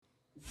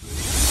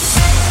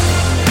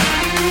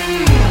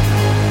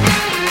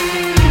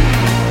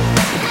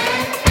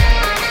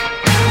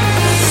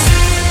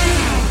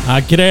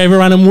G'day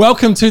everyone and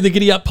welcome to the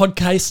Giddy Up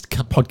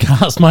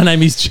podcast. My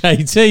name is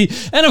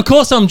JT and of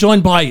course I'm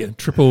joined by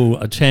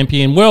triple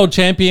champion, world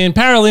champion,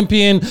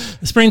 Paralympian,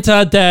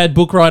 sprinter, dad,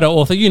 book writer,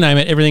 author, you name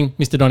it, everything,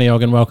 Mr. Donny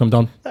Ogden. Welcome,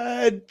 Don.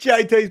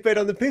 JT's been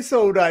on the piss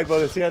all day by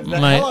the sounds of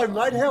that. Hello,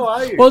 mate. How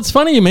are you? Well, it's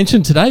funny you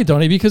mentioned today,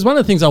 Donny, because one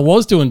of the things I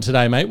was doing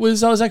today, mate,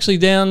 was I was actually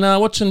down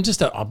watching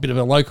just a bit of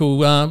a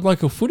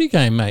local footy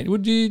game, mate.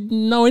 Would you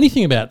know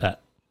anything about that?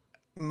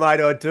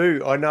 Mate, I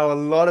do. I know a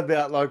lot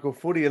about local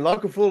footy, and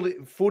local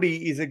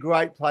footy is a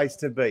great place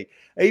to be.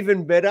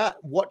 Even better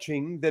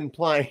watching than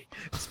playing,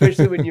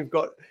 especially when you've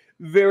got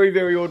very,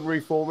 very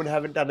ordinary form and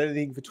haven't done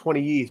anything for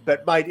 20 years.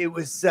 But, mate, it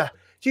was...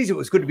 it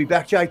was good to be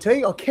back,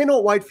 JT. I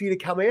cannot wait for you to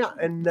come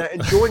out and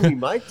join me,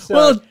 mate. So,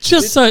 well, it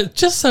just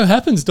so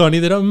happens, Donny,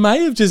 that I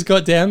may have just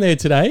got down there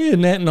today,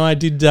 and Nat and I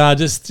did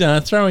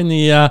throw in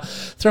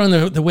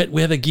the wet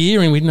weather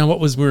gear, and we didn't know what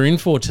we were in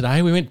for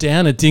today. We went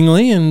down to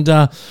Dingley and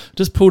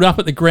just pulled up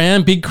at the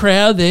ground, big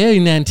crowd there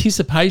in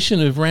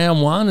anticipation of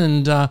round one,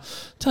 and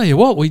tell you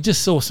what, we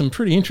just saw some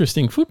pretty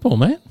interesting football,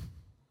 mate.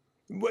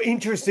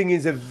 Interesting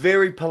is a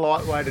very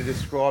polite way to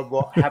describe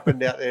what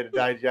happened out there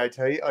today,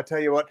 JT. I tell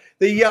you what,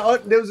 there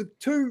was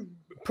two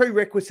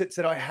prerequisites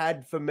that I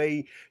had for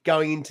me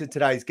going into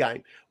today's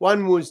game.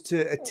 One was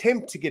to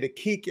attempt to get a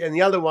kick, and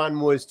the other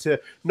one was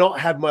to not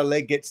have my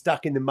leg get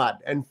stuck in the mud.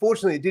 And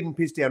fortunately, it didn't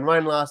piss down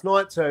rain last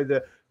night, so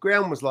the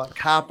ground was like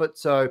carpet.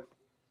 So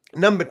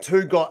number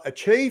two got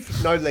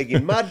achieved, no leg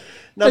in mud.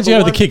 How'd you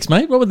go with the kicks,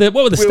 mate? What were the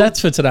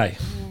stats for today?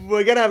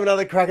 We're going to have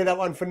another crack at that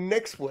one for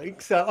next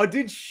week. So I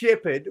did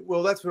shepherd.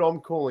 Well, that's what I'm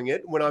calling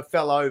it, when I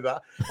fell over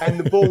and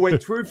the ball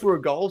went through for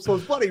a goal. So I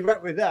was bloody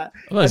right with that.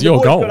 Well, that's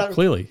your goal,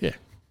 clearly, yeah.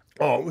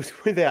 Oh, it was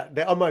without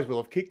that. I might as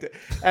well have kicked it.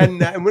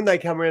 And when they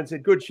come around and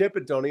said, good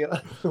shepherd, Donny, I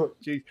thought,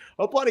 geez,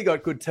 I bloody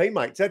got good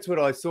teammates. That's what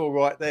I saw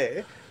right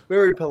there.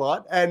 Very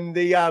polite. And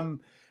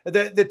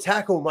the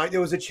tackle, mate, there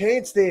was a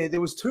chance there.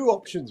 There was two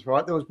options,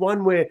 right? There was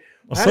one where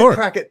I had a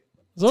crack at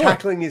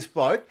tackling this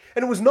bloke,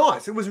 and it was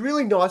nice. It was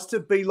really nice to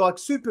be like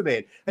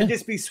Superman and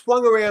just be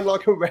swung around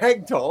like a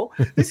rag doll.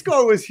 This guy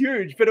was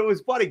huge, but it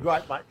was bloody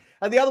great, mate.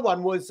 And the other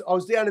one was I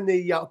was down in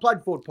the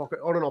played forward pocket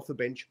on and off the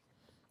bench.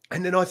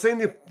 And then I seen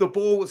the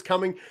ball was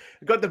coming,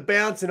 I got the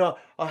bounce, and I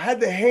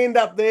had the hand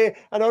up there,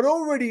 and I'd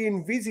already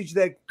envisaged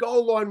that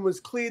goal line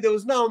was clear. There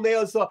was no one there.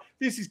 I was like,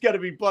 this is going to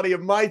be bloody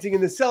amazing,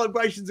 and the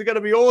celebrations are going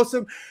to be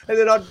awesome. And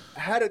then I'd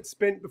had it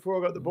spent before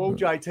I got the ball,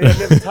 JT. I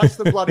never touched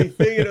the bloody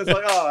thing, and I was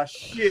like, oh,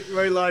 shit,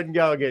 reload and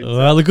go again.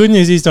 Well, the good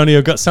news is, Donny,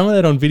 I've got some of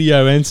that on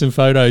video and some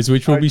photos,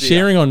 which we'll be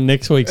sharing on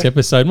next week's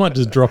episode. Might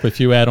just drop a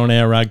few out on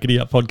our Giddy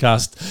Up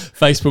podcast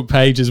Facebook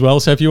page as well.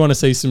 So if you want to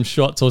see some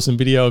shots or some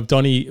video of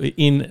Donny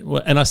in,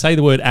 and I say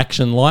the word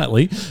action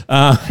lightly,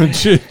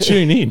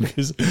 tune in.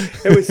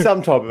 It was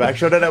some type of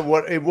action. I don't know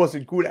what, it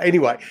wasn't good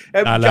anyway.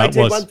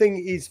 JT, one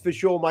thing is for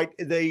sure, mate,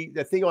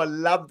 the thing I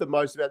love the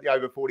most about the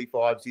over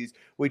 45s is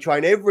we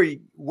train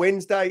every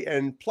Wednesday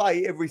and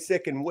play every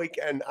second week.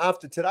 And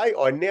after today,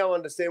 I now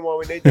understand why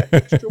we need that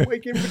extra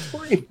week in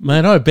between.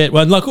 Mate, I bet.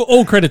 Well, look,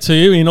 all credit to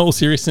you in all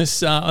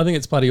seriousness. I think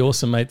it's bloody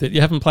awesome, mate, that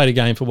you haven't played a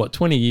game for,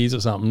 20 years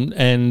or something.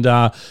 And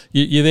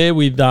you're there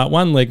with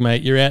one leg,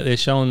 mate. You're out there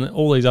showing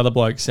all these other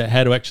blokes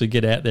how to actually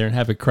get out there and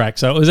have a crack.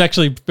 So it was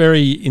actually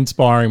very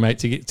inspiring, mate,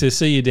 to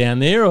see you down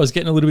there. I was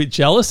getting a little bit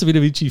jealous, a bit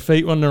of itchy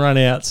feet wanting to run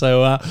out.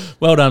 So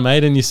well done,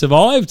 mate. And you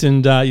survived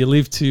and you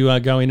lived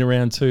to go into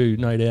round two,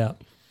 no doubt.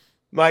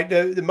 Mate,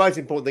 the most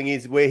important thing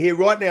is we're here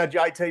right now,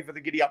 JT, for the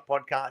Giddy Up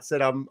podcast,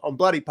 and I'm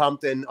bloody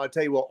pumped. And I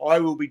tell you what, I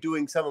will be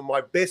doing some of my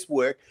best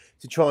work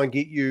to try and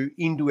get you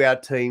into our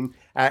team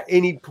at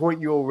any point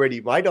you're ready,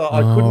 mate.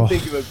 I couldn't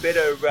think of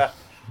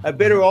a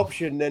better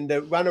option than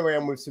to run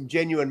around with some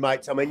genuine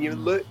mates. I mean,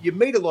 you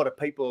meet a lot of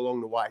people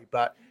along the way,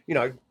 but,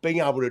 being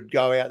able to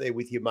go out there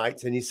with your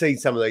mates and you see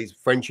some of these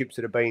friendships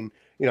that have been,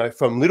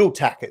 from little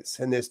tackers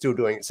and they're still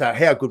doing it. So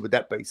how good would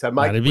that be? So,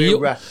 mate, it'd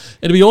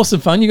be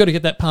awesome fun. You got to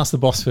get that past the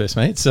boss first,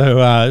 mate.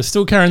 So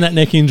still carrying that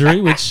neck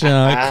injury, which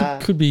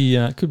could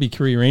be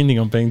career ending,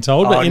 I'm being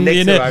told. But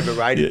necks are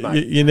overrated,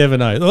 mate. You never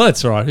know. Well,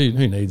 that's right. Who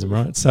needs them,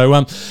 right? So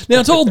now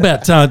it's all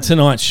about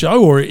tonight's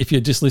show, or if you're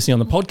just listening on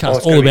the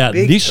podcast, all about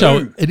this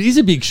show. It is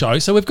a big show.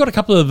 So we've got a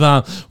couple of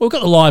we've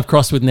got the live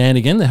cross with Nan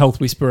again, the health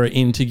whisperer,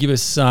 in to give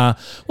us.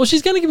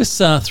 She's going to give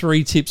us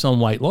 3 tips on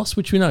weight loss,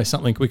 which we know is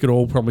something we could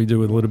all probably do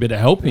with a little bit of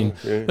help in.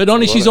 Yeah, but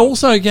Donny, she's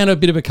also going to have a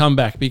bit of a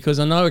comeback, because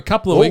I know a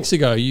couple of weeks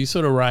ago you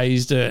sort of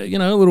raised a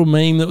little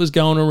meme that was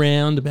going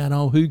around about,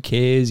 who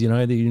cares, the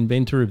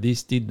inventor of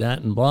this did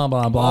that and blah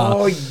blah blah.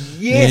 Oh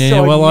yes, yeah.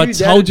 I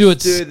told you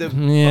it's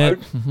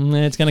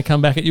going to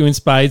come back at you in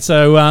spades.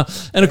 So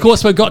and of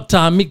course we've got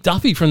Mick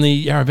Duffy from the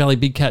Yarra Valley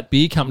Big Cat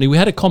Beer Company. We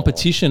had a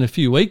competition a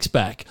few weeks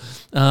back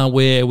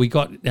where we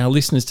got our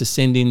listeners to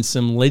send in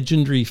some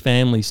legendary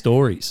family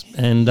stories,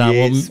 and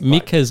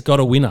Mick has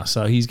got a winner,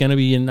 so he's going to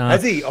be in.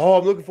 Has he? Oh,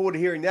 I'm looking forward to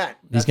hearing that.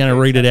 He's going to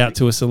read it out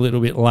to us a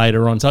little bit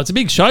later on. So it's a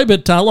big show,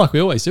 but like we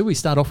always do, we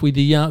start off with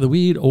the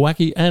weird,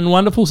 wacky, and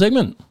wonderful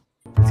segment.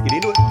 Let's get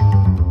into it.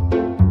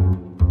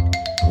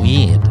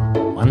 Weird,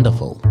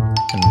 wonderful,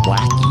 and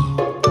wacky.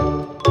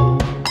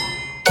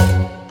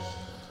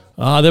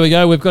 There we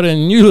go. We've got a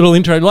new little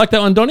intro. Like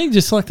that one, Donnie?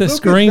 Just like the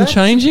screen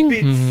changing?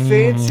 It's a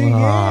bit fancy,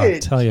 yeah.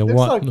 Tell you Looks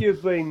what. like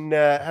you've been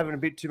having a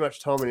bit too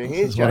much time on your hands,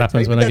 This is what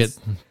happens when I get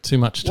too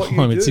much what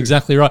time. you It's do.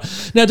 exactly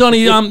right. Now,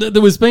 Donnie,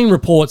 there was been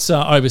reports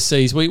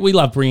overseas. We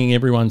love bringing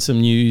everyone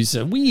some news,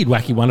 weird,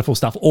 wacky, wonderful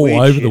stuff all Weird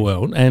over shit. the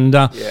world. And,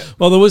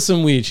 well, there was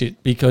some weird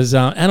shit because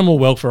animal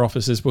welfare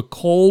officers were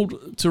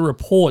called to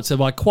reports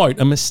of, I quote,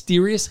 a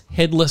mysterious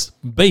headless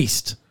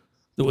beast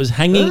that was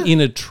hanging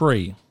in a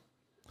tree.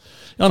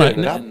 I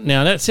know.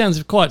 Now that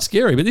sounds quite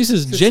scary, but this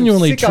is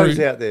genuinely true.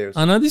 Out there.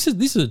 I know this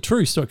is a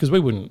true story because we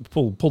wouldn't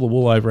pull the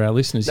wool over our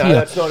listeners No, here.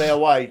 that's not our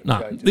way.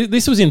 No,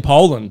 this was in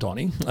Poland,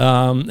 Donnie,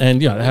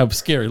 and they have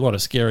a lot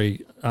of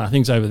scary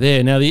things over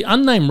there. Now, the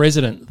unnamed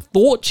resident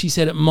thought, she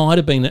said, it might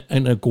have been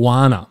an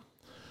iguana.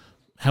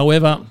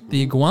 However,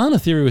 the iguana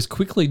theory was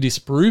quickly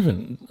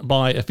disproven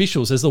by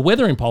officials as the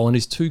weather in Poland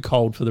is too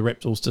cold for the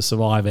reptiles to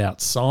survive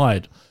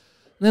outside.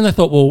 And then they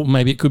thought, well,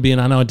 maybe it could be an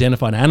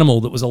unidentified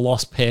animal that was a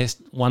lost pest,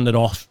 wandered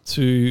off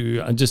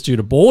to just due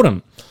to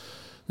boredom.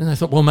 Then they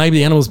thought, well, maybe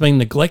the animal's been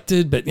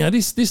neglected. But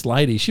this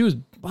lady, she was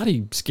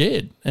bloody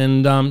scared,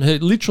 and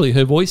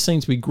her voice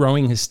seemed to be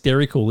growing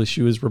hysterical as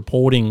she was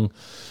reporting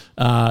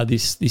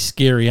this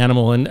scary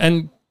animal.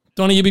 And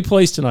Donnie, you'd be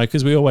pleased to know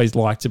because we always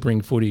like to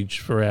bring footage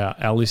for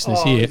our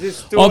listeners here.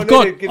 I've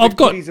got.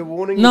 A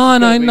warning?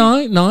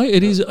 No.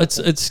 It is.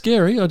 It's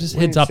scary. I just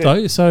heads up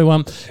though.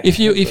 So if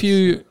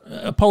you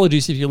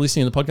apologies if you're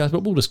listening to the podcast,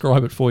 but we'll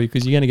describe it for you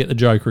because you're going to get the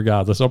joke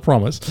regardless. I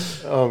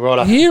promise. Oh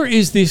right. Here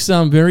is this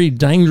very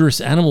dangerous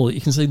animal that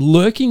you can see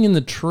lurking in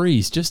the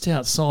trees just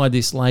outside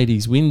this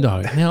lady's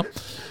window. Now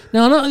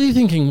I know you're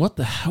thinking, what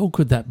the hell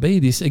could that be?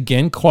 This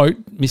again, quote,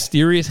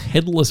 mysterious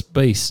headless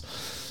beast.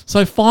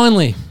 So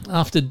finally,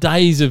 after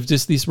days of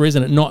just this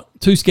resident not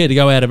too scared to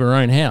go out of her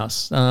own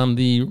house,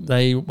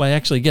 they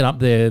actually get up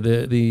there.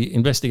 The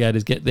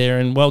investigators get there,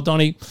 and well,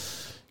 Donnie,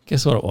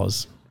 guess what it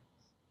was?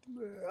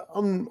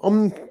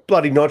 I'm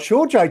bloody not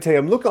sure,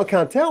 JT. I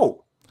can't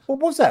tell. What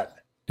was that?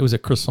 It was a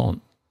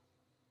croissant.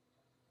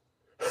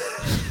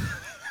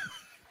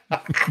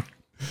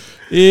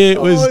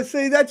 It was.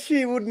 See, that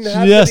shit wouldn't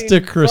happen. Just a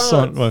in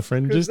croissant, France, my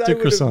friend. Just they a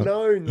croissant. Would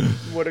have known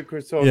what a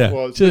croissant Yeah.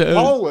 was. In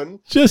Poland,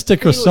 just a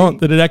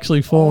croissant that had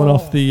actually fallen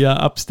off the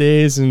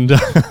upstairs, and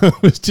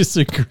it was just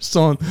a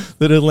croissant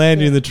that had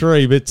landed in the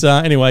tree. But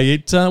anyway,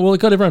 it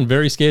got everyone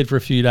very scared for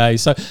a few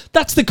days. So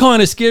that's the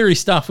kind of scary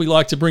stuff we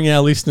like to bring our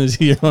listeners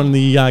here on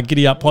the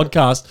Giddy Up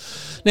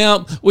podcast.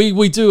 Now,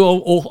 we do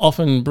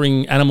often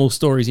bring animal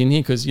stories in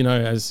here because,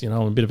 as you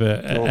know, I'm a bit of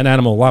an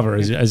animal lover,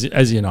 as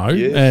you know.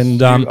 Yes, and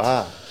you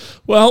are.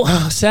 well,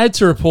 sad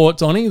to report,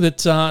 Donnie, that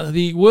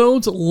the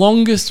world's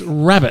longest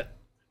rabbit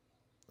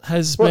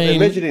has They're been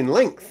measured in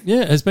length.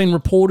 Yeah, has been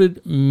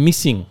reported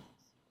missing.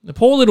 The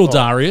poor little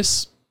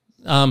Darius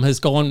has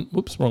gone.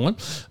 Whoops, wrong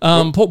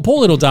one. Poor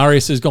little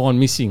Darius has gone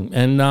missing,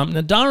 and now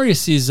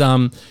Darius is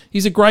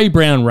he's a grey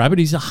brown rabbit.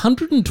 He's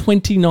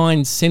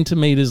 129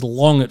 centimeters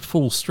long at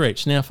full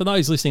stretch. Now, for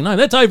those listening, no,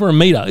 that's over a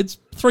meter. It's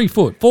 3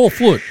 foot, 4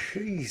 foot.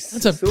 Jeez.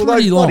 That's a so pretty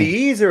those long. bloody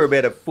ears are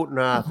about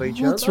 1.5 feet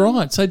each. That's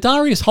right. So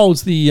Darius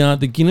holds the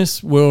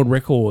Guinness World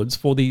Records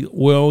for the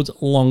world's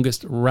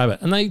longest rabbit,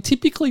 and they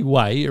typically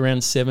weigh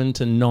around 7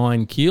 to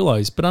 9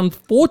 kilos. But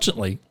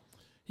unfortunately,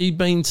 he'd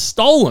been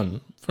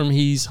stolen from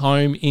his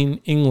home in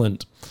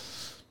England.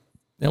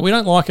 Now, we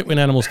don't like it when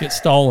animals get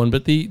stolen,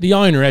 but the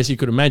owner, as you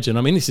could imagine,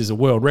 I mean, this is a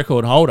world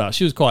record holder.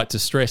 She was quite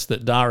distressed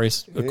that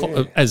Darius,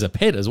 as a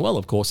pet as well,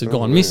 of course, had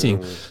gone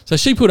missing. So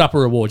she put up a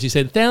reward. She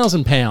said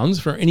 £1,000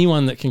 for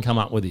anyone that can come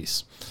up with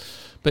this.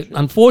 But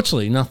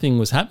unfortunately, nothing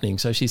was happening.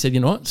 So she said, you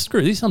know what,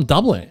 screw this, I'm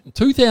doubling it.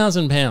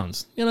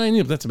 £2,000.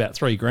 And that's about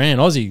 $3,000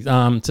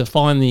 Aussie to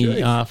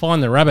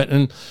find the rabbit.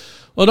 And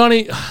well,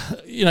 Donnie,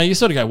 you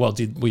sort of go, well,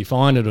 did we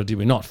find it or did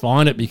we not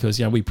find it? Because,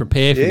 we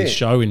prepare for this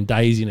show in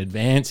days in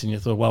advance, and you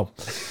thought, well,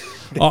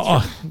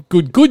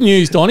 good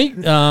news, Donnie.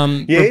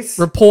 Yes.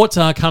 Reports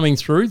are coming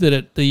through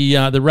that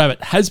the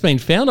rabbit has been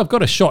found. I've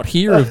got a shot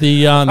here of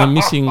the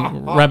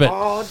missing rabbit.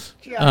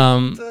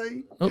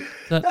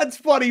 That's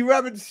funny,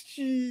 rabbits.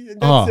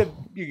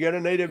 You're going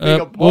to need a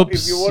bigger pot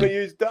if you want to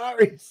use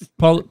Darius.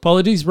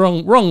 Apologies,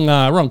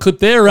 wrong clip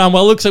there.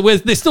 Well, looks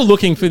like they're still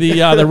looking for the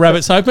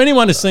rabbit. So if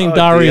anyone has seen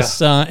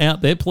Darius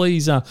out there,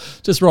 please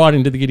just write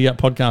into the Giddy Up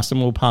podcast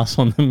and we'll pass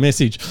on the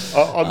message.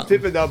 I'm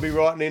tipping they'll be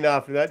writing in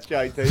after that,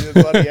 JT.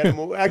 The bloody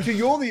animal. Actually,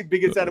 you're the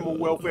biggest animal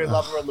welfare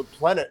lover on the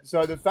planet.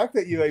 So the fact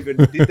that you even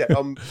did that,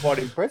 I'm quite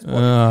impressed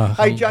by.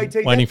 Hey,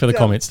 JT, waiting for the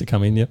comments to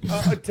come in. Yeah.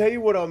 I tell you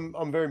what,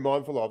 I'm very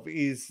mindful of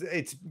is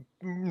it's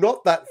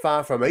not that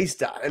far from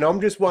Easter, and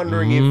I'm just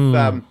wondering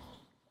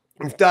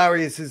if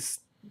Darius is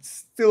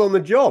still on the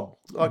job,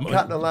 like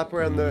cutting a lap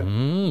around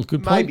the.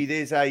 Good point. Maybe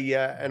there's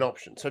an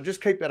option. So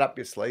just keep that up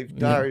your sleeve.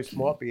 Darius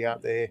might be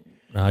out there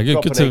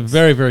It's a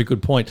very, very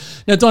good point.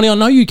 Now, Donnie, I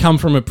know you come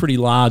from a pretty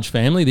large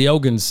family. The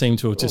Elgins seem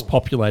to have just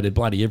populated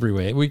bloody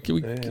everywhere.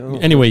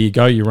 Anywhere you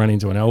go, you run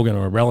into an Elgin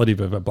or a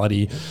relative of a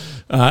bloody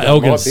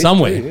Elgin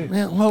somewhere.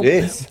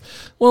 Yes.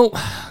 Well,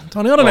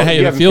 Donnie, I don't know how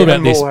you feel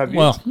about this.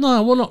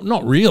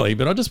 Not really,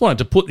 but I just wanted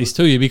to put this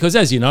to you because,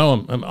 as you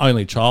know, I'm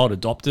only child,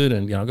 adopted,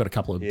 and I've got a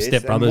couple of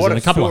stepbrothers and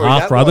a couple of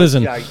half brothers,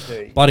 and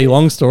bloody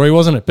long story,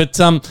 wasn't it? But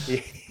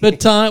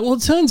it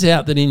turns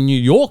out that in New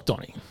York,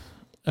 Donnie,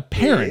 a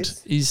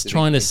parent is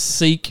trying to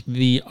seek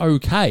the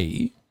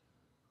okay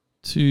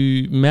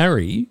to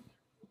marry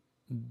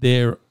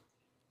their,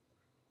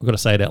 I've got to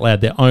say it out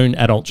loud, their own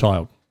adult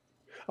child.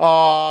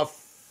 Oh,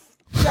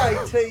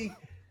 JT,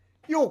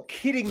 you're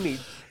kidding me.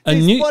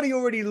 There's bloody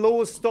already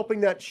laws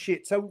stopping that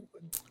shit. So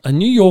a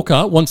New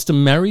Yorker wants to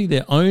marry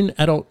their own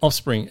adult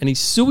offspring, and he's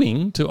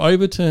suing to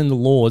overturn the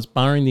laws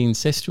barring the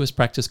incestuous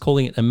practice,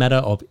 calling it a matter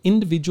of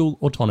individual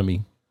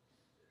autonomy.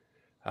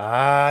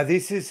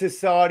 This is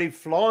society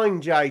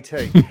flying,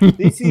 JT.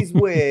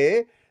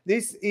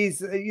 This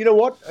is you know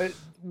what?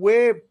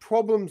 Where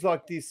problems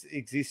like this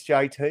exist,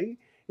 JT,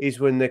 is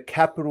when the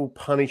capital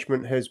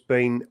punishment has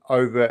been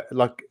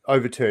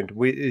overturned.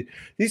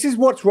 This is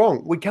what's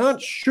wrong. We can't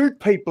shoot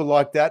people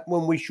like that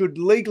when we should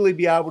legally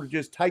be able to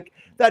just take.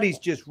 That is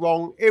just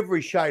wrong.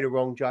 Every shade of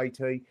wrong,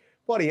 JT.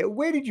 Bloody hell,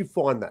 where did you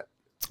find that?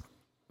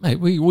 Mate,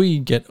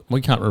 we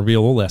can't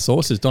reveal all our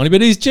sources, Donnie,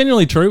 but it is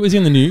genuinely true. It was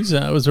in the news.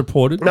 It was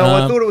reported. No,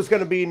 I thought it was going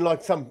to be in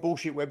like some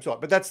bullshit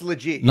website, but that's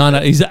legit. No,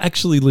 he's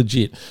actually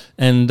legit.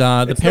 And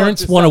the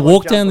parents want to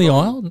walk down the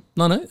aisle.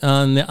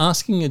 And they're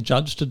asking a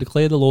judge to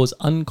declare the laws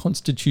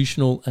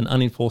unconstitutional and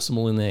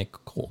unenforceable in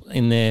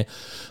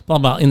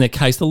their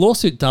case. The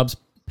lawsuit dubs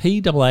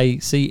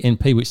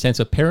PAACNP, which stands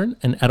for Parent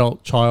and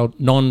Adult Child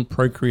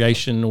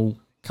Non-Procreational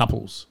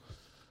Couples.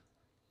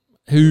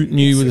 Who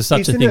knew there was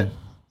such a thing?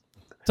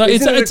 So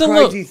it's a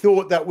crazy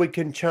thought that we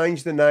can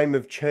change the name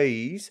of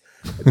cheese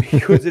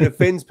because it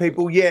offends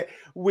people. Yeah,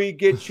 we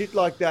get shit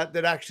like that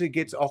actually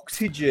gets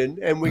oxygen,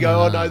 and we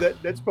go, oh no,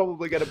 that's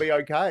probably going to be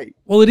okay.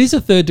 Well, it is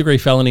a third-degree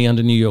felony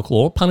under New York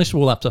law,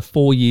 punishable up to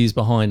 4 years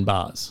behind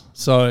bars.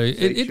 So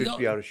it should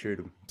be able to shoot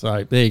them.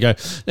 So there you go.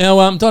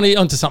 Now, Donnie,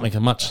 onto something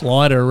much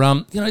lighter.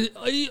 Are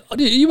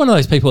you one of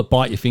those people that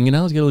bite your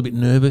fingernails? You get a little bit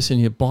nervous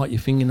and you bite your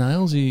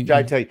fingernails?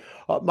 JT,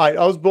 mate,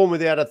 I was born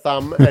without a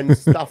thumb and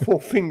stuff all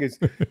fingers.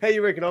 How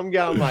you reckon I'm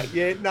going, mate?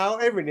 Yeah, no,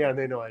 every now and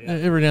then I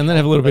am. Every now and then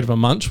have a little bit of a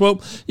munch.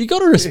 Well, you got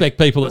to respect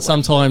people that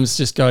sometimes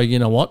just go, you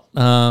know what?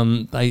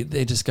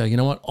 They just go, you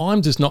know what?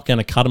 I'm just not going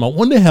to cut them. I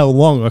wonder how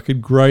long I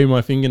could grow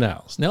my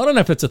fingernails. Now, I don't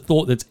know if it's a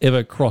thought that's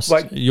ever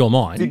crossed your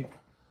mind.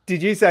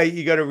 Did you say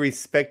you got to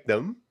respect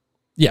them?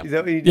 Yeah,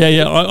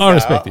 I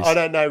respect this. I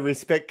don't know.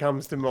 Respect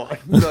comes to mind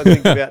when I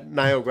think about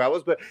nail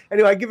growers. But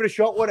anyway, give it a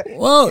shot.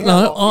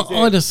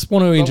 I just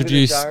want to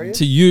introduce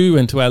to you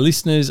and to our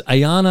listeners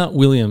Ayana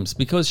Williams,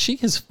 because she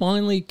has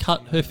finally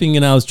cut her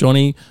fingernails,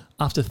 Johnny,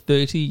 after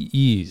 30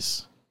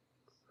 years.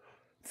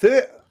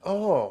 30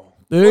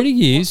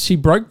 years. She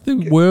broke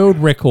the world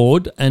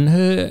record, and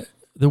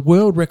the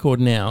world record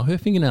now, her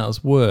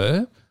fingernails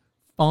were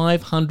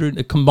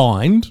 500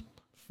 combined.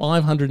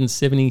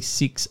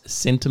 576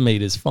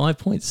 centimetres,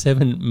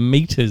 5.7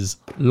 metres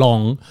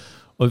long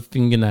of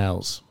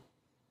fingernails.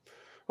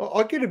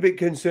 I get a bit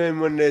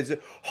concerned when there's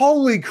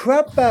holy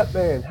crap,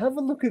 Batman, have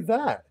a look at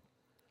that.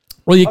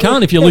 Well, you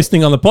can't if you're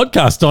listening on the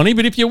podcast, Donnie,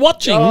 but if you're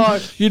watching,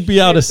 you'd be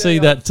able to see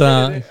that.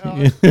 Got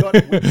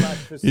whiplash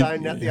for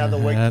saying that the other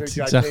week. That's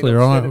exactly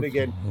right. Said it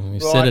again. You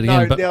said it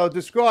again. Now,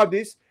 describe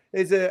this.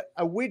 There's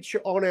a witch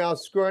on our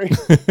screen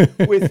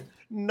with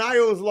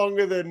nails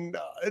longer than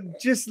it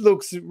just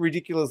looks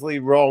ridiculously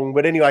wrong.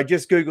 But anyway,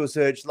 just Google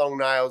search long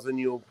nails and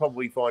you'll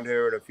probably find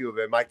her and a few of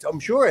her mates. I'm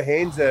sure her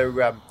hands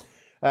are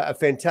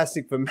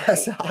fantastic for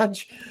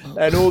massage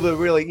and all the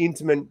really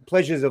intimate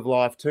pleasures of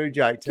life too,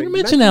 JT. Can you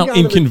imagine how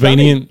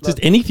inconvenient, just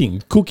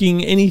anything,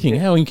 cooking, anything,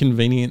 how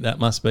inconvenient that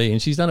must be? And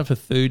she's done it for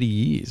 30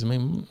 years. I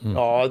mean...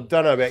 I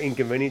don't know about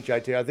inconvenient,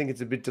 JT. I think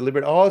it's a bit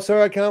deliberate. Oh,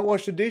 sorry, I can't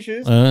wash the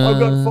dishes.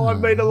 I've got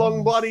 5 metre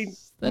long bloody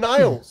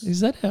nails. Is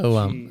that how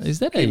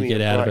you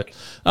get out of it?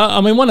 I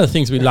mean, one of the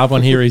things we love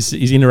on here is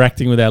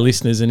interacting with our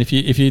listeners. And if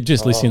you're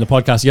just listening to the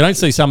podcast, you don't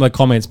see some of the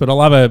comments, but I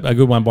love a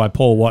good one by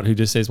Paul Watt, who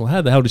just says, well,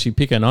 how the hell did she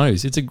pick her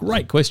nose? It's a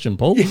great question,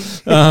 Paul.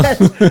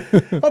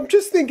 I'm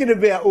just thinking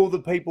about all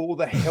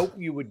the help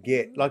you would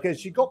get. Like, has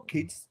she got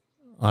kids?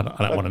 I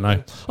don't want to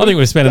know. I think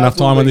we've spent enough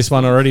time on this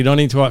one already,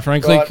 Donnie, quite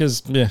frankly,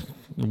 because,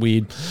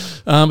 weird.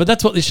 But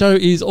that's what this show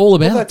is all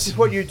about. Well, that's just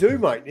what you do,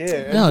 mate.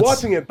 Yeah. And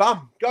wiping a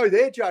bum. Go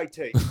there,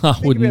 JT.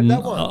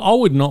 I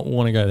would not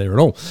want to go there at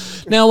all.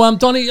 Now,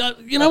 Donnie,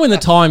 when the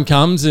time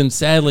comes, and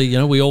sadly,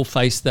 we all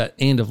face that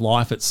end of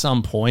life at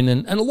some point,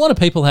 and a lot of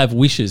people have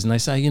wishes, and they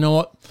say, you know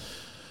what?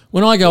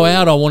 When I go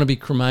out, I want to be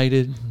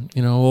cremated,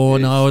 or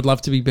no, I'd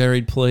love to be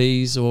buried,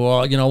 please,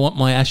 or, I want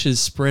my ashes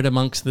spread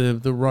amongst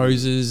the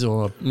roses,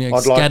 or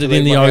scattered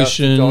in the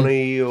ocean.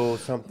 Donnie or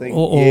something.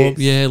 Or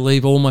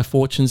leave all my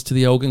fortunes to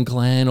the Elgin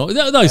clan, or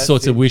those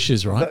sorts of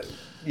wishes, right?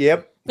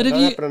 Yep. But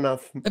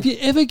have you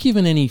ever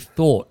given any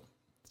thought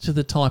to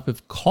the type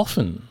of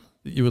coffin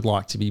that you would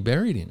like to be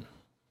buried in?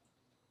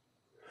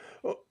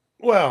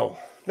 Well,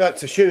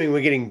 that's assuming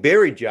we're getting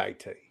buried,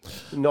 JT.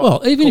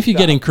 Well, even if you're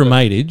getting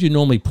cremated, you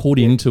normally put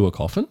into a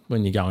coffin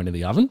when you go into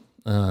the oven,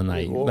 and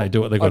they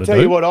do what they've got to do. I'll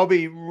tell you what, I'll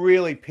be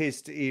really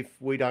pissed if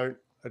we don't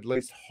at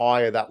least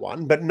hire that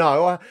one. But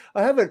no,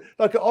 I haven't.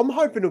 Like, I'm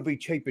hoping it'll be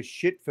cheap as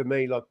shit for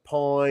me, like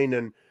pine,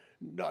 and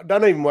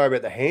don't even worry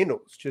about the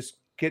handles. Just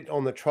get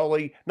on the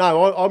trolley.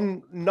 No,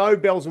 I'm no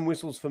bells and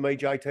whistles for me,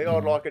 JT.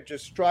 I'd like it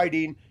just straight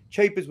in,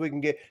 cheap as we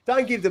can get.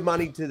 Don't give the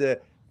money to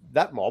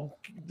that mob.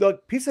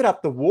 Like, piss it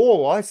up the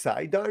wall, I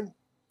say. Don't.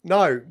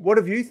 No. What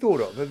have you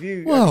thought of? Have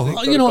you? Well,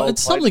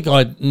 it's something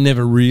I'd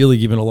never really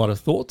given a lot of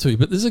thought to.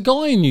 But there's a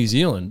guy in New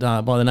Zealand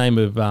by the name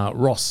of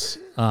Ross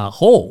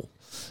Hall.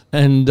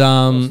 And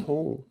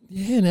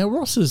now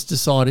Ross has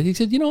decided, he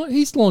said,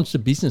 he's launched a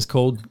business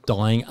called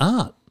Dying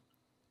Art,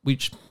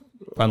 which,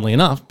 funnily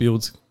enough,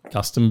 builds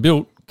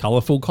custom-built,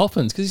 colourful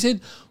coffins. Because he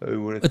said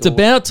it's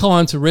about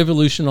time to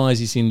revolutionise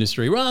this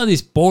industry. Rather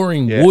this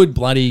boring wood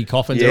bloody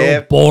coffins, they're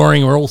all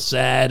boring, we're all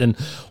sad. And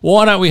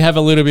why don't we have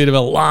a little bit of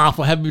a laugh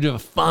or have a bit of a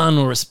fun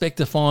or respect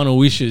the final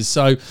wishes?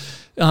 So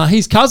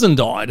his cousin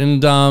died,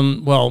 and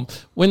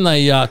when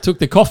they took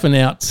the coffin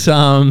out,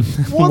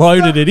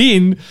 loaded it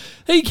in,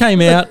 he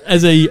came out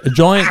as a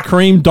giant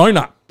cream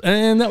donut.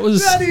 And that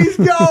is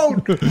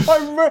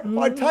gold.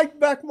 I take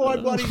back my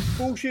bloody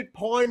bullshit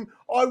pine.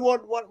 I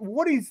want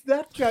what is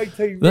that,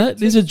 JT?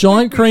 That is a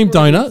giant cream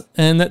donut,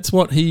 and that's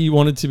what he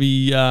wanted to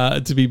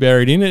be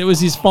buried in. It was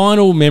his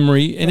final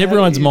memory, and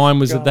everyone's mind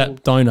was at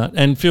that donut.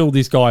 And Phil,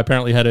 this guy,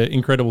 apparently had an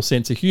incredible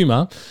sense of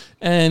humour.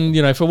 And,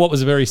 for what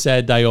was a very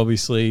sad day,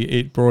 obviously,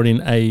 it brought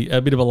in a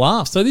bit of a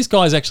laugh. So this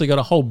guy's actually got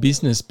a whole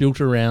business built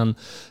around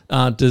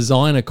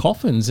designer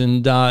coffins.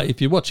 And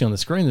if you're watching on the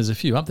screen, there's a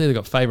few up there. They've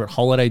got favourite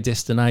holiday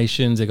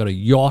destinations. They've got a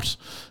yacht.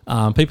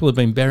 People have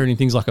been buried in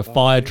things like a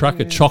fire truck,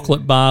 a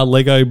chocolate bar,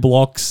 Lego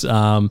blocks,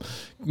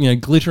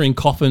 glittering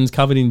coffins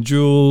covered in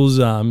jewels,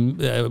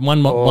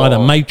 one by the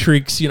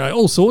Matrix,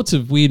 all sorts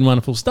of weird and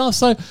wonderful stuff.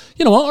 So,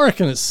 I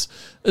reckon it's,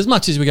 as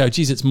much as we go,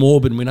 geez, it's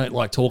morbid and we don't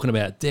like talking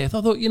about death,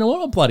 I thought,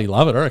 I bloody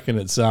love it. I reckon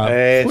it's put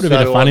a bit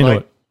of fun into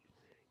it.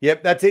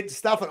 Yep, that's it.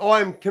 Stuff it.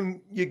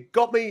 You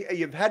got me.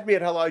 You've had me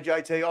at hello,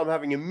 JT. I'm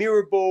having a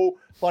mirror ball,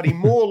 bloody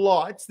more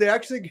lights. They're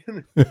actually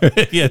going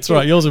to... Yeah, that's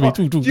right. Yours will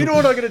be... Do you know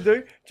what I'm going to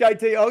do?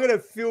 JT, I'm going to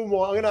fill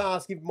I'm going to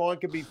ask if mine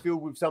can be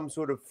filled with some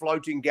sort of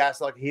floating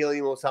gas like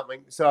helium or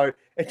something. So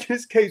it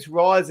just keeps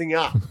rising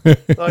up.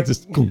 Like...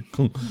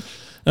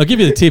 I'll give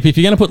you the tip. If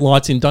you're going to put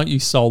lights in, don't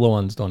use solar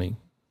ones, Donnie.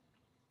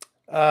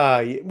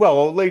 Well,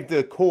 I'll leave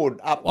the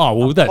cord up. Oh,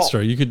 well, up that's top. true.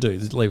 You could do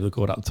leave the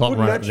cord up top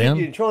and run it down.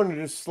 You're trying to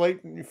just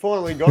sleep and you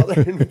finally got there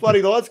and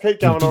bloody lights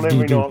keep going on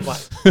every night,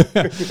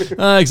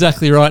 mate.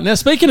 Exactly right. Now,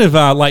 speaking of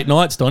late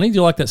nights, Donnie, do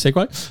you like that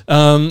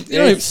segue?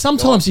 Yes,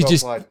 sometimes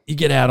you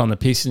get out on the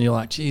piss and you're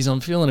like, geez, I'm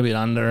feeling a bit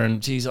under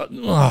and geez, I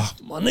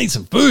need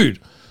some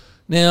food.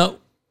 Now,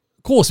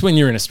 of course, when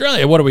you're in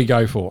Australia, what do we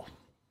go for?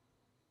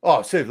 Oh,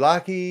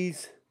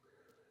 souvlaki's.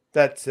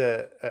 That's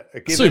a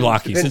given.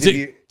 Souvlaki's.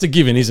 It's a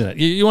given, isn't it?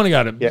 You want to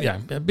go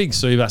to a big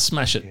suva,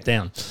 smash it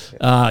down.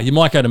 You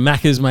might go to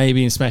Macca's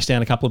maybe and smash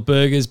down a couple of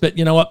burgers. But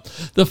you know what?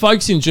 The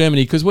folks in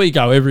Germany, because we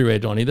go everywhere,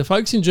 Donnie, the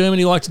folks in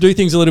Germany like to do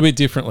things a little bit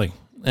differently.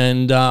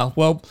 And,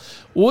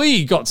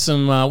 we got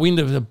some wind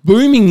of a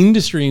booming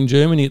industry in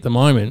Germany at the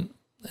moment.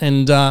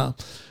 And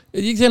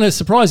it's going to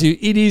surprise you.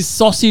 It is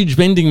sausage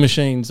vending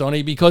machines,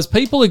 Donnie, because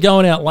people are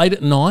going out late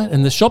at night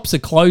and the shops are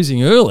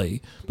closing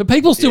early. But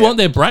people still want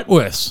their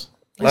bratwursts.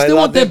 They still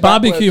want their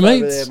barbecue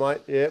meats. There,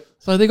 mate. Yep.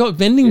 So they've got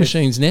vending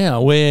machines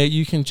now where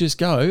you can just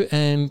go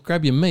and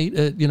grab your meat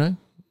at,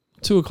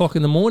 2 o'clock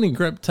in the morning,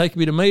 take a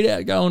bit of meat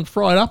out, go and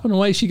fry it up, and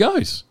away she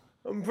goes.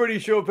 I'm pretty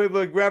sure people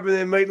are grabbing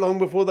their meat long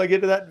before they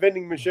get to that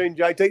vending machine,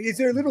 JT. Is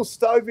there a little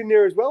stove in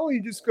there as well, or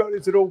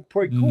is it all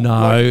pre-cooked?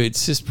 No,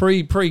 it's just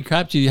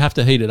pre-capped. You have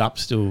to heat it up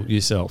still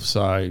yourself.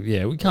 So,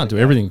 yeah, we can't do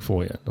everything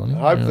for you, Donnie.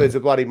 Hopefully there's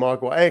a bloody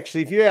microwave.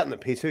 Actually, if you're out in the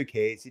piss, who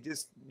cares?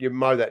 You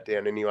mow that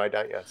down anyway,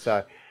 don't you?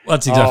 So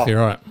that's exactly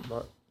right.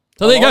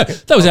 So there you go.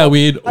 That was our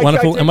weird,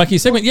 wonderful, and wacky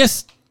segment.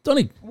 Yes,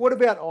 Donnie. What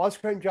about ice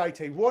cream,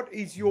 JT? What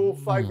is your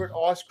favourite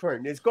ice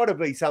cream? There's got to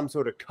be some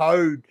sort of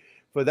code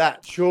for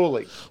that,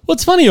 surely. Well,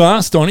 it's funny you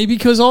asked, Donnie,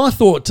 because I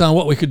thought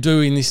what we could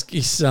do in this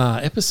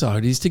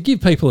episode is to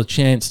give people a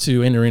chance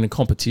to enter in a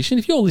competition.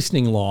 If you're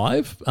listening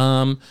live,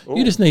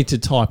 you just need to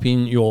type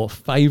in your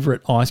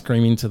favourite ice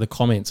cream into the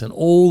comments, and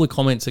all the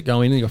comments that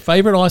go in, your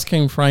favourite ice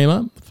cream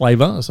flavour,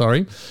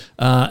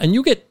 and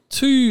you'll get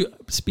 2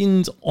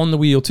 spins on the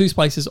wheel, 2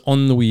 spaces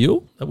on the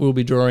wheel that we'll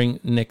be drawing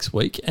next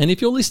week. And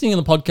if you're listening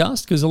on the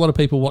podcast, because a lot of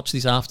people watch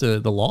this after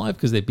the live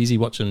because they're busy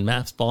watching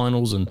maths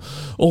finals and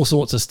all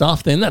sorts of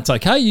stuff, then that's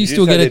okay. You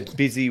still get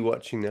busy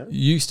watching that.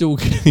 You still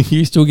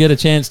get a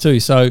chance too.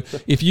 So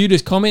if you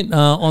just comment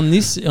on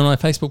this on our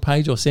Facebook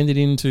page or send it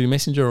into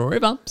Messenger or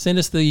wherever, send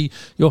us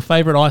your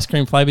favourite ice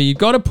cream flavour. You've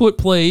got to put,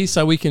 please,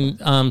 so we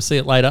can see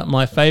it later.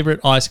 My favourite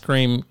ice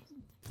cream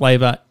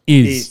flavour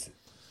is.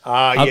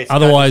 Yes,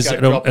 otherwise,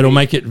 it'll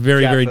make it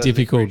very, very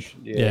difficult.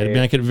 It'll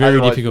make it very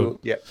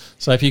difficult.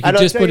 So if you could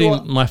just put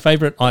in my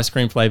favourite ice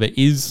cream flavour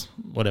is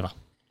whatever.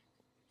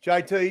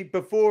 JT,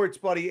 before it's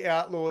bloody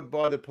outlawed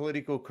by the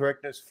political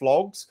correctness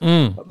flogs,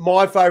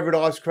 my favourite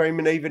ice cream,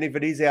 and even if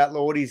it is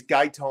outlawed, is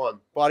Gay Time.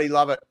 Bloody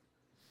love it.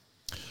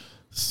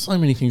 So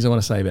many things I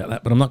want to say about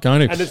that, but I'm not going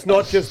to. And it's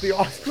not just the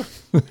ice cream.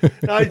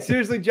 No,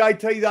 seriously,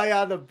 JT, they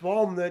are the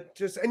bomb that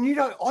just... And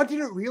I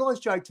didn't realise,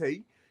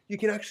 JT, you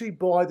can actually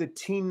buy the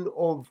tin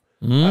of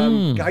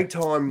Gay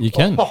Time. You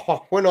can.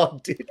 When I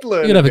did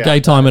learn. You can have a Gay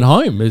Time at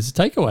home as a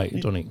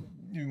takeaway, Donny.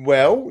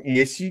 Well,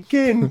 yes, you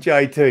can,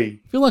 JT. I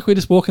feel like we're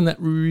just walking that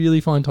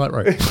really fine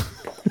tightrope.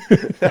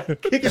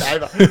 Kick it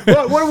over.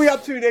 Right, what are we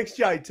up to next,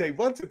 JT?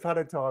 Once upon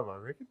a time, I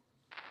reckon.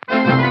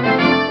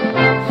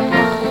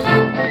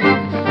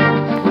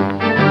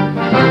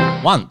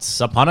 Once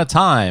upon a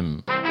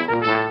time.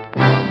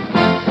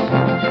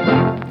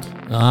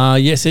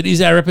 Yes, it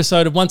is our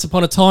episode of Once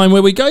Upon a Time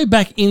where we go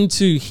back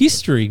into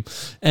history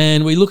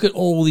and we look at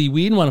all the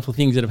weird and wonderful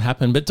things that have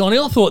happened. But Donnie,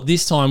 I thought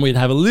this time we'd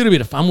have a little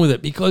bit of fun with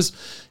it because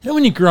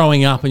when you're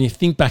growing up and you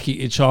think back at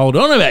your childhood, I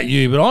don't know about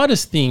you, but I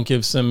just think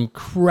of some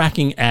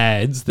cracking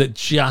ads that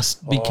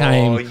just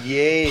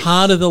became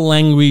part of the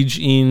language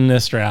in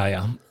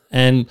Australia.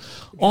 And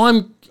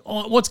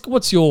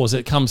what's yours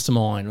that comes to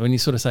mind when you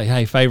sort of say,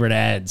 hey, favourite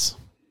ads?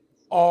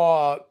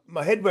 Oh,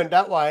 my head went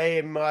that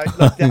way, mate.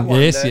 Like that one.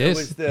 Yes. It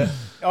was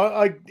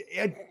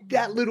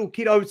that little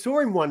kid. I saw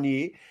him one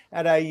year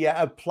at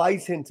a play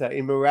centre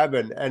in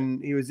Moorabbin,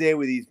 and he was there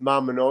with his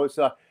mum, and I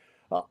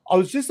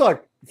was just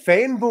like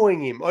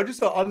fanboying him. I just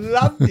thought, I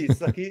love this.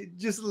 Like, he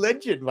just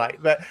legend, mate.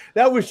 But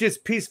that was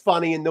just piss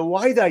funny, and the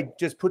way they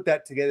just put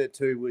that together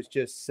too was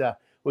just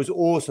was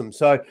awesome.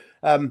 So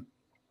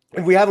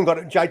if we haven't got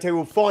it, JT,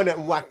 we'll find it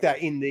and whack that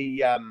in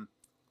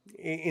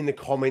the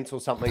comments or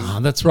something. Oh,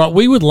 that's right.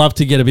 We would love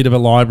to get a bit of a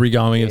library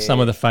going of some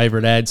of the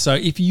favourite ads. So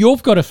if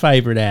you've got a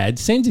favourite ad,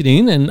 send it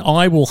in and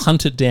I will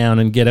hunt it down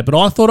and get it. But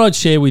I thought I'd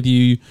share with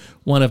you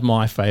one of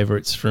my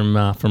favourites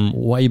from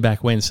way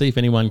back when. See if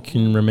anyone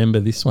can remember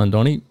this one,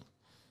 Donnie.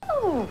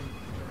 Oh.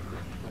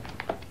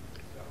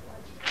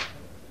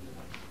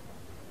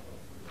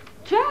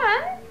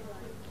 Jan?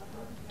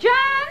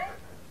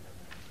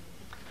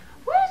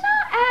 Where's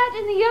our ad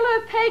in the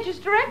Yellow Pages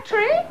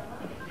directory?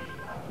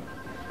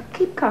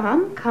 Keep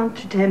calm. Count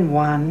to 10.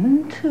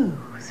 1, 2,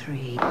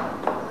 3,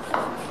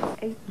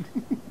 8,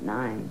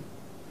 9,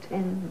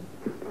 10.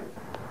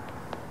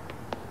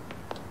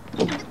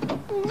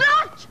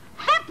 Not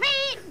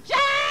happy,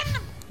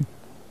 Jan!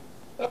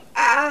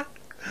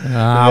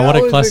 What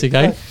a classic,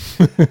 eh?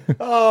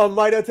 Oh,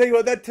 mate, I tell you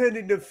what, that turned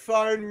into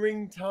phone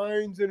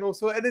ringtones and all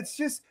sorts. And it's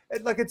just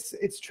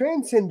it's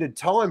transcended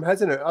time,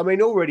 hasn't it? I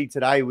mean, already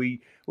today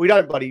we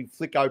don't bloody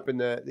flick open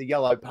the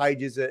Yellow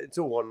Pages. It's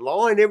all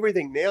online,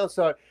 everything now.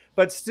 So,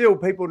 but still,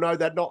 people know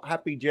that not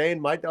happy,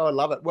 Jan, mate. Oh, I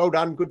love it. Well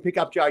done. Good pick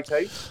up,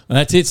 JT.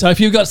 That's it. So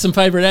if you've got some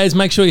favourite ads,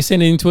 make sure you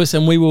send it in to us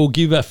and we will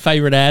give a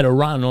favourite ad a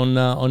run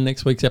on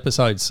next week's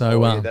episode. So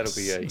that'll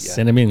be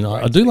send them in.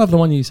 I do love the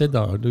one you said,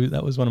 though.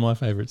 That was one of my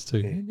favourites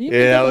too.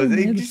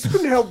 You just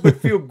couldn't help but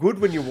feel good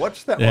when you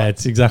watched that one. Yeah,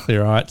 it's exactly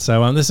right.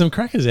 So there's some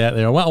crackers out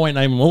there. I won't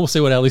name them all. We'll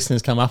see what our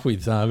listeners come up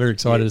with. Very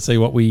excited to see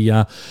what we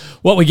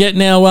get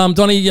now.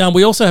 Donnie,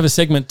 we also have a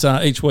segment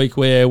each week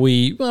where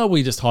we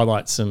just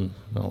highlight some,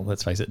 well,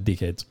 let's face it,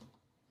 dickheads.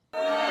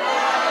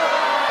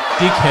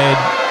 Dickhead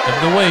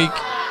of the week.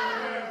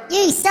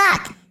 You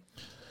suck.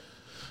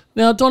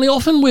 Now, Donnie,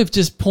 often we've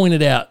just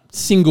pointed out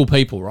single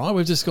people, right?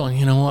 We've just gone,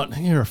 you know what,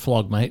 you're a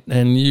flog, mate,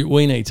 and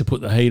we need to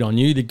put the heat on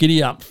you. The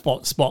giddy up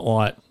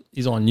spotlight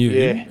is on you.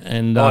 Yeah.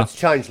 And it's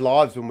changed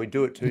lives when we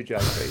do it too,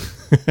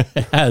 JP.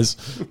 It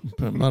has.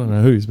 I don't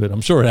know whose, but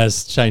I'm sure it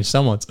has changed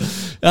someone's.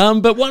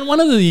 But one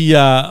of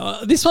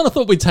the this one I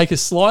thought we'd take a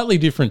slightly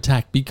different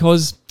tack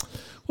because,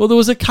 well, there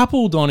was a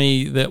couple,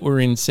 Donnie, that were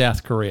in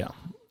South Korea,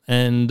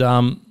 and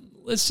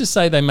let's just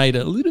say they made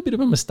a little bit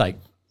of a mistake.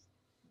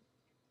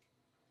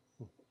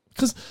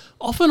 Because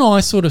often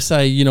I sort of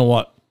say, you know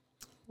what,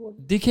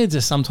 dickheads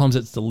are sometimes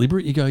it's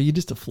deliberate. You go, you're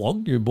just a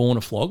flog, you're born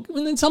a flog.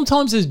 And then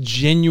sometimes there's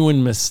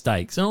genuine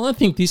mistakes. And I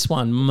think this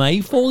one may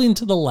fall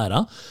into the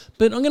latter,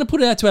 but I'm going to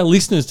put it out to our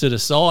listeners to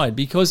decide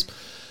because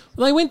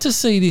they went to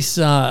see this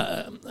to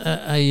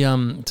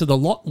the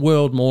Lot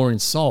World Mall in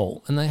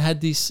Seoul, and they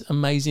had this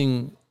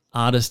amazing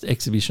artist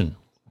exhibition.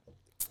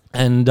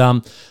 And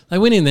they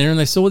went in there and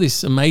they saw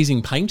this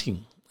amazing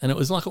painting, and it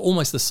was like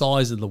almost the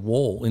size of the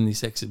wall in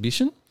this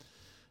exhibition.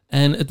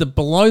 And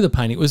below the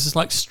painting, it was just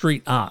like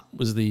street art,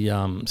 was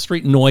the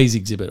street noise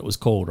exhibit it was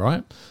called,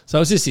 right? So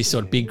it was just this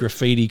sort of big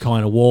graffiti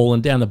kind of wall,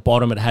 and down the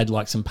bottom it had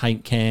like some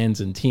paint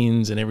cans and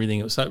tins and everything.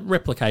 It was so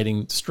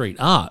replicating street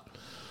art.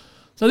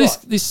 So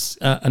this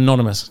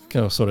anonymous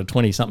sort of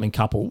 20-something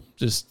couple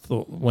just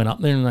went up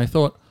there and they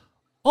thought,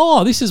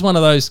 oh, this is one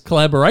of those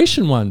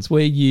collaboration ones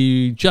where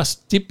you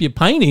just dip your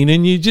paint in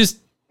and you just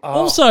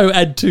also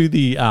add to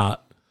the art.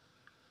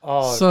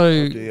 Oh,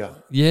 so dear.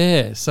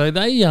 Yeah, so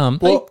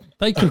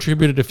they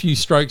contributed a few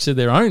strokes of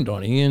their own,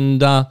 Donnie, and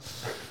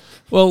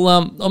Well,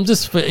 I'm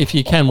just if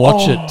you can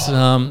watch it,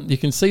 you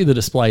can see the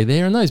display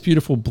there, and those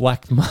beautiful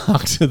black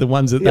marks are the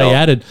ones that they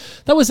added.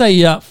 That was a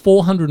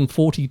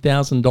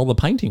 $440,000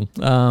 painting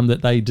that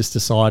they just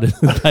decided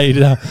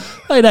they'd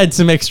add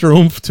some extra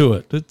oomph to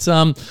it. It's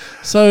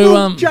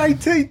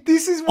JT,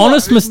 this is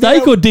honest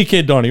mistake or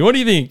dickhead, Donnie? What do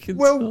you think?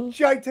 Well,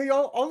 JT,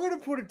 I'm going to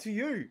put it to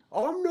you.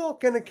 I'm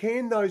not going to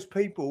can those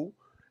people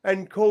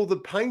and call the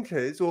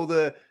painters or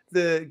the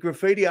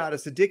graffiti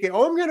artist a dickhead.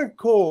 I'm going to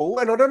call,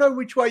 and I don't know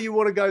which way you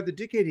want to go the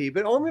dickhead here,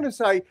 but I'm going to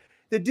say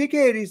the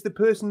dickhead is the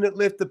person that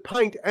left the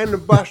paint and the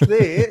brush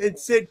there and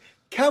said,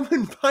 come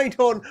and paint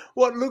on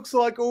what looks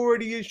like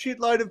already a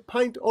shitload of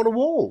paint on a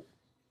wall.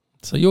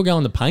 So you're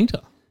going the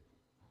painter?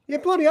 Yeah,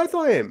 bloody oath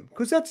I am,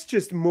 because that's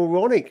just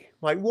moronic.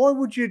 Like, why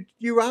would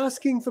you're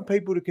asking for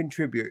people to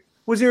contribute.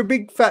 Was there a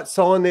big fat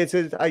sign there that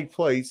says, hey,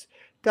 please,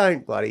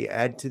 don't bloody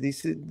add to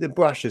this. The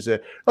brushes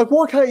are like,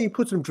 why can't you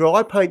put some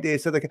dry paint there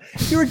so they can?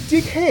 You're a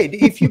dickhead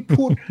if you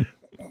put.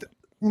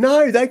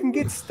 No, they can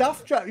get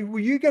stuff. Were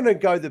you going to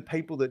go the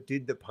people that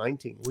did the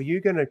painting? Were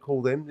you going to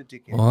call them the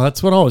dickhead? Well,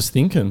 that's what I was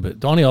thinking. But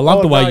Donnie, I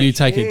love the way you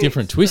take a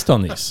different twist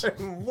on this.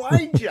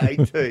 Wait,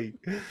 JT.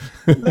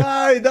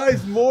 No,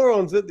 those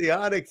morons at the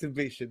art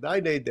exhibition,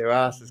 they need their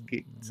asses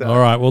kicked. So. All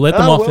right, we'll let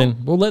them off then.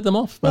 We'll let them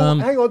off. Well,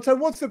 hang on. So,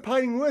 what's the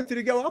painting worth? Did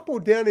it go up or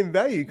down in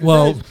value?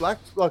 Because Black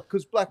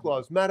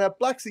Lives Matter.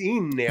 Black's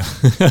in now.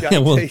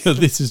 Well,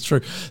 this is true.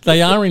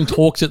 They are in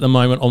talks at the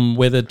moment on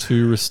whether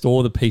to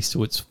restore the piece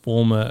to its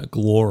former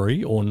glory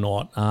or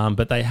not,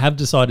 but they have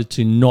decided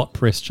to not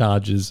press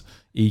charges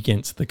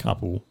against the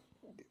couple.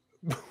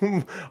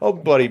 I'll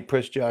bloody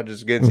press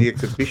charges against the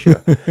exhibition.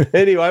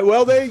 Anyway,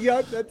 well, there you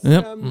go.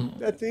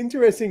 That's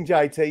interesting,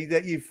 JT,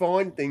 that you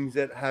find things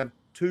that have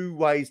two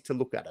ways to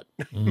look at it.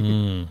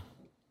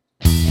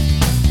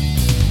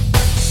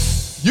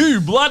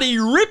 You bloody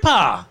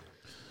ripper!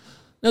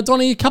 Now,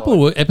 Donnie, a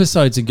couple of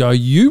episodes ago,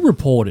 you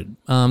reported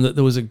that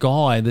there was a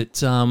guy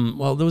that,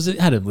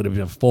 had a little bit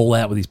of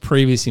fallout with his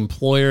previous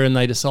employer, and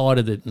they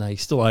decided that they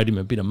still owed him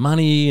a bit of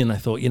money, and they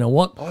thought, you know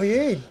what? Oh,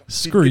 yeah.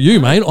 Screw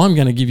you, mate. I'm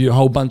going to give you a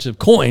whole bunch of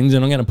coins,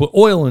 and I'm going to put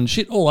oil and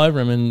shit all over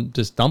him and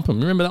just dump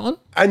him. Remember that one?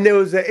 And there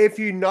was a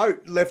FU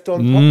note left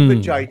on top of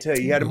it, JT.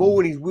 He had them all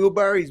in his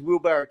wheelbarrow. His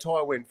wheelbarrow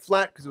tyre went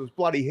flat because it was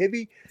bloody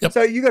heavy. Yep.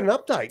 So you got an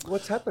update.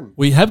 What's happened?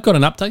 We have got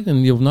an update,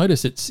 and you'll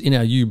notice it's in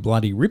our You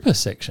Bloody Ripper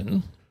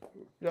section.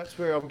 That's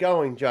where I'm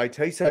going,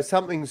 JT. So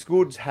something's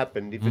good's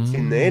happened if it's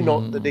in there,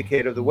 not the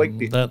dickhead of the week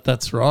bit.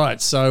 That's right.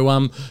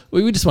 So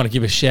we just want to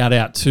give a shout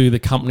out to the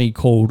company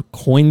called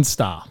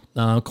Coinstar.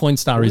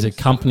 Coinstar is a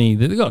company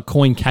that they've got a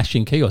coin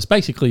cashing kiosk.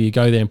 Basically, you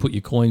go there and put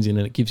your coins in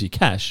and it gives you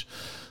cash.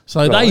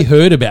 So they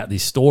heard about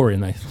this story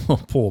and they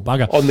thought, poor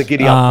bugger. On the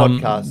Giddy Up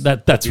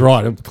podcast. That's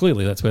right.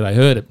 Clearly, that's where they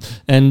heard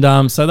it.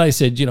 And so they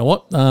said, you know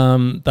what?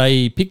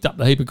 They picked up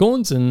the heap of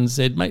coins and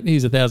said, mate,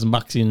 here's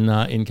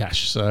 $1,000 in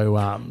cash.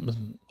 So...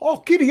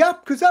 giddy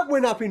up, because that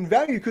went up in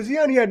value because he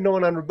only had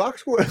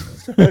 $900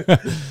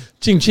 worth.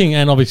 Ching ching,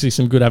 and obviously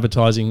some good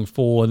advertising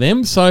for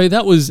them. So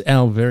that was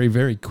our very,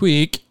 very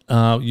quick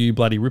You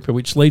Bloody Ripper,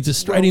 which leads us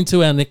straight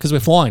into our neck because we're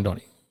flying,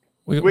 Donnie.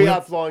 We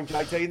are flying,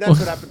 JT. That's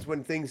what happens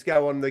when things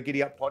go on the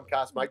Giddy Up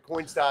podcast, mate.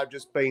 Coinstar have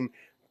just been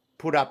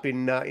put up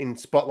in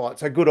spotlight,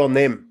 so good on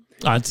them.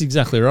 That's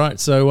exactly right.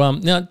 So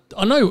now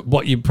I know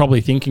what you're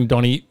probably thinking,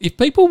 Donnie. If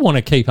people want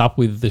to keep up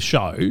with the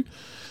show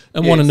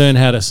and want to learn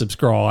how to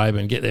subscribe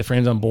and get their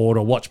friends on board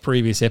or watch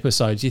previous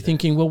episodes, you're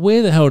thinking, well,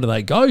 where the hell do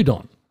they go,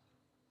 Don?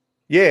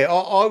 Yeah,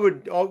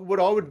 what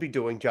I would be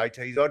doing,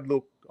 JT, is I'd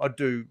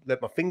let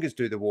my fingers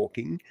do the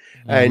walking,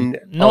 and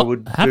not I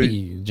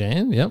would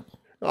Jan. Yep.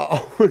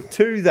 I would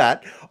do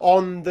that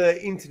on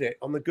the internet,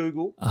 on the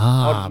Google.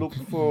 I'd look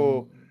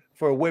for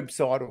a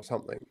website or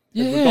something.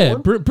 Yeah,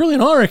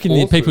 brilliant. I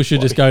reckon people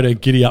should just go to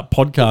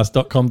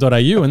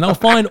giddyyuppodcast.com.au and they'll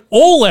find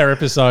all our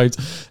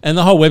episodes and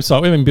the whole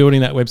website. We've been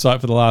building that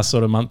website for the last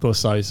sort of month or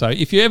so. So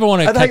if you ever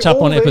want to catch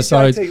up on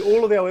episodes,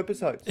 all of our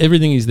episodes,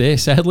 everything is there.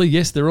 Sadly,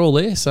 yes, they're all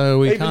there. So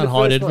we can't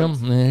hide it from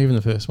them. Yeah, even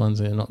the first ones,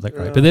 they're not that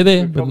great, but they're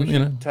there.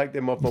 But, take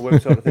them off my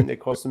website. I think they're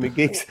costing me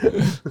gigs.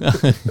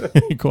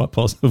 Quite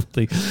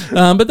possibly.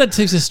 But that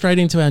takes us straight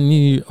into our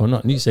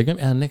next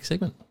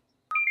segment.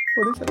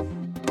 What is it?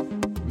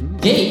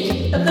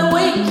 Geek of the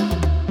Week.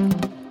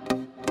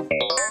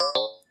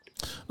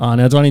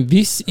 Now, Donnie,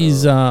 this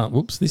is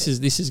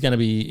this is going to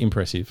be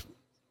impressive.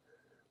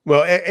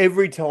 Well,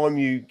 every time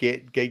you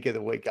get Geek of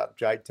the Week up,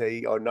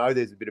 JT, I know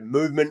there's a bit of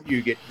movement.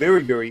 You get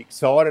very, very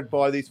excited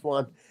by this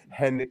one,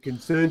 and it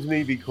concerns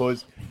me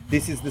because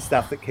this is the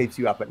stuff that keeps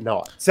you up at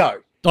night.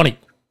 So, Donnie,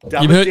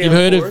 you've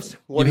heard of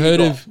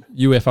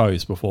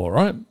UFOs before,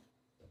 right?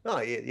 Oh,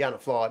 yeah, the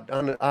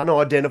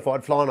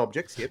unidentified flying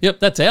objects. Yep,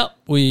 that's out.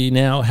 We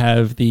now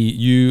have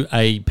the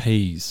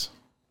UAPs.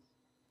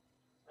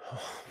 Oh,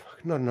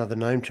 not another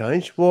name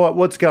change.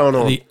 What's going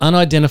on? The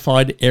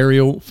Unidentified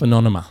Aerial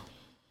Phenomena.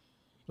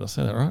 Did I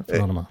say that right?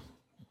 Phenomena.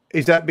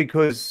 Is that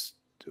because...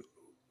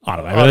 I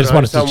don't know. They just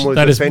wanted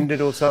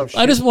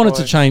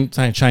to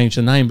change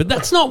the name, but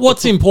that's not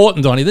what's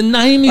important, Donnie. The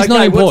name is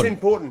not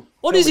important. What's important?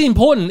 What is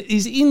important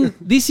is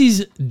this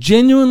is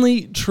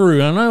genuinely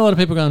true. I know a lot of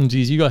people going,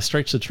 geez, you guys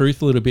stretch the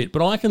truth a little bit,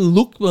 but I can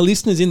look my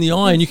listeners in the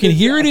eye and you can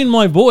hear it in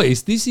my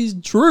voice. This is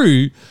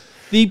true.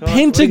 The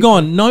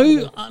Pentagon,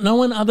 no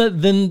one other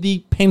than the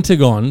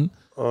Pentagon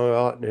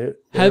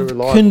have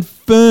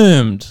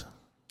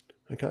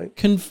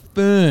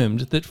confirmed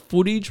that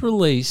footage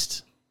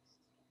released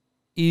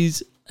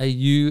is a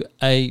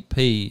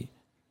UAP.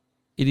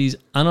 It is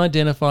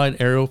unidentified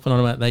aerial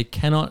phenomena. They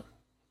cannot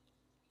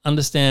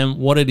understand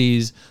what it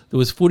is. There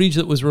was footage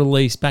that was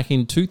released back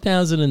in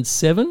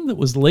 2007 that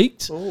was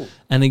leaked,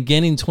 and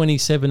again in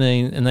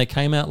 2017, and they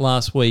came out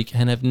last week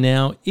and have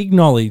now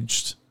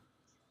acknowledged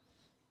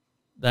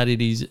that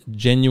it is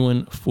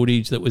genuine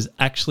footage that was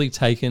actually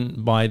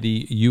taken by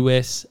the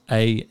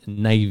USA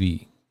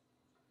Navy.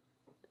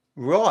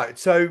 Right.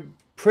 So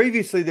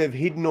previously they've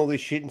hidden all this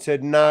shit and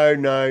said, no,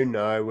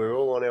 we're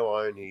all on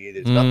our own here.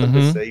 There's nothing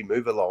to see.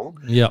 Move along.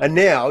 Yeah. And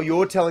now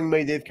you're telling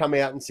me they've come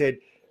out and said,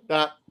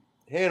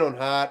 hand on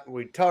heart,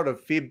 we told a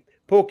fib,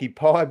 Porky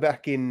Pie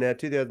back in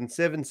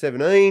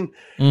 2017.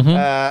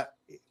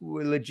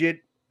 We legit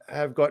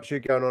have got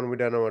shit going on and we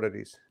don't know what it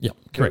is. Yeah,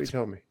 Correct. correct. You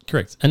told me.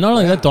 Correct. And not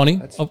only that, Donnie,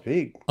 That's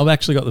big. I've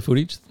actually got the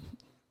footage.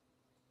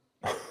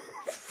 Of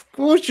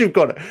course you've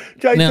got it.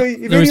 JT, Now,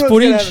 if there is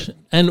anyone's footage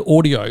and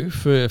audio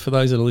for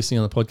those that are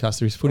listening on the podcast.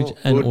 There is footage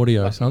and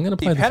audio. So I'm going to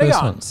play The the first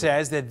Pentagon one.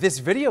 says that this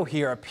video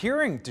here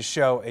appearing to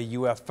show a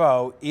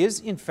UFO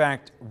is in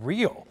fact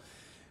real.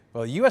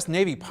 Well, a U.S.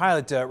 Navy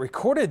pilot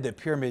recorded the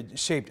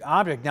pyramid-shaped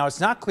object. Now, it's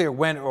not clear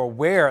when or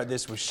where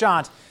this was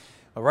shot.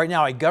 Right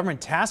now, a government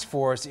task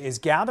force is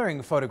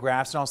gathering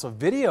photographs and also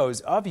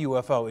videos of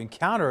UFO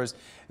encounters.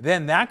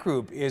 Then that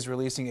group is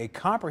releasing a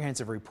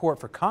comprehensive report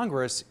for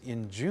Congress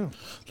in June.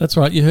 That's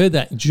right. You heard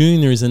that. June,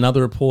 there is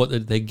another report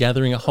that they're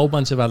gathering a whole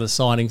bunch of other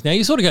sightings. Now,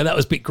 you sort of go, that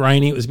was a bit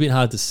grainy. It was a bit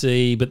hard to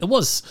see, but there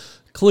was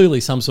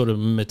clearly some sort of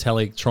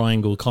metallic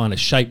triangle kind of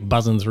shape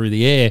buzzing through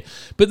the air.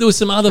 But there was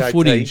some other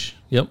footage.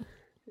 Yep.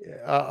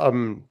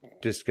 I'm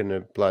just going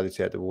to blow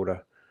this out the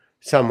water.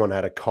 Someone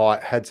had a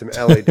kite, had some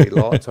LED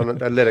lights on it.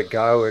 They let it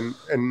go, and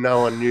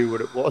no one knew what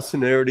it was,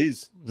 and there it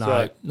is. No,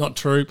 So, not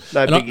true.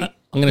 no And biggie.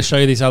 I'm going to show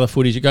you this other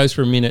footage. It goes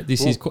for a minute.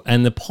 This is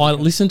and the pilot.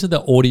 Listen to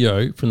the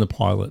audio from the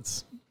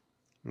pilots.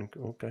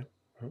 Okay.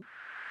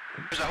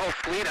 There's a whole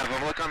fleet of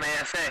them. Look on the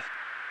ASA.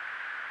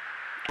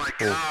 My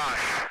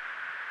gosh.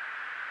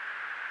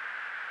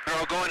 They're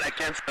all going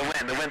against the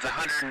wind. The wind's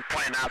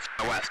 120 knots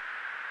from the west.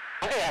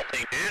 Look at that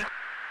thing, dude.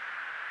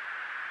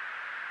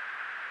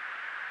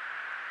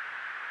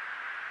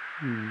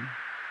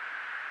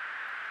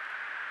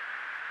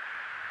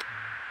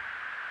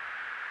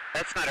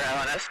 That's not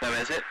our LNS though,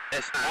 is it?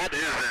 It's not. That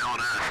is the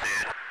LNS,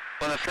 dude.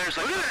 Well, if there's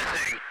like... Look at that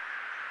thing!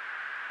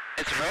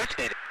 It's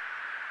rotating.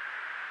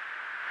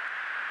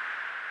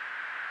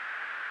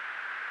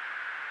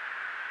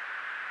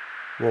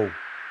 Whoa.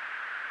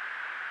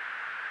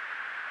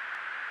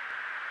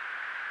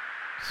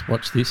 Just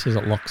watch this as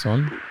it locks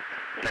on.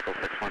 Nickel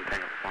 6-1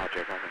 Tango,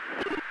 Roger,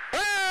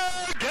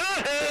 oh,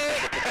 got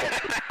it!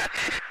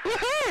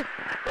 Woohoo!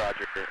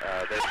 Roger,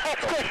 there's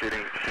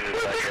troubleshooting.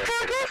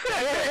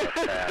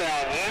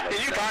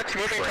 Did you box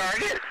moving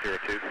target?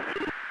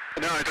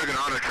 No, I took an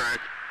auto track.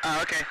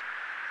 Oh, okay.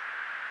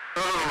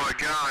 Oh my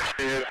gosh,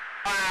 dude.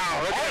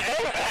 Wow, look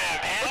at that,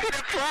 man. Look at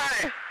it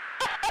fly.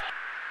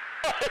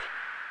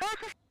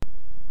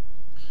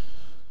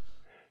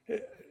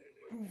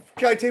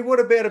 JT, what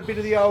about a bit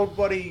of the old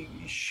body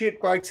shit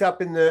breaks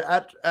up in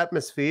the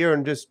atmosphere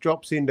and just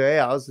drops into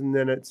ours, and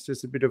then it's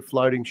just a bit of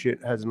floating shit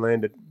hasn't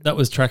landed? That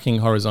was tracking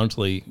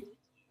horizontally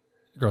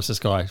across the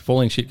sky.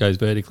 Falling shit goes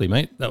vertically,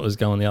 mate. That was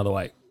going the other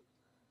way.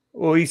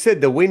 Well, he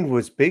said the wind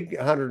was big,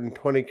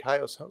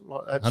 120k or something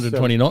like that.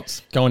 120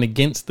 knots going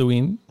against the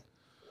wind.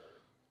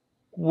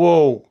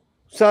 Whoa.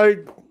 So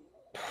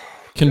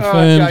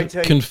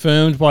JT.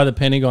 Confirmed by the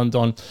Pentagon,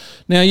 Don.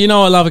 Now, you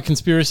know I love a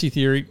conspiracy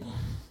theory.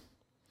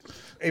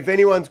 If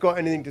anyone's got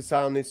anything to say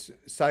on this,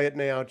 say it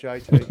now,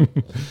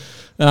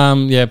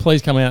 JT. Yeah,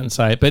 please come out and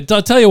say it. But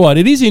I'll tell you what,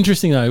 it is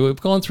interesting, though. We've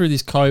gone through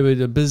this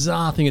COVID, a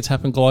bizarre thing that's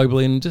happened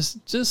globally, and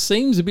just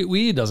seems a bit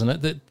weird, doesn't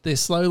it? That they're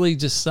slowly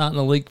just starting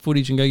to leak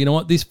footage and go, you know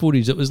what, this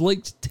footage that was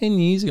leaked 10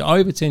 years ago,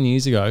 over 10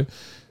 years ago,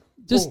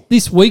 just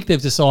this week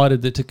they've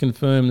decided that to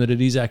confirm that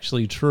it is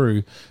actually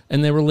true,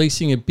 and they're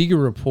releasing a bigger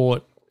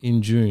report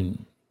in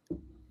June.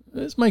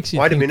 This makes you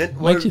Wait think, a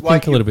minute. Makes you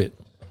think a little bit.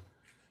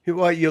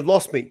 Wait, you've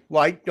lost me.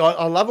 Wait,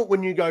 I love it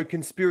when you go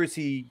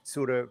conspiracy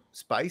sort of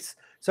space.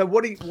 So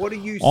what are you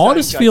saying? I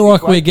just feel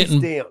like we're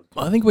getting. Down.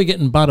 I think we're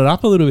getting butted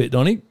up a little bit,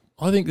 Donnie.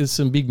 I think there's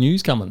some big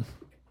news coming.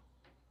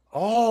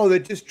 Oh, they're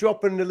just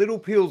dropping the little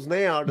pills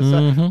now to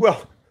say,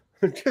 well,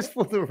 just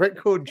for the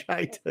record,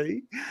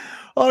 JT.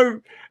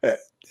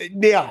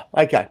 Now,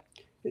 okay.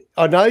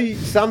 I know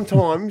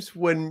sometimes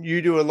when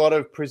you do a lot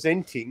of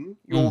presenting,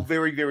 you're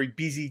very, very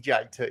busy,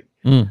 JT.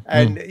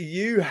 And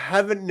you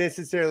haven't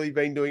necessarily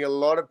been doing a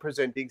lot of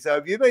presenting. So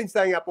have you been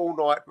staying up all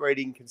night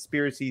reading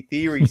conspiracy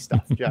theory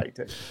stuff,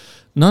 JT?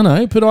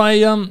 No, but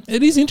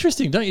it is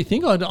interesting, don't you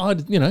think?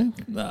 I'd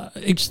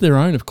each their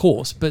own, of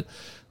course. But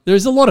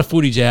There's a lot of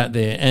footage out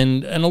there,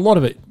 and a lot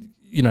of it,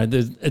 you know,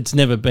 it's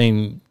never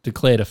been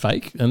declared a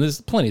fake, and there's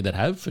plenty that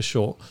have, for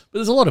sure. But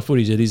there's a lot of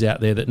footage that is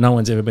out there that no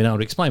one's ever been able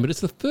to explain. But it's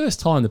the first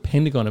time the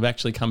Pentagon have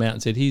actually come out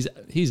and said,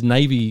 here's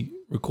Navy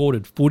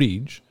recorded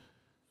footage.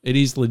 It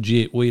is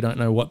legit. We don't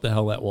know what the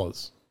hell that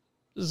was.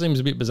 It seems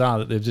a bit bizarre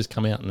that they've just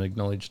come out and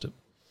acknowledged it.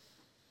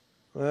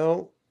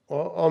 Well,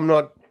 I'm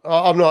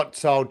not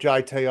sold,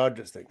 JT. I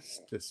just think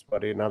it's just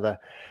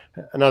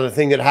another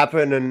thing that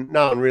happened, and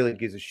no one really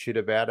gives a shit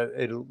about it.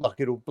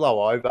 It'll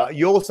blow over.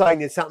 You're saying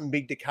there's something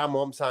big to come.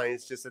 I'm saying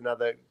it's just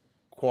another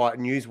quiet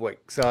news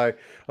week. So,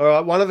 all right,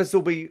 one of us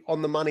will be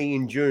on the money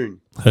in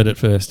June. Heard it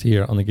first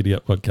here on the Giddy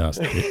Up podcast.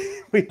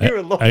 We hear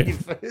a lot in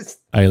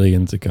first.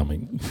 Aliens are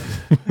coming.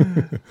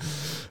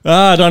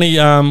 Donnie,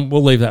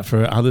 we'll leave that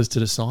for others to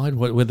decide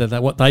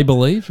what they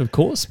believe, of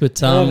course.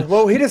 But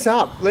well, hit us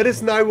up. Let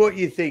us know what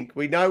you think.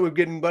 We know we're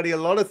getting, buddy, a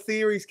lot of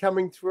theories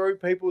coming through.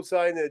 People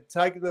saying they're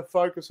taking the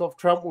focus off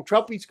Trump. Well,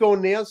 Trumpy's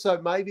gone now, so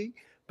maybe.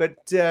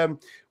 But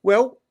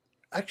well,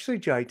 actually,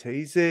 JT,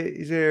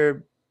 is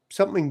there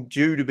something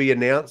due to be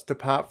announced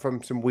apart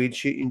from some weird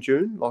shit in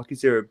June? Like,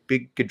 is there a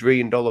big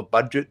 $1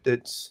 budget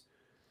that's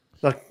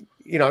like,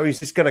 you know, is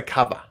this going to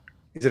cover?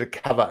 Is it a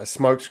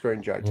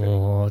smokescreen, JT?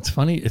 Oh, it's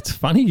funny. It's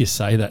funny you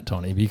say that,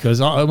 Tony,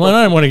 because I don't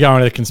want to go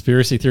into the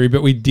conspiracy theory,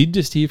 but we did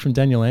just hear from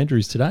Daniel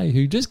Andrews today,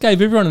 who just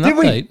gave everyone an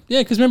update.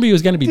 Yeah, because remember he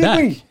was going to be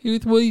back. He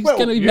was going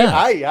to be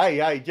back.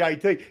 Hey,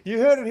 JT, you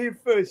heard it here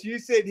first. You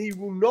said he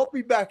will not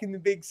be back in the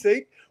big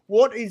seat.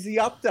 What is the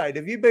update?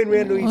 Have you been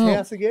round to his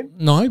house again?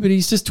 No, but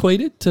he's just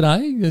tweeted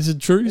today. There's a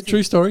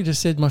true story.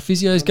 Just said, my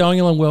physio is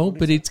going along well,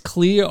 but it's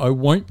clear I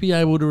won't be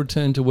able to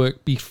return to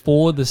work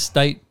before the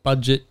state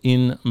budget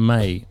in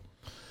May.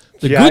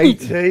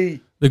 The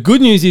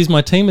good news is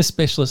my team of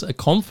specialists are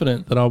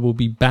confident that I will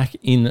be back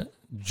in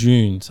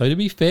June. So to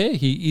be fair,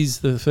 he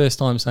is the first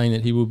time saying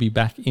that he will be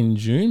back in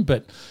June,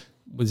 but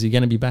was he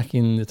going to be back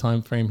in the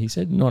time frame he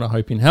said? Not a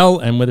hope in hell.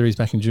 And whether he's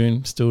back in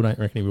June, still don't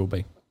reckon he will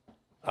be.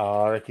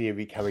 Oh, I reckon he'll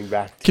be coming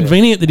back.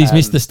 Convenient that he's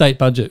missed the state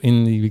budget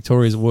in the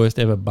Victoria's worst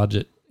ever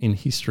budget in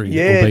history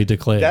will be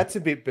declared. That's a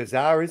bit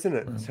bizarre, isn't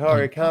it?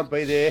 Sorry, I can't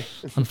be there.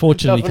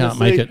 Unfortunately, can't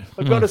make it.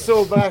 I've got a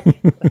sore back.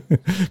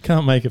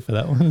 Can't make it for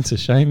that one. It's a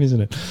shame,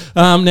 isn't it?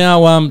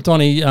 Now,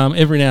 Donnie,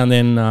 every now and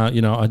then,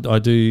 I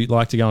do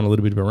like to go on a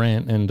little bit of a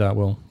rant, and,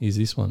 well, here's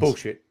this one.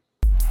 Bullshit.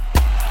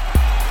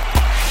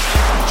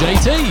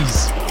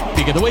 JT's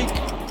Pick of the Week.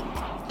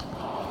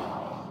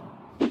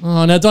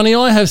 Oh, now, Donnie,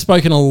 I have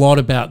spoken a lot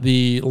about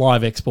the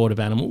live export of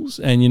animals,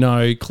 and,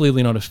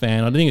 clearly not a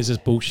fan. I think it's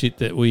just bullshit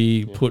that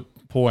we put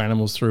poor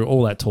animals through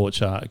all that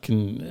torture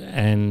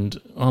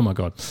and oh my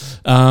God.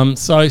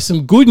 So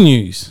some good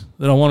news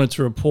that I wanted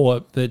to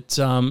report that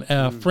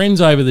our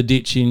friends over the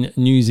ditch in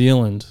New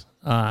Zealand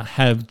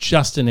have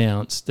just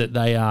announced that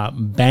they are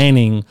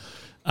banning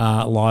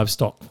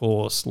livestock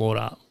for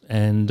slaughter.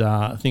 And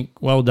I think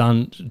well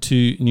done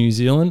to New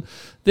Zealand.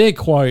 Their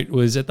quote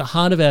was, "At the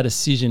heart of our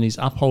decision is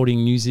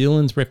upholding New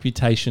Zealand's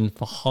reputation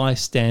for high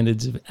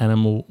standards of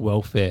animal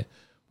welfare.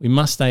 We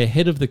must stay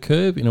ahead of the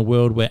curve in a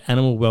world where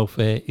animal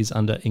welfare is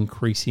under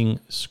increasing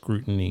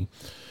scrutiny."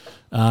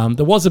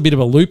 There was a bit of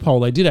a loophole.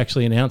 They did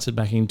actually announce it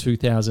back in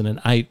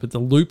 2008, but the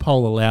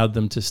loophole allowed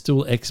them to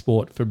still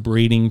export for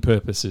breeding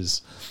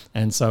purposes.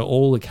 And so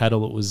all the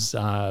cattle that was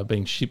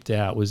being shipped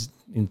out was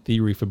in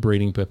theory for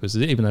breeding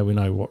purposes, even though we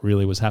know what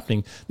really was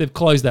happening. They've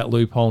closed that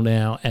loophole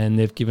now, and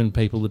they've given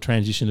people the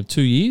transition of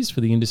 2 years for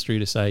the industry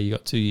to say you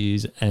got 2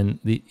 years and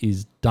it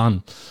is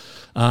done.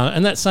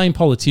 And that same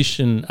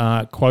politician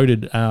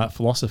quoted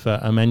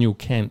philosopher Immanuel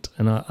Kant,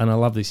 and I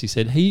love this. He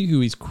said, "He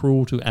who is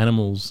cruel to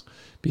animals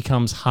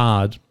becomes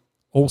hard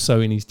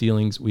also in his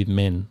dealings with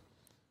men.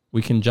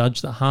 We can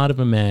judge the heart of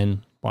a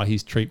man by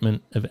his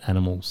treatment of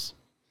animals."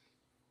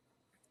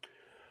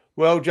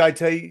 Well,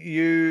 JT,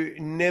 you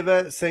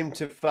never seem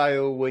to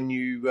fail when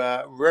you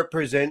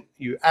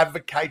you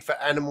advocate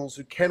for animals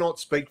who cannot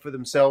speak for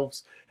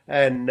themselves.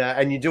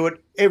 And you do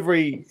it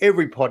every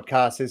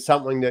podcast. There's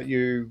something that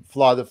you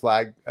fly the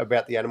flag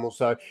about the animal.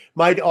 So,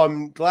 mate,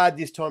 I'm glad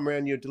this time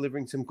around you're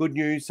delivering some good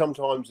news.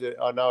 Sometimes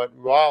I know it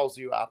riles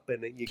you up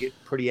and you get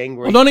pretty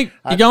angry. Well, Donnie,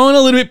 you're going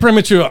a little bit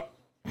premature.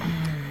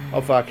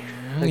 Oh, fuck.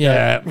 Okay.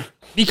 Yeah,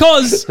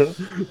 because I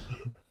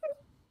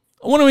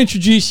want to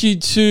introduce you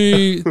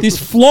to this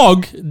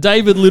flog,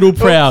 David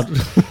Littleproud.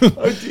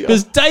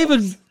 Because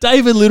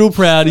David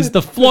Littleproud is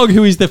the flog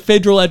who is the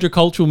Federal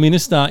Agricultural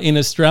Minister in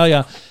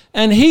Australia.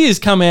 And he has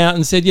come out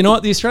and said, you know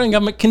what, the Australian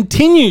government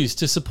continues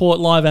to support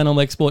live animal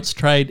exports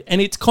trade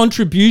and its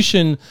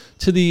contribution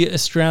to the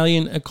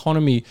Australian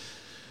economy.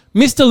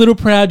 Mr.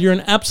 Littleproud, you're an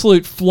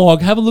absolute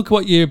flog. Have a look at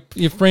what your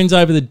friends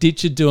over the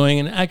ditch are doing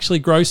and actually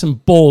grow some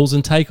balls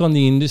and take on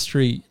the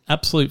industry.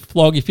 Absolute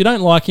flog. If you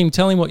don't like him,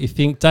 tell him what you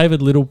think.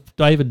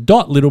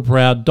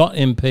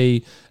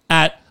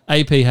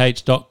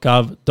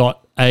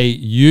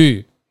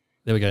 david.littleproud.mp@aph.gov.au.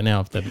 There we go. Now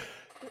I've done.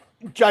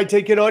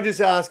 JT, can I just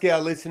ask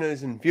our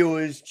listeners and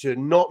viewers to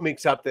not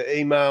mix up the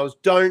emails?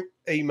 Don't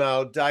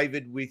email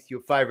David with your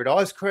favourite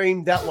ice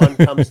cream. That one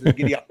comes to the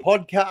Giddy Up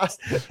podcast.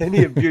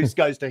 Any abuse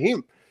goes to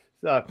him.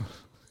 So,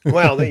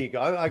 well, there you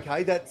go.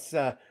 Okay, that's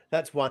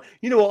one.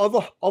 You know,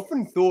 I've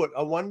often thought,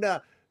 I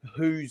wonder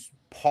who's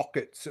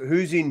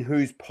in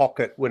whose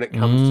pocket when it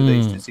comes to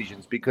these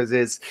decisions, because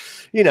there's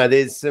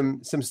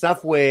some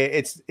stuff where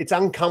it's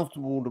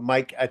uncomfortable to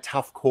make a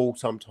tough call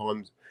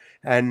sometimes,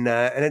 and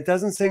it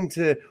doesn't seem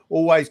to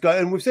always go.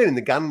 And we've seen in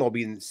the gun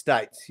lobby in the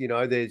States,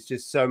 there's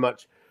just so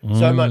much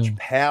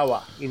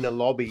power in the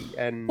lobby.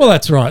 And well,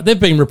 that's right. They've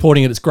been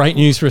reporting it. It's great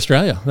news for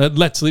Australia.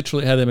 That's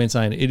literally how they've been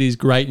saying it. It is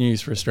great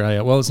news for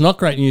Australia. Well, it's not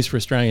great news for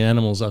Australian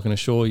animals, I can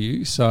assure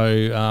you.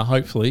 So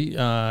hopefully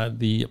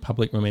the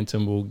public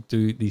momentum will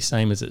do the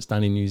same as it's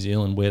done in New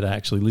Zealand, where they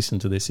actually listen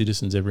to their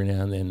citizens every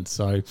now and then.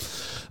 So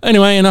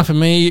anyway, enough of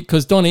me,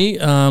 because Donnie,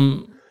 what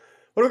have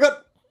we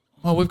got?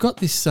 Well, we've got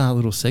this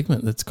little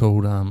segment that's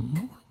called, what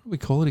do we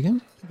call it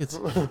again? I think it's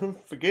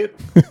Forget.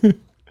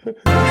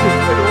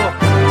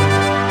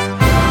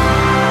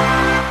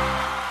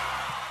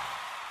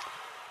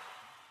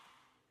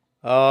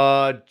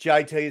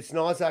 JT, it's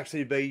nice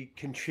actually to be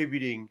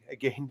contributing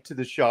again to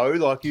the show.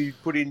 Like, you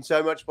put in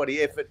so much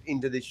bloody effort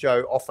into this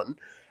show often,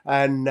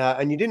 and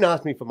you didn't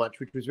ask me for much,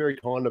 which was very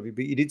kind of you,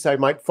 but you did say,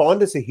 mate,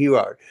 find us a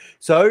hero.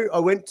 So I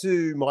went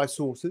to my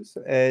sources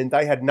and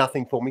they had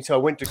nothing for me. So I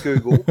went to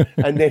Google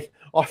and then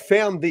I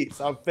found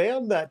this. I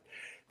found that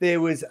there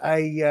was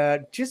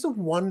just a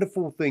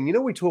wonderful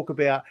thing. We talk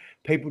about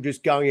people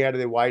just going out of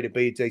their way to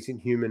be a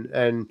decent human,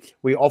 and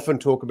we often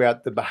talk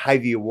about the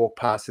behaviour you walk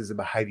past as a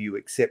behaviour you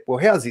accept. Well,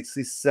 how's this?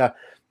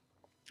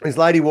 This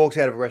lady walks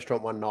out of a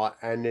restaurant one night,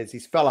 and there's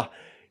this fella.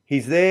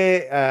 He's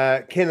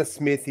there, Kenneth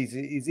Smith.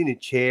 He's in a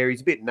chair.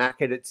 He's a bit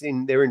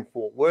knackered. They're in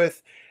Fort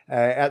Worth,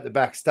 at the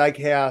back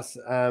steakhouse,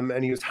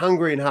 and he was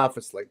hungry and half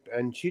asleep.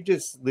 And she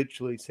just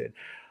literally said,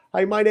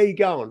 "Hey, mate, how you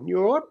going?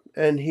 You all right?"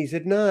 And he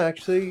said, "No,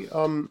 actually,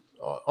 I'm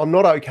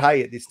not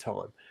okay at this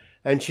time."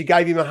 And she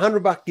gave him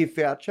 $100 gift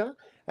voucher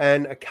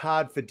and a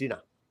card for dinner.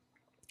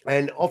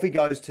 And off he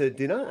goes to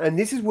dinner. And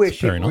this is where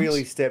she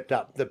really stepped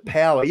up the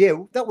power.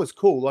 Yeah, that was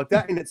cool. Like,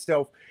 that in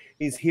itself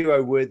is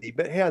hero worthy.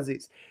 But how's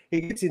this? He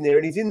gets in there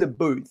and he's in the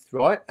booth,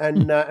 right?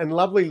 And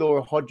lovely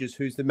Laura Hodges,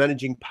 who's the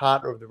managing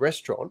partner of the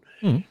restaurant,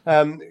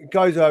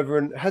 goes over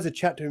and has a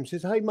chat to him,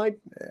 says, "Hey, mate,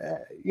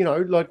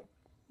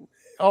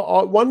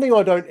 one thing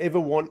I don't ever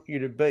want you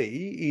to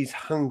be is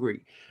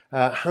hungry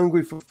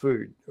for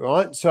food,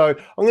 right? So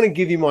I'm going to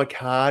give you my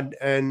card,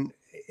 and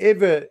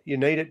ever you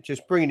need it,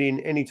 just bring it in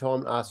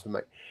anytime, ask for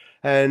me."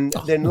 And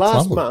then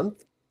last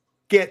month,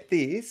 get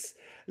this,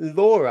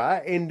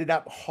 Laura ended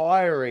up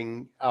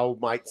hiring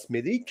old mate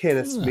Smithy,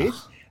 Kenneth Smith,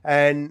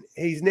 and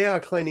he's now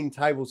cleaning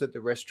tables at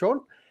the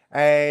restaurant.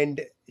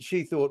 And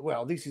she thought,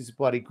 well, this is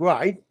bloody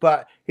great,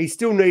 but he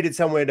still needed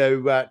somewhere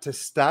to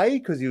stay,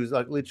 because he was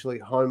like literally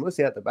homeless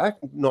out the back,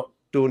 not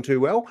doing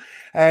too well.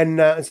 And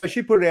so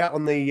she put it out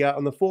on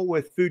the Fort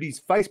Worth Foodies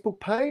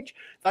Facebook page.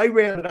 They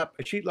rounded up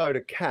a shitload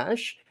of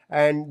cash,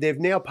 and they've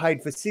now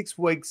paid for 6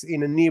 weeks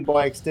in a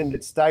nearby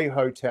extended stay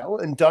hotel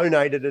and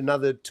donated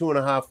another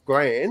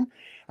 $2,500,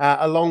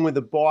 along with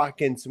a bike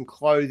and some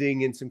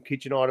clothing and some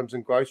kitchen items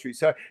and groceries.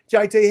 So,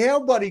 JT, how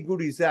bloody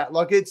good is that?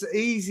 Like, it's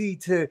easy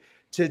to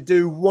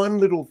do one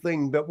little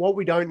thing, but what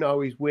we don't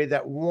know is where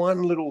that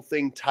one little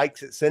thing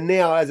takes us. And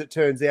now, as it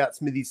turns out,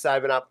 Smithy's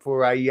saving up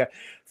for a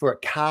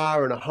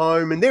car and a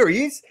home, and there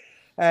he is.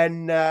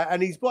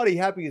 And he's bloody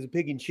happy as a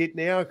pig in shit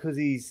now, because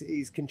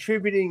he's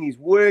contributing, he's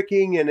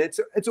working, and it's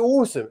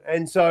awesome.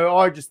 And so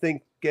I just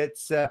think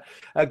it's a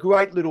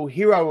great little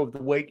hero of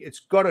the week. It's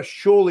got to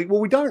surely, well,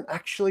 we don't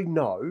actually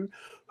know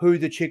who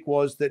the chick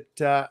was that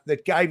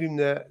gave him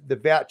the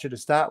voucher to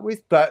start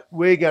with, but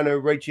we're going to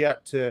reach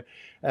out to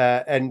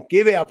and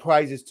give our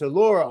praises to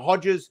Laura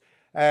Hodges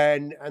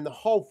and the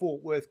whole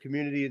Fort Worth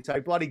community, and say,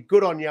 bloody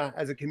good on you.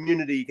 As a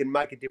community, you can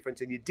make a difference,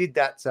 and you did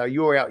that. So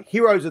you're our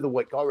heroes of the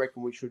week. I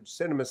reckon we should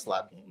send them a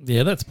slab.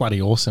 Yeah, that's bloody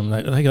awesome.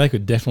 They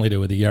could definitely do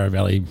with the Yarra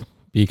Valley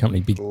Beer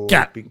Company big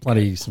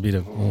bloody bit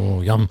of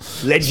yum.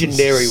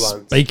 Legendary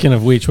ones. Speaking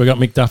of which, we got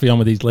Mick Duffy on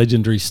with his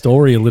legendary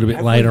story a little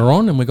bit later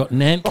on, and we got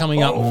Nant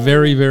coming up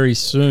very, very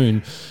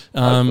soon.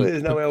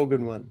 There's no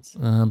Elgin ones.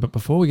 But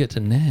before we get to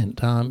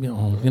Nant,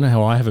 you know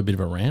how I have a bit of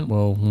a rant?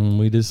 Well,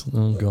 we just,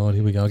 oh God,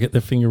 here we go. I'll get the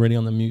finger ready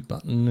on the mute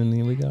button, and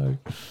here we go.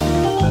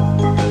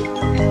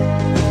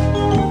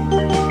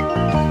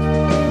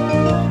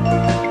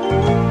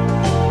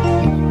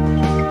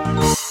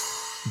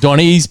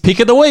 Donnie's pick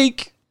of the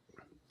week.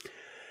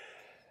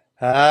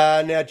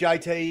 Now,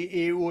 JT,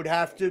 it would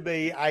have to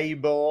be a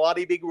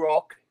bloody big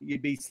rock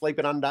you'd be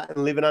sleeping under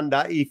and living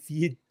under if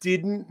you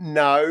didn't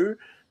know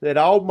that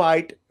old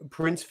mate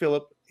Prince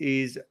Philip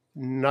is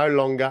no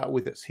longer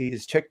with us. He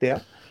is checked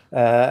out.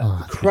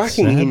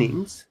 Cracking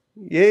innings.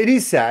 Yeah, it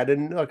is sad.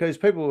 And like, there's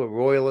people who are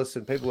royalists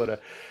and people that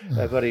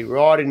are bloody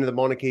right into the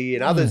monarchy,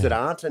 and others that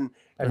aren't, and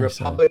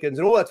Republicans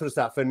and all that sort of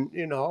stuff. And,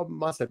 I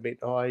must admit,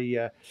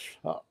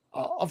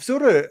 I've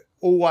sort of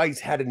always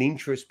had an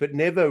interest, but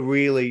never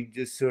really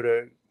just sort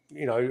of,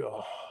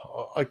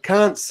 I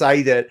can't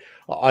say that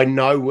I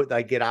know what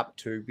they get up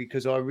to,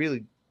 because I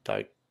really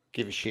don't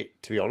give a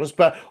shit, to be honest.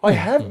 But I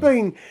have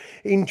been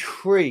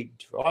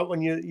intrigued, right?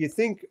 When you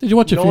think, did you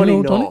watch a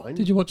funeral, Donny?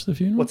 Did you watch the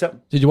funeral? What's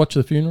up? Did you watch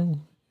the funeral?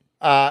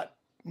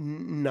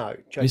 No,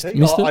 JT.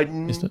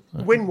 Missed it?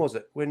 When was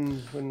it?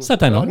 When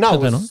Saturday night.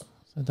 No,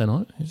 Saturday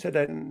night.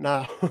 Saturday.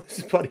 No,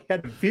 it's bloody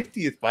had the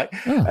 50th, mate.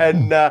 Oh.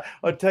 And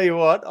I tell you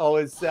what, I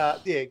was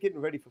getting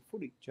ready for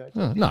footy, JT.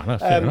 Oh, no,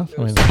 fair enough.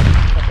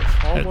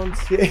 I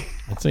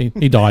mean,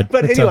 he died.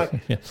 But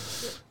anyway,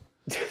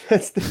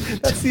 that's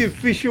the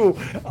official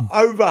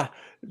over.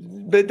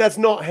 But that's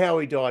not how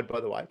he died, by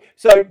the way.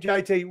 So,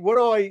 JT, what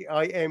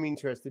I am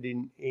interested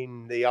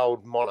in the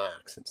old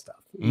monarchs and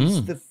stuff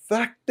is the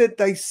fact that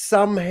they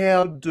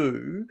somehow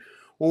do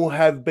or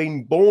have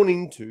been born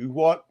into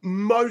what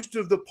most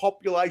of the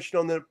population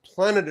on the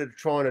planet are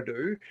trying to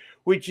do,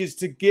 which is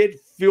to get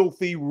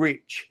filthy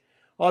rich.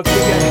 I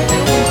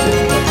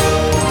think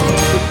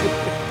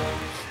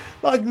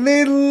like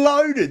they're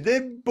loaded.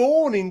 They're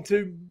born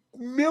into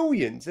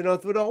millions. And I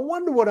thought, I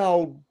wonder what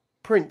old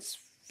Prince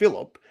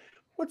Philip,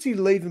 what's he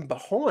leaving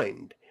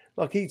behind?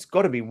 Like, he's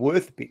got to be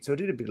worth a bit. So I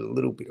did a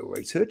little bit of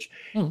research.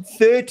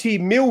 30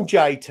 mil,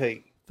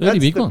 JT. 30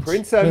 big ones.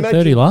 Prince. So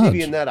imagine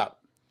divvying that up.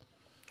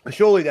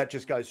 Surely that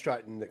just goes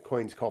straight in the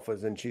Queen's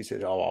coffers. And she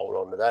said, I'll hold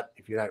on to that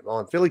if you don't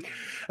mind, Philly.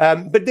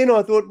 But then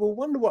I thought, well,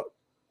 wonder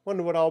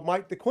what I'll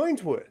make the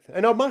Queen's worth.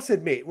 And I must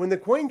admit, when the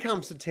Queen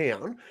comes to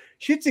town,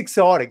 shit's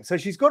exciting. So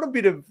she's got a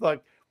bit of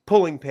like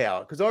pulling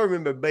power, because I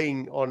remember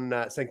being on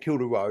St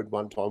Kilda Road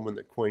one time when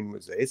the Queen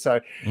was there. So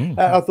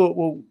I thought,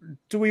 well,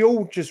 do we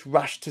all just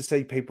rush to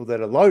see people that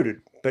are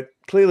loaded? But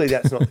clearly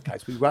that's not the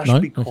case. We rush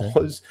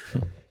because,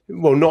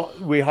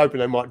 we're hoping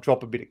they might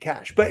drop a bit of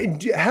cash. But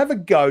have a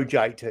go,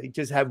 JT.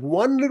 Just have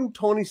one little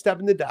tiny stab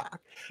in the dark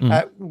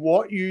at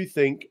what you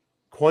think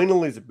Queen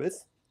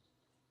Elizabeth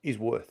is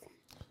worth.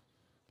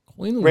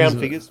 Round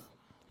figures.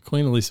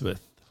 Queen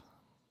Elizabeth.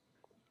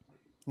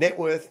 Net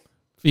worth.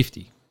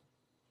 50.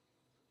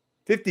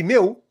 50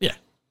 mil? Yeah.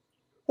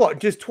 What,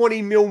 just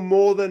 20 mil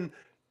more than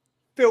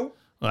Phil?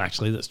 Well,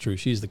 actually, that's true.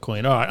 She's the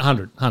Queen. All right,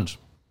 100.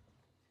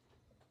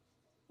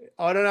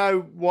 I don't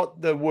know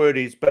what the word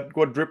is, but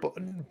quadruple.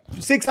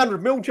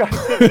 600 mil,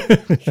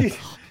 Jason.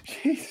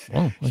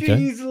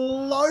 She's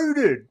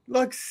loaded.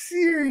 Like,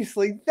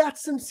 seriously,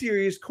 that's some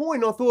serious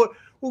coin. I thought,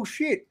 well,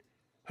 shit,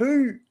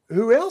 who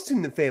else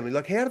in the family?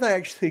 Like, how do they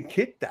actually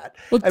get that?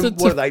 Well, and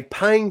what are they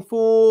paying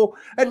for?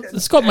 And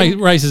Scott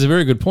raises a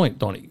very good point,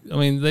 Donny. I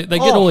mean, they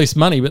get all this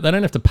money, but they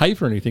don't have to pay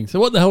for anything. So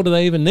what the hell do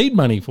they even need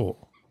money for?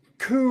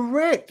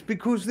 Correct,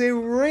 because they're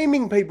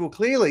reaming people,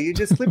 clearly. You're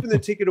just slipping the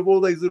ticket of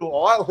all these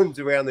little islands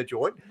around the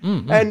joint.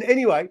 And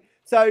anyway,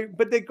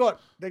 but they got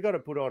to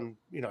put on,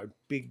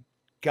 big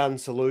gun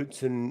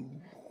salutes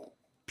and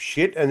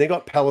shit, and they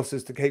got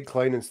palaces to keep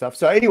clean and stuff.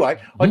 So anyway,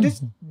 I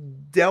just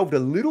delved a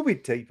little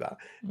bit deeper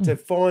to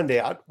find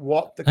out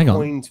what the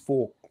Queen's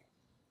for.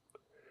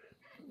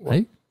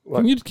 Hey,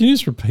 can you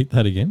just repeat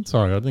that again?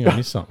 Sorry, I think I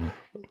missed something.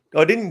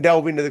 I didn't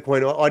delve into the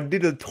Queen. I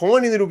did a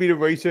tiny little bit of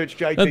research,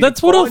 JT.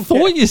 That's what I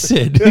thought you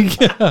said.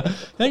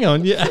 Hang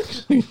on, you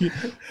actually.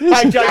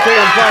 Hey, JT,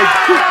 I'm playing.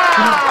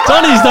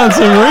 Donny's done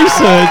some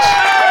research.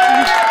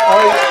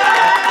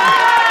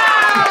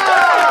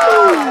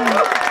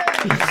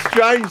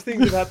 Strange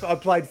things have happened. I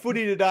played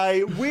footy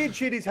today. Weird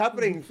shit is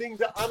happening.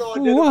 Things are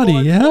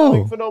Bloody hell.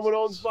 unidentified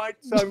phenomenons, mate.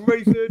 So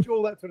research,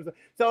 all that sort of stuff.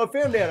 So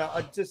I found out.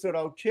 I just thought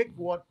I'll check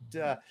what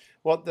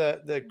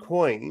the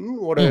Queen,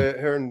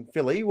 her and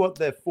Philly, what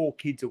their 4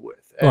 kids are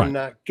worth, and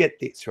get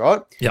this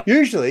right. Yep.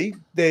 Usually,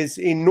 there's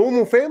in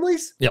normal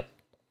families. Yep.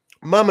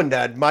 Mum and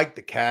dad make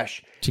the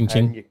cash, ching,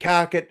 ching. and you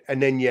cark it, and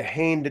then you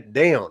hand it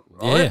down.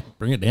 Right? Yeah,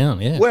 bring it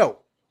down. Yeah.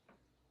 Well,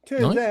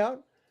 turns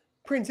out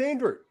Prince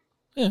Andrew.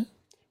 Yeah.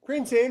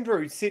 Prince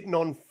Andrew's sitting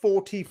on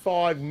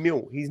 45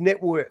 mil, his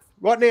net worth,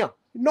 right now.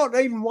 Not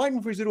even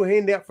waiting for his little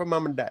handout from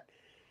mum and dad.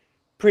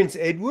 Prince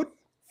Edward,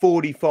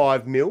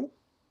 45 mil.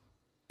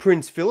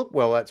 Prince Philip,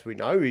 well, that's we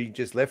know, he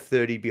just left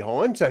 30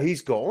 behind, so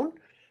he's gone.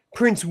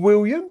 Prince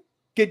William,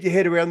 get your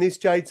head around this,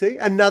 JT,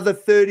 another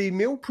 30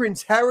 mil.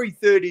 Prince Harry,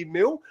 30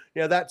 mil.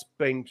 Now, that's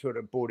been sort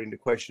of brought into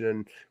question,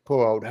 and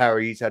poor old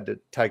Harry, he's had to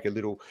take a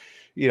little,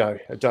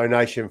 a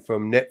donation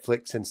from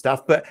Netflix and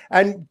stuff.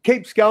 And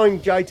keeps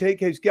going, JT,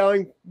 keeps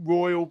going.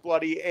 Royal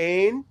bloody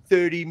Anne,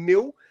 30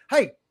 mil.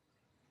 Hey,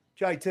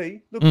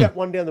 JT, look that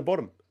one down the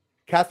bottom.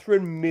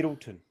 Catherine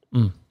Middleton.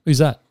 Who's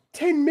that?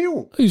 10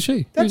 mil. Who's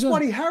she? That's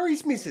bloody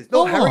Harry's missus.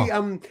 Not Harry.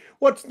 Will.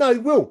 That's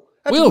Wills.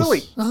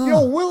 Willie. The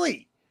old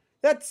Willie.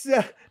 That's,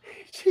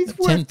 she's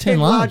worth 10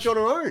 large on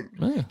her own.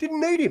 Yeah. Didn't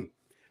need him.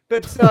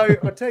 But so,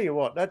 I tell you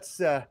what,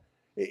 that's,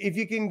 if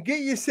you can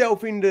get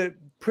yourself into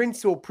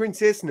prince or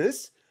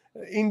princessness,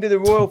 into the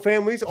royal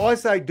families, I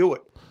say do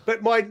it.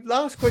 But my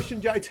last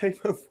question,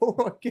 JT,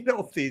 before I get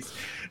off this,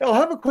 I'll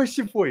have a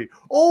question for you.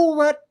 All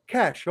that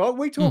cash, right?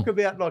 We talk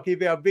about like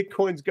if our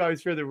Bitcoins go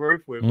through the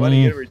roof, we're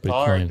bloody going to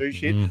retire and do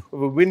shit, or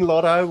we win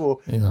lotto, or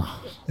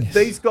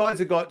these guys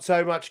have got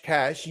so much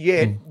cash,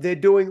 yet they're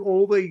doing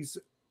all these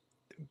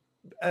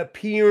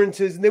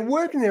appearances, and they're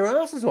working their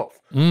asses off.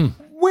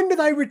 When do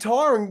they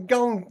retire and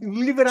go and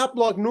live it up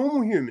like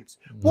normal humans?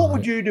 What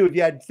would you do if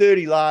you had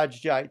 30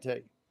 large,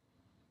 JT?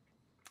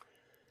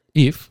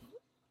 If?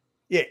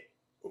 Yeah.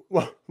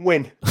 Well,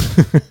 when?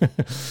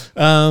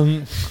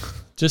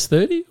 Just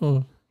 30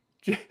 or?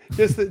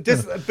 Just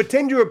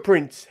pretend you're a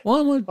prince. Why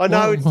would, I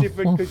know it's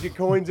different because your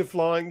coins are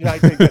flying,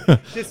 JT.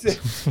 But just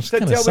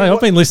tell me I've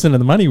been listening to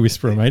the Money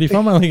Whisperer, mate. If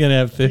I'm only going to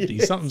have 50,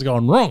 something's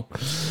gone wrong.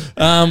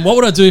 What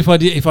would I do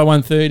if I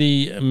won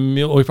 30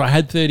 mil, or if I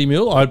had 30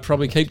 mil? I'd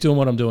probably keep doing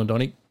what I'm doing,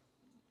 Donnie.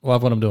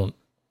 Love what I'm doing.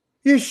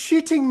 You're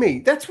shitting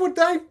me. That's what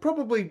they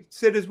probably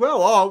said as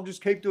well. Oh, I'll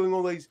just keep doing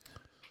all these.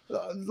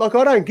 Like,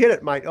 I don't get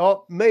it, mate.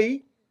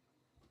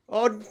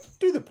 I'd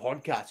do the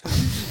podcast because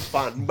this is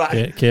fun.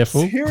 But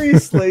careful.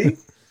 Seriously,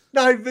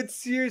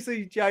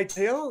 seriously,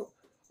 JT,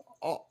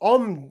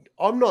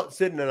 I'm not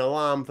setting an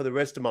alarm for the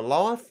rest of my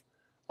life.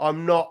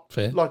 I'm not.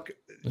 Fair.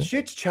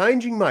 Shit's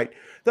changing, mate.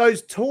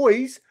 Those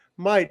toys,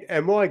 mate,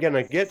 am I going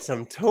to get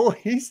some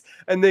toys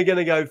and they're going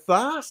to go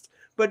fast?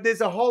 But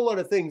there's a whole lot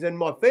of things. And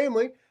my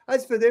family,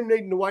 as for them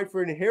needing to wait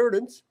for an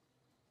inheritance,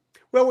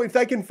 well, if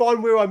they can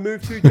find where I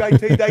move to,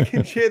 JT, they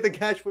can share the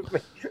cash with me.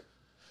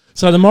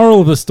 So the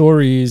moral of the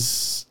story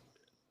is...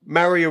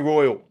 Marry a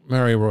royal.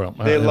 Marry a royal.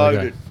 They're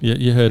loaded.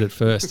 You heard it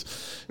first.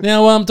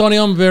 Now, Donnie,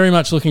 I'm very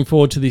much looking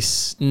forward to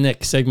this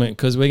next segment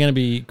because we're going to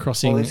be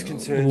crossing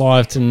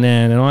live to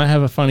Nan, and I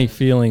have a funny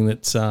feeling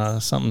that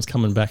something's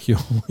coming back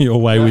your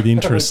way with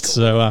interest.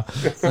 So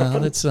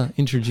let's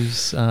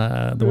introduce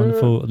the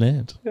wonderful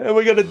Nan. And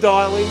we're going to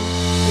dial in.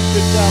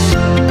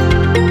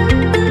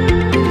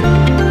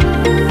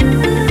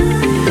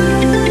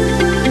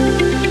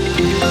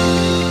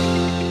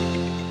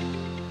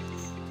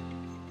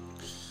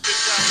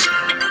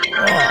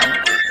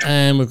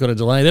 And we've got a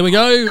delay. There we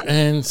go.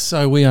 And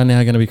so we are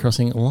now going to be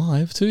crossing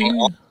live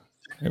to...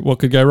 What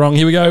could go wrong?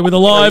 Here we go with a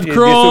live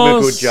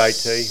cross. This will be good,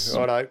 JT.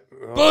 Righto.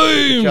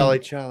 Boom.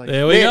 Charlie.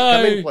 There we go.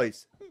 Come in,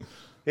 please.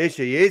 Here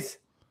she is.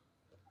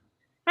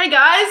 Hey,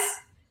 guys.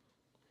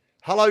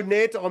 Hello,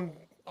 Ned. I'm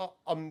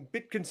a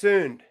bit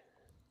concerned.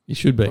 You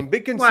should be. I'm a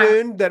bit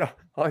concerned that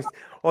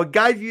I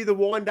gave you the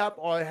wind-up.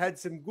 I had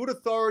some good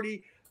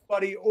authority,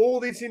 buddy, all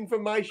this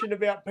information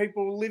about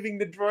people living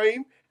the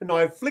dream, and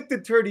I flicked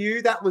it through to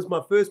you. That was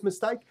my first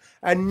mistake.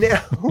 And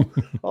now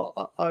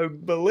I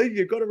believe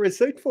you've got a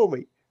receipt for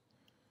me.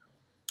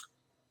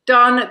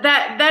 Don,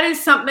 that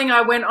is something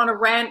I went on a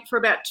rant for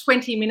about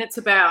 20 minutes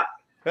about.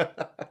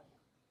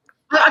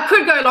 I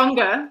could go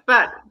longer,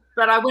 but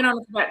I went on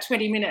for about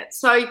 20 minutes.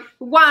 So,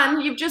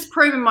 one, you've just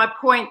proven my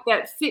point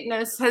that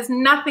fitness has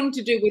nothing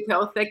to do with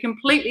health. They're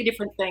completely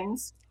different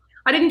things.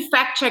 I didn't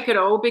fact check it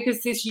all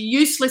because this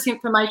useless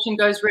information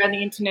goes around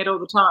the internet all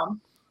the time.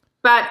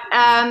 But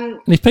and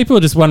if people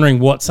are just wondering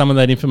what some of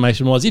that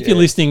information was, if you're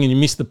listening and you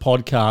missed the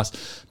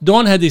podcast,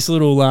 Don had this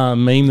little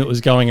meme that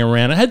was going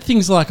around. It had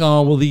things like,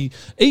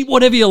 eat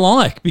whatever you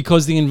like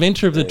because the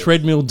inventor of the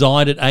treadmill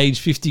died at age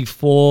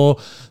 54.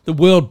 The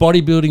world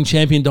bodybuilding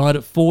champion died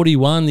at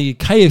 41. The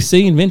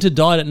KFC inventor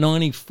died at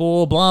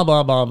 94, blah,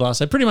 blah, blah, blah.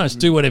 So pretty much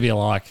do whatever you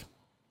like.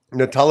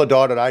 Nutella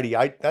died at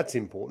 88. That's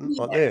important.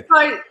 Yeah.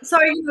 So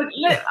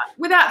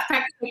without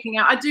fact checking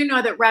out, I do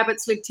know that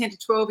rabbits live 10 to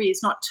 12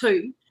 years, not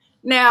 2.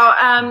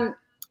 Now,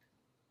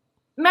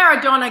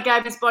 Maradona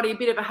gave his body a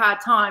bit of a hard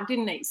time,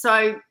 didn't he?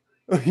 So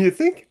you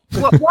think?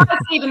 Why is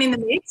he even in the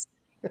mix?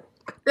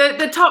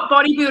 The top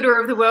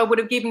bodybuilder of the world would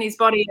have given his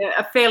body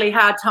a fairly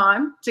hard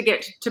time to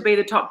get to be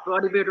the top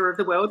bodybuilder of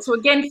the world. So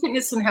again,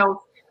 fitness and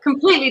health,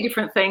 completely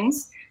different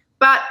things.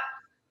 But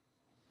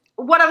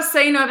what I've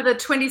seen over the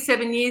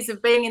 27 years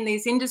of being in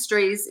these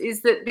industries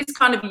is that this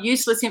kind of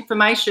useless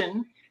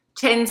information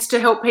tends to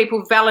help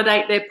people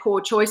validate their poor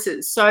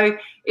choices. So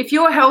if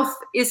your health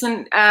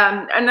isn't,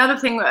 another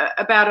thing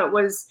about it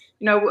was,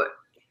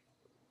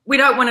 we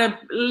don't want to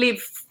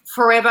live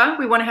forever.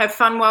 We want to have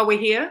fun while we're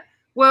here.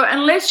 Well,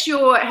 unless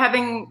you're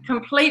having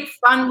complete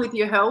fun with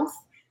your health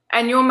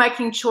and you're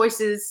making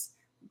choices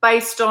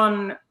based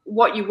on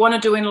what you want to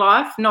do in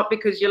life, not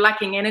because you're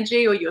lacking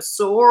energy or you're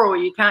sore or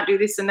you can't do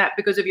this and that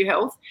because of your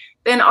health,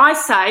 then I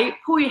say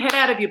pull your head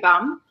out of your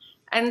bum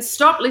and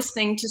stop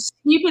listening to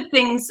stupid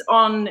things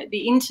on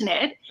the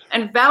internet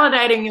and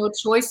validating your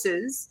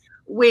choices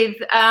with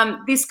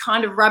this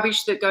kind of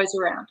rubbish that goes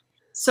around.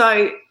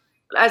 So,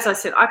 as I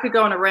said, I could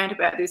go on a rant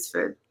about this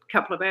for a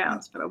couple of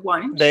hours, but I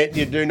won't. That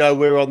you do know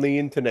we're on the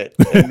internet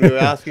and we're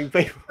asking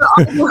people.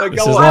 I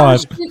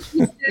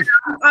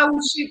will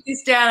shoot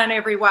this down in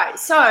every way.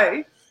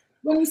 So,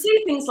 when you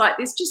see things like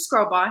this, just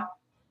scroll by.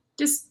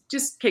 Just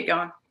keep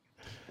going.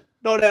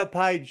 Not our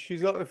page.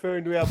 She's not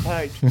referring to our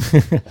page.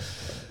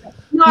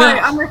 No,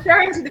 I'm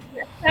referring to the.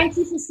 Thank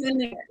you for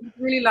sending it. It's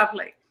really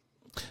lovely.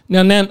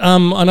 Now, Nan,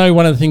 I know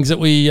one of the things that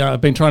we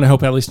have been trying to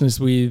help our listeners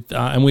with,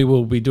 and we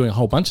will be doing a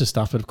whole bunch of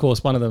stuff, but of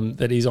course, one of them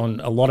that is on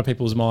a lot of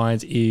people's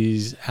minds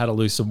is how to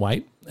lose some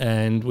weight.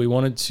 And we've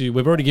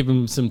already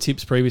given some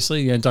tips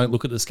previously. Don't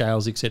look at the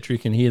scales, etc. You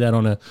can hear that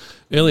on an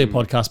earlier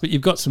podcast, but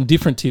you've got some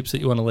different tips that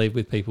you want to leave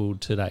with people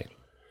today.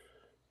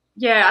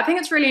 Yeah, I think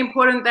it's really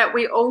important that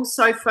we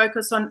also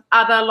focus on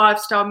other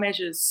lifestyle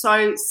measures.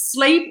 So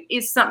sleep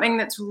is something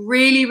that's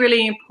really,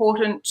 really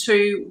important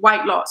to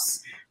weight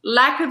loss.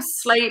 Lack of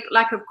sleep,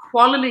 lack of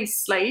quality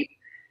sleep.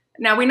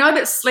 Now, we know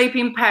that sleep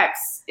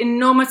impacts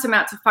enormous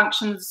amounts of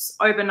functions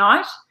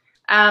overnight,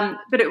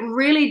 but it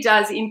really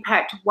does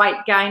impact weight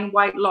gain,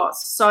 weight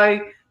loss. So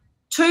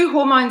 2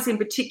 hormones in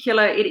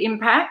particular it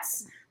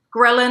impacts,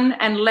 ghrelin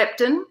and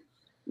leptin.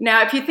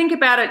 Now, if you think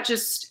about it,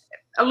 just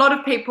a lot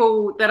of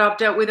people that I've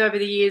dealt with over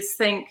the years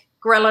think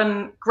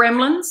ghrelin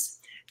gremlins.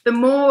 The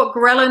more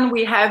ghrelin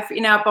we have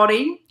in our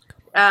body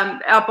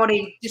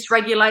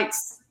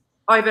dysregulates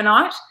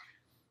overnight.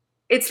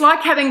 It's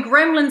like having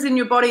gremlins in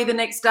your body the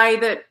next day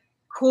that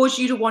cause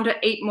you to want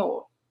to eat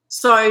more.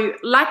 So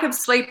lack of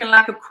sleep and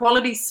lack of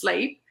quality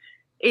sleep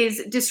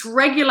is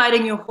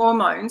dysregulating your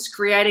hormones,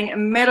 creating a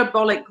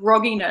metabolic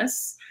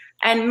grogginess,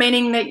 and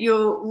meaning that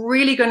you're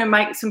really going to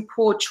make some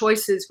poor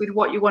choices with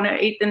what you want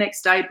to eat the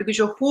next day, because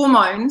your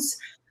hormones,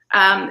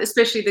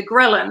 especially the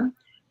ghrelin,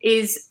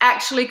 is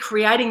actually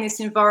creating this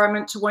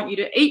environment to want you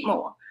to eat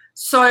more.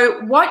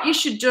 So what you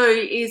should do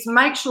is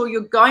make sure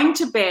you're going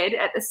to bed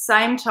at the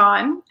same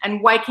time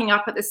and waking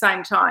up at the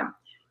same time.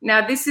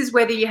 Now, this is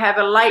whether you have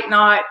a late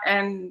night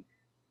and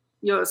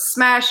you're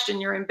smashed and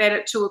you're in bed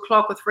at 2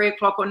 o'clock or 3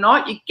 o'clock or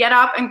not, you get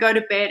up and go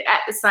to bed at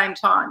the same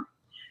time.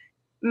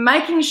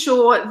 Making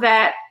sure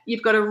that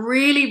you've got a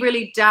really,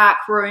 really dark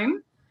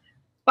room,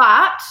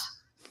 but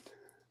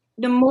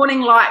the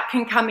morning light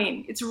can come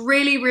in. It's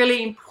really,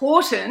 really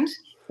important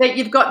that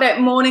you've got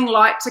that morning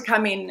light to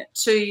come in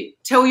to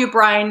tell your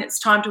brain it's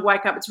time to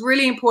wake up. It's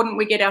really important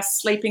we get our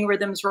sleeping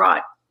rhythms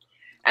right.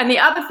 And the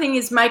other thing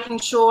is making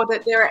sure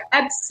that there are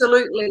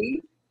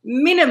absolutely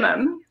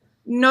minimum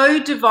no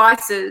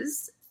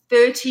devices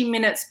 30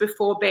 minutes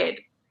before bed.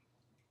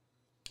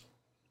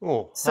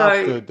 Oh, so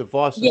half the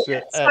devices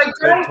yeah, at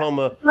bedtime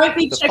are don't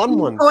be the checking fun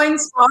ones. coin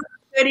spot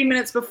 30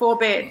 minutes before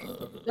bed.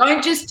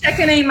 Don't just check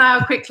an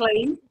email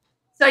quickly.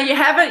 So you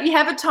have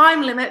a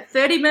time limit,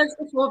 30 minutes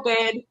before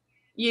bed.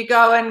 You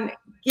go and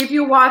give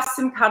your wife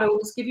some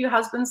cuddles, give your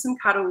husband some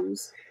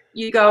cuddles.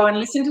 You go and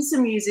listen to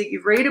some music,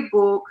 you read a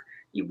book,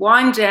 you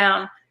wind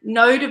down.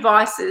 No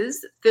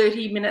devices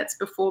 30 minutes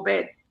before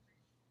bed.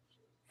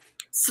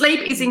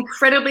 Sleep is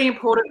incredibly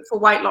important for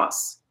weight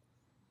loss.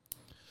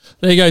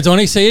 There you go,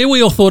 Donnie. See,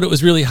 we all thought it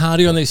was really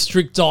hard on these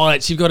strict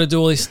diets. You've got to do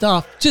all this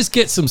stuff. Just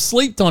get some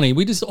sleep, Donnie.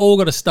 We just all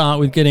got to start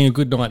with getting a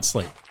good night's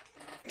sleep.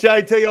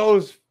 JT, I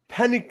was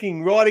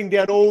panicking, writing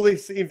down all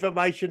this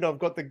information. I've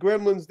got the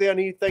gremlins down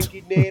here. Thank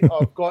you, Ned.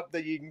 I've got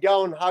that you can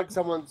go and hug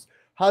someone's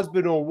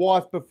husband or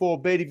wife before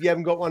bed. If you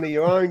haven't got one of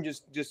your own,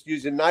 just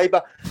use a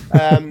neighbour.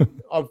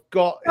 I've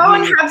got go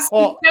and have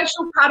some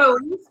special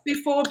cuddles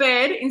before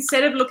bed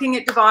instead of looking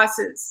at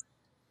devices.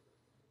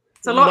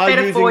 It's a lot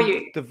better for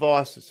you.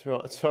 Devices,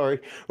 right? Sorry.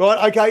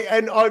 Right, okay.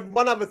 And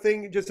one other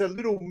thing, just a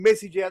little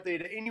message out there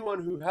to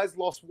anyone who has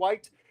lost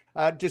weight.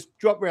 Just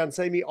drop around,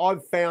 see me.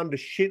 I've found a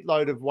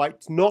shitload of weight.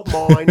 It's not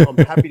mine. I'm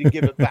happy to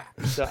give it back.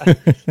 So,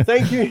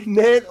 thank you,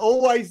 Ned.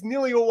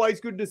 Nearly always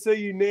good to see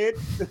you, Ned.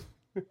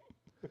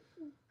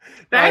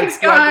 Thanks,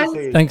 guys.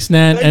 Thanks,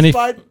 Nan.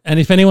 Thanks, and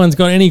if anyone's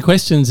got any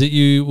questions that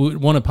you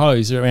would want to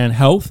pose around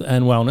health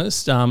and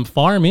wellness,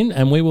 fire them in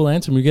and we will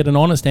answer them. We get an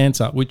honest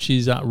answer, which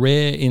is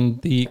rare in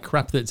the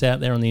crap that's out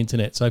there on the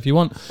internet. So if you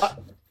want,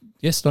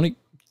 yes, Donnie.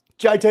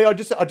 JT, I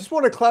just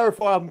want to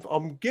clarify.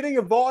 I'm getting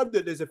a vibe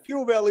that there's a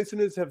few of our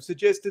listeners have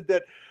suggested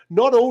that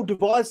not all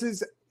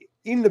devices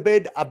in the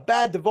bed are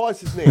bad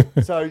devices now.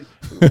 So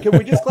can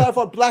we just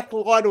clarify black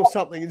light or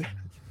something?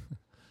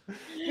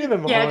 Never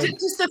mind. Yeah,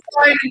 just the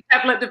phone and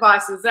tablet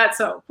devices.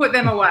 That's all. Put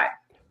them away.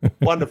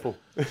 Wonderful.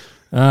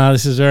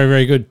 This is very,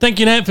 very good. Thank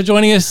you, Nat, for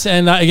joining us.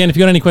 And again, if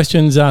you've got any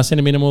questions, send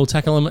them in and we'll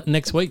tackle them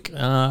next week.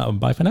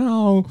 Bye for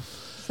now.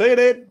 See you,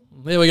 Ned.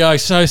 There we go.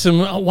 So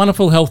some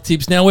wonderful health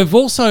tips. Now, we've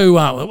also,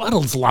 I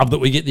just love that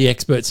we get the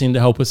experts in to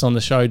help us on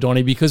the show,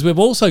 Donnie, because we've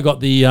also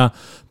got the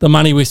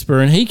Money Whisperer,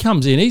 and he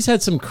comes in. He's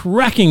had some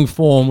cracking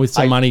form with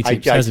some money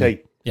tips, hasn't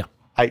he? Yeah.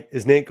 Hey,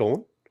 is Ned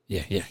gone?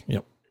 Yeah.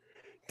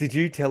 Did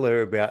you tell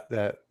her about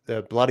the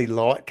bloody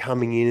light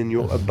coming in and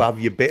you're above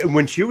your bed? And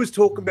when she was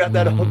talking about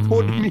that, I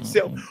thought to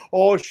myself,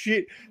 oh,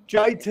 shit,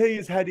 JT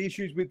has had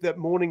issues with that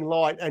morning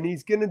light and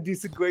he's going to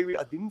disagree with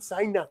I didn't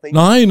say nothing.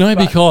 No,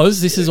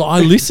 because this is, I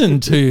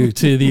listened to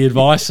the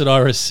advice that I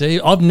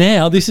received.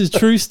 This is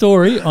true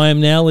story. I am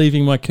now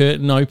leaving my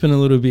curtain open a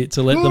little bit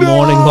to let the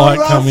morning light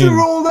come in.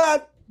 All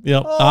that.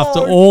 Yep. After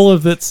all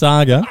of that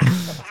saga,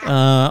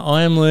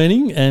 I am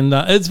learning, and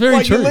it's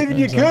very true. You're leaving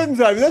your curtains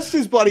open. That's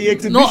just bloody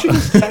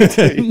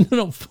exhibitionist.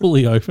 Not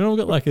fully open. I've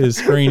got like a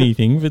screeny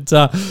thing, but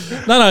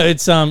no.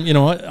 It's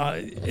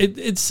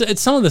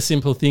it's some of the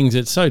simple things.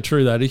 It's so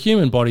true though. The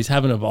human bodies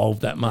haven't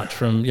evolved that much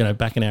from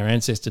back in our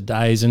ancestor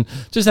days, and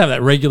just have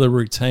that regular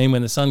routine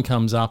when the sun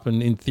comes up,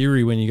 and in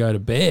theory when you go to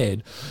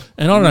bed.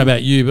 And I don't know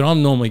about you, but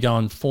I'm normally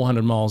going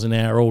 400 miles an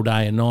hour all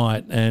day and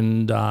night,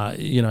 and I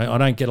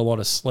don't get a lot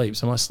of sleep,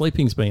 so my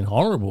sleeping's been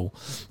horrible.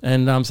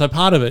 And so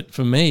part of it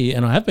for me,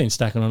 and I have been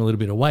stacking on a little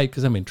bit of weight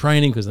because I've been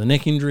training because of the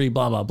neck injury,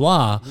 blah blah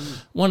blah.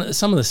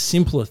 Some of the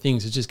simpler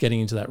things is just getting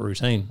into that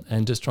routine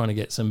and just trying to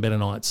get some better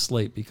night's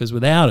sleep, because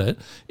without it,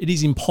 it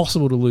is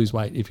impossible to lose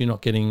weight if you're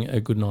not getting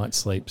a good night's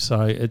sleep.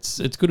 So it's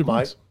good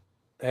advice.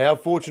 Mate, how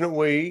fortunate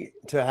we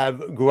to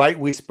have great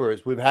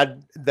whisperers. We've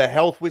had the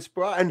health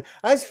whisperer, and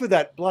as for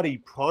that bloody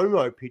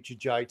promo picture,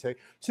 JT, as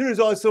soon as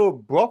I saw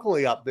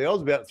broccoli up there, I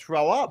was about to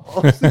throw up. I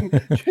was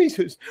thinking,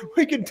 Jesus,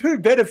 we can do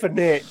better for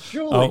Nat,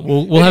 surely.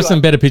 We'll have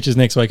some better pictures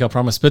next week, I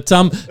promise. But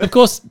of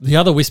course, the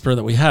other whisperer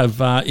that we have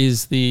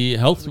is the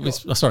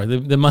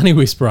the money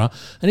whisperer,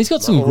 and he's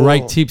got some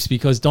great tips,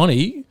 because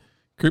Donnie,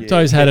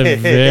 crypto's had a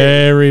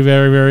very,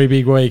 very, very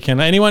big week.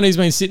 And anyone who's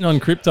been sitting on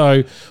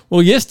crypto,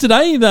 well,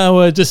 yesterday they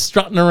were just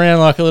strutting around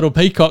like a little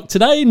peacock.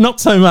 Today,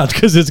 not so much,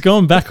 because it's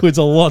gone backwards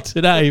a lot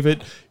today.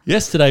 But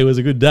yesterday was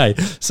a good day.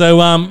 So,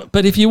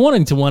 but if you're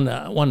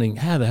wondering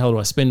how the hell do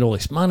I spend all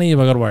this money?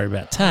 Have I got to worry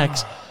about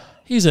tax?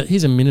 Here's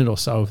a minute or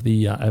so of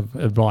the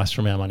advice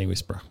from our money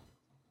whisperer.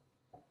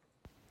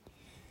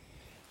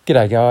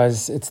 G'day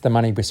guys, it's the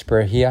Money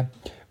Whisperer here.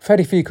 We've had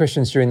a few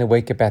questions during the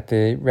week about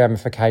the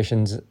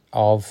ramifications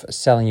of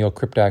selling your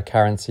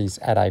cryptocurrencies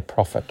at a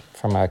profit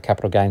from a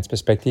capital gains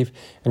perspective.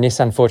 And yes,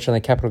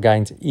 unfortunately, capital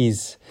gains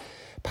is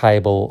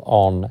payable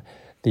on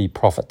the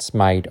profits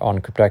made on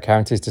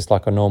cryptocurrencies, just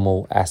like a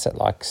normal asset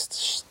like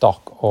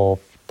stock or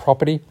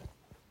property.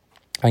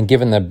 And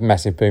given the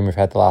massive boom we've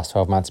had the last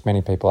 12 months,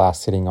 many people are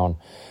sitting on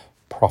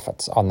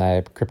profits on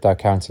their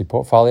cryptocurrency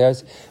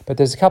portfolios. But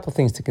there's a couple of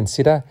things to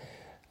consider.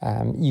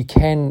 You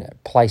can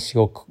place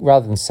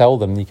rather than sell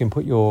them, you can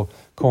put your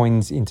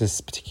coins into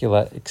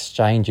particular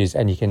exchanges,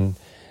 and you can,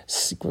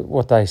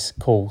 what they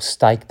call,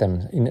 stake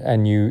them,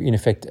 and you in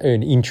effect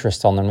earn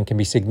interest on them. It can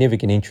be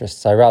significant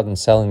interest. So rather than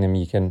selling them,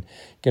 you can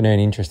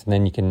earn interest, and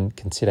then you can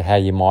consider how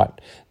you might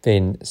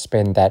then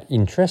spend that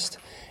interest.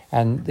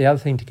 And the other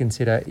thing to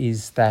consider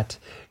is that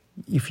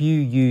if you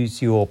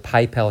use your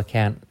PayPal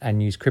account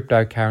and use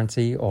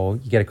cryptocurrency, or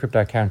you get a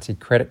cryptocurrency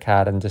credit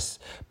card and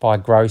just buy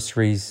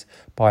groceries,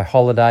 buy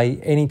holiday,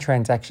 any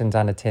transactions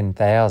under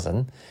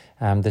 10,000,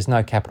 there's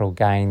no capital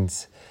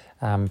gains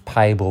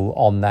payable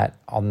on that.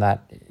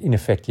 In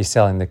effect, you're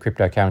selling the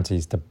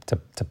cryptocurrencies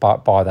to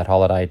buy that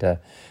holiday,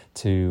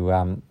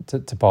 to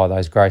buy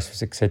those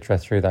groceries, etc.,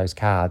 through those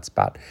cards,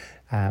 but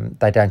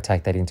they don't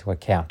take that into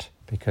account,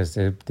 because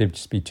there'd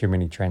just be too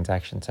many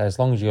transactions. So as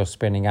long as you're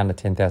spending under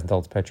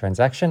 $10,000 per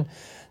transaction,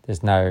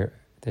 there's no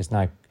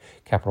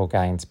capital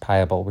gains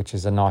payable, which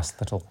is a nice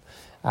little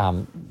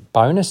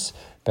bonus.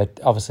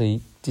 But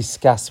obviously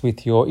discuss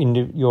with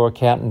your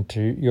accountant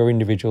to your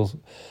individual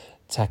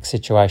tax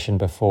situation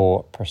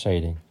before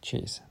proceeding.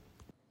 Cheers.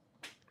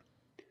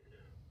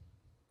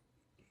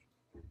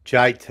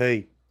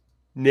 JT,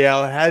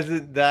 now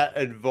hasn't that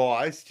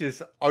advice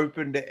just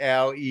opened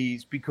our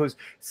ears? Because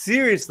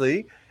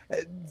seriously,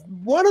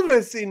 one of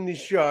us in this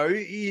show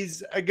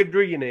is a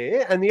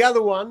quadrillionaire and the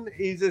other one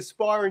is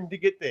aspiring to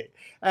get there.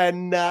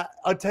 And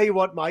I'll tell you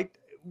what, mate,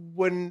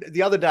 when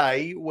the other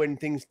day when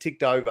things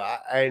ticked over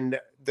and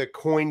the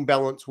coin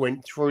balance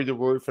went through the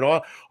roof,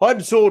 and I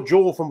saw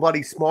jaw from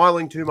bloody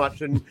smiling too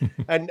much.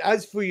 And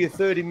as for your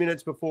 30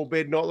 minutes before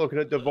bed, not looking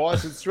at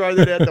devices, throw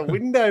that out the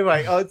window,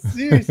 mate. Oh,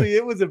 seriously,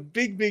 it was a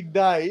big, big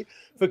day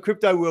for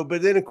crypto world.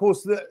 But then, of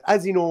course,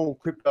 as in all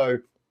crypto,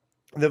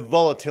 the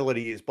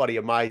volatility is bloody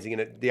amazing,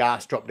 and the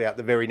arse dropped out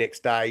the very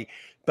next day.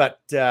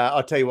 But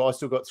I'll tell you what, I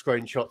still got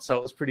screenshots, so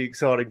it was pretty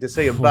exciting to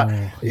see them. But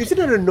isn't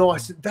it a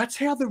nice? That's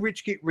how the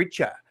rich get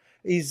richer.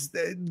 Is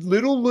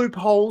little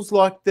loopholes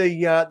like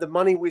the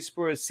Money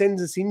Whisperer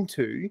sends us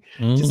into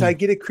to say,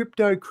 get a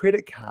crypto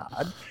credit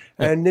card,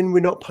 and then we're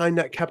not paying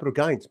that capital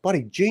gains.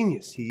 Bloody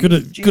genius. Good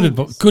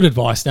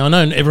advice. Now, I know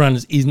everyone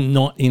is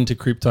not into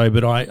crypto,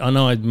 but I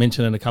know I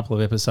mentioned it a couple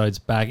of episodes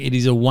back. It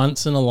is a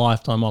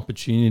once-in-a-lifetime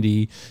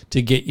opportunity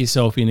to get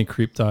yourself into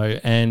crypto,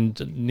 and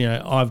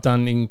I've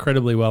done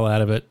incredibly well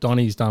out of it.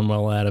 Donnie's done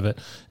well out of it,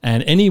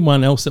 and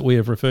anyone else that we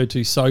have referred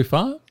to so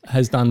far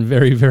has done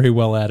very, very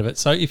well out of it.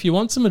 So if you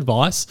want some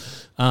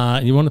advice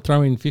and you want to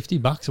throw in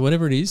 $50 or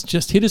whatever it is,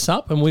 just hit us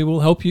up and we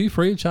will help you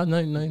free of charge.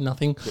 No,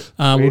 nothing.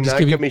 We'll just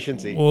give you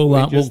commissions.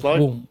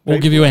 We'll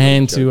give you a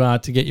hand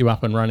to get you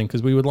up and running,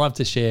 because we would love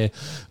to share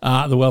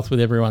the wealth with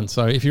everyone.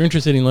 So if you're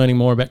interested in learning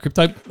more about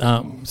crypto,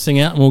 sing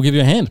out and we'll give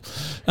you a hand.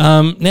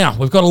 Now,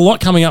 we've got a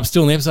lot coming up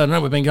still in the episode. I know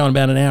we've been going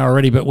about an hour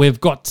already, but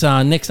we've got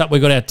next up, we've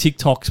got our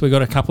TikToks. We've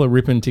got a couple of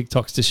ripping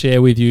TikToks to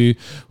share with you.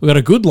 We've got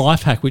a good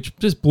life hack, which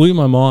just blew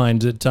my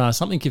mind.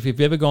 Something, if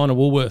you've ever gone to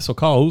Woolworths or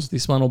Coles,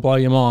 this one will blow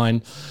your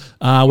mind.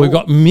 We've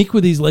got Mick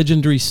with his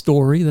legendary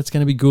story. That's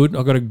going to be good.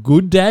 I've got a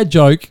good dad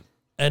joke,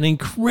 an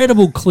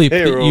incredible clip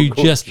They're that all you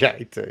good, just.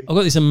 JT. I've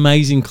got this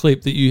amazing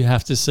clip that you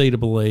have to see to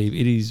believe.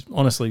 It is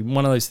honestly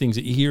one of those things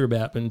that you hear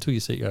about, but until you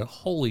see it, you go,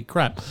 holy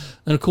crap.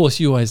 And of course,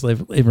 you always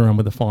leave everyone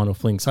with the final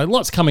fling. So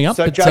lots coming up.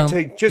 So, but,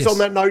 JT, just yes. on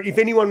that note, if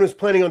anyone was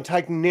planning on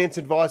taking Nan's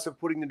advice of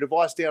putting the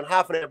device down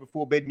half an hour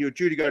before bed and you're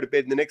due to go to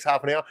bed in the next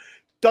half an hour,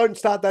 don't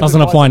start that Doesn't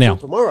device apply until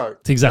now. tomorrow.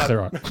 That's exactly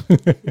right.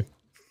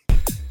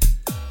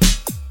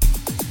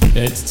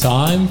 It's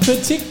time for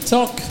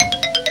TikTok.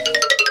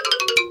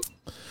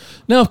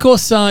 Now, of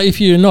course, if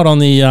you're not on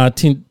the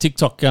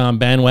TikTok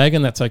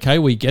bandwagon, that's okay.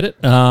 We get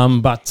it.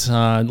 But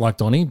like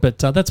Donnie, but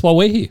that's why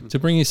we're here, to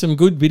bring you some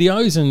good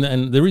videos.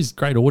 And there is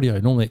great audio.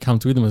 Normally it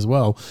comes with them as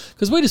well,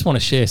 because we just want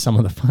to share some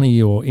of the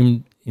funny or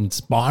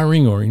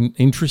inspiring or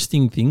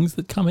interesting things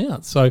that come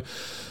out. So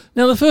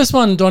now the first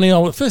one, Donnie,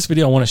 the first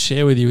video I want to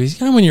share with you is,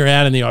 when you're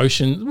out in the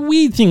ocean,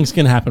 weird things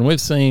can happen.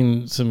 We've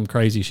seen some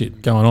crazy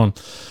shit going on.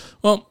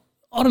 Well,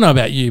 I don't know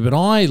about you, but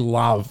I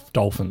love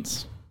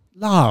dolphins.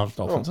 Love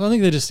dolphins. I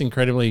think they're just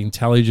incredibly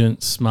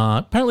intelligent,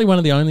 smart. Apparently one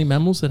of the only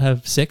mammals that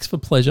have sex for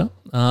pleasure.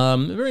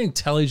 Very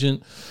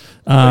intelligent.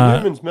 Are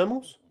humans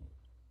mammals?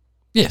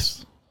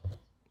 Yes.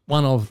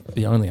 One of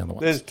the only other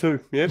ones. There's two,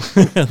 yeah.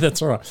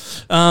 That's all right.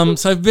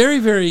 So very,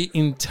 very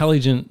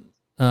intelligent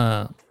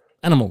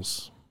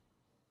animals.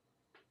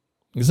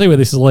 You can see where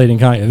this is leading,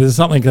 can't you? This is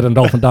something that a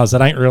dolphin does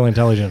that ain't real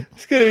intelligent.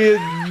 It's going to be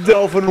a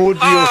dolphin orgy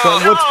or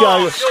something. What's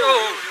going on?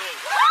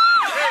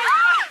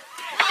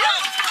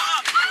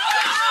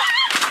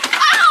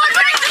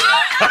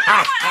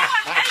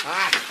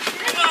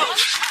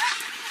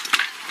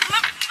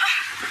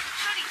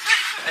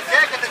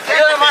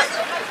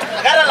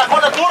 Agarra la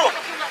cola duro.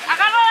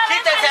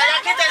 Quítense allá,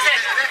 quítense.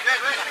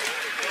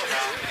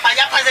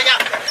 Allá, para allá.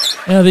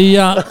 Now,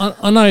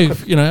 I know,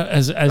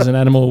 as an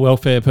animal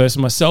welfare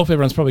person myself,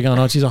 everyone's probably going,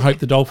 oh, geez, I hope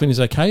the dolphin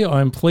is okay.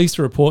 I am pleased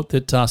to report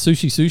that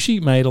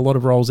Sushi made a lot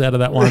of rolls out of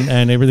that one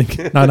and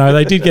everything. No,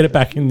 they did get it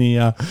back in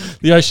the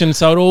ocean,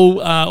 so it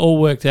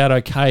all worked out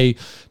okay.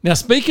 Now,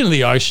 speaking of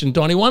the ocean,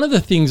 Donnie, one of the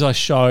things I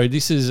showed,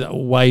 this is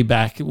way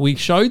back, we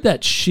showed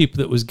that ship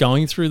that was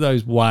going through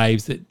those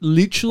waves that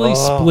literally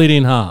split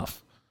in half.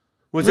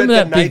 Was Remember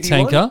that big Navy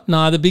tanker? one?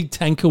 No, the big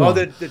tanker one. Oh,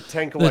 the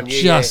tanker that one,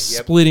 yeah. just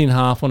Yep. split in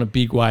half on a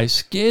big wave.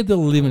 Scared the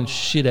living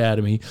shit out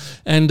of me.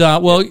 And, I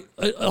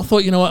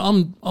thought,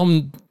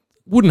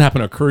 wouldn't happen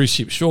on a cruise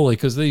ship, surely,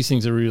 because these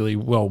things are really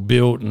well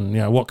built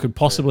and, what could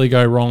possibly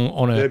go wrong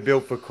on They're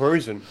built for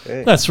cruising.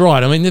 Yeah. That's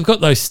right. I mean, they've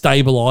got those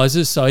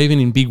stabilizers, so even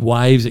in big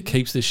waves, it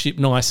keeps the ship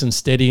nice and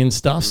steady and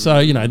stuff.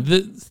 So,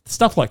 the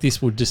stuff like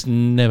this would just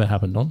never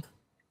happen, Don.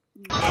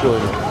 Sure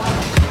not.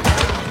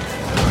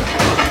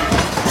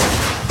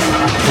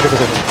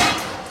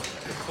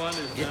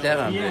 Get that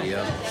on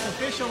video.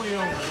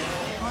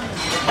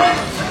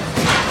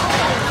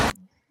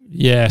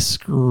 Yeah,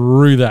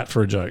 screw that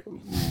for a joke.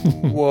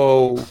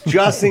 Whoa.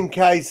 Just in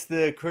case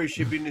the cruise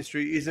ship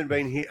industry isn't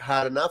being hit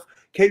hard enough,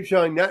 keep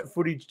showing that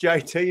footage,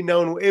 JT. No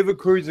one will ever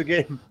cruise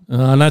again.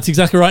 No, that's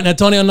exactly right. Now,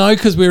 Donnie, I know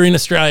because we're in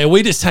Australia,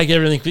 we just take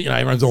everything,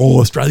 everyone's,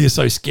 Australia's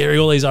so scary.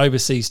 All these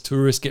overseas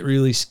tourists get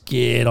really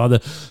scared. Either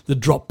the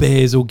drop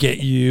bears will get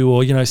you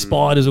or,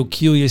 spiders will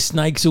kill you,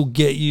 snakes will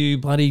get you,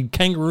 bloody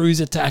kangaroos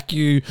attack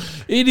you.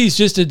 It is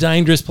just a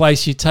dangerous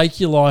place. You take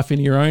your life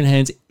in your own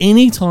hands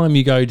anytime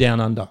you go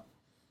down under.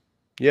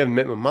 You haven't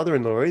met my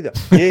mother-in-law either.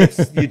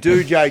 Yes, you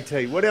do,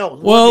 JT. What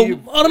else? Well,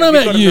 I don't know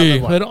about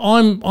you, but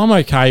I'm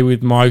okay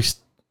with most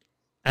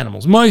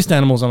animals. Most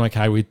animals I'm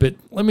okay with, but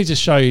let me just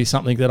show you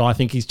something that I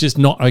think is just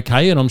not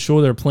okay, and I'm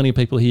sure there are plenty of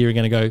people here who are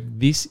going to go,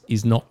 this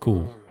is not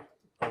cool.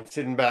 I'm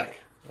sitting back.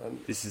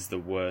 This is the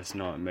worst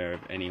nightmare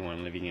of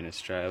anyone living in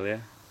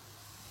Australia.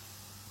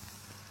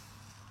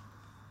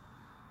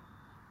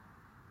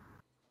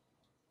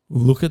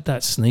 Look at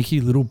that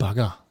sneaky little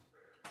bugger.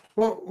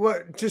 What?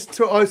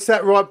 I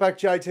sat right back,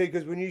 JT,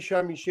 because when you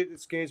show me shit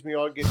that scares me,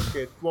 I get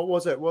scared. What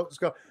was it? Was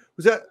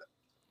that?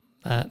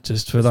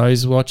 Just for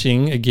those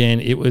watching, again,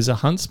 it was a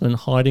huntsman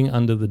hiding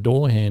under the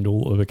door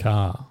handle of a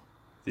car.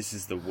 This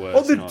is the worst.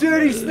 Oh, the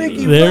dirty,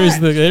 sneaky There is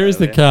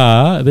the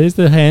car. There's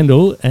the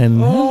handle, and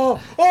now,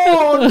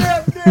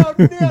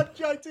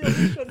 JT, I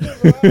wish I'd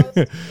never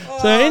asked.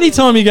 So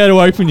anytime you go to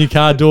open your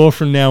car door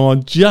from now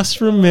on, just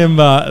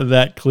remember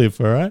that clip,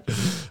 all right?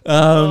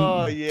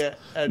 Yeah.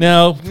 And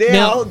now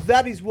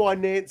that is why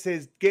Nance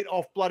says get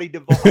off bloody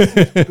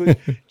devices, because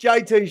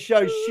JT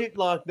shows shit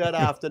like that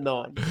after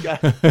 9.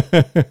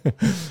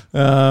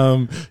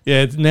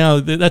 Now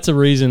that's a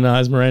reason,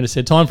 as Miranda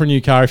said, time for a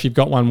new car if you've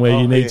got one where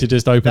you need to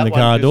just open the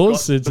car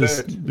doors.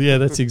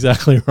 That's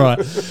exactly right.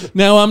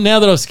 Now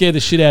that I've scared the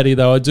shit out of you,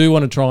 though, I do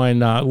want to try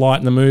and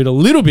lighten the mood a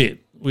little bit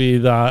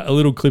with a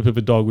little clip of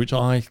a dog, which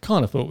I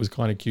kind of thought was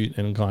kind of cute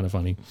and kind of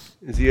funny.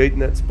 Is he eating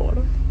that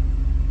spider?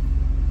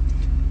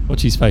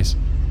 Watch his face.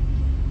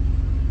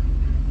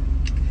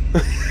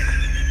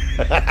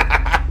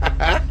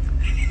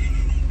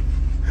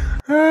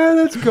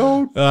 That's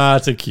gold.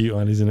 It's a cute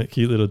one, isn't it?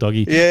 Cute little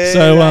doggy. Yeah,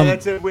 so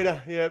that's a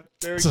winner. Yeah,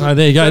 very so good.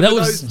 there you go. So that for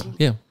was those,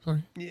 yeah.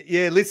 Sorry.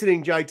 Yeah,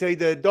 listening, JT,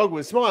 the dog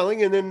was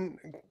smiling, and then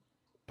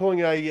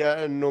pulling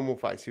a normal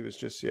face. He was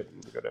just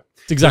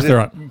That's exactly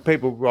right.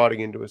 People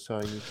writing into us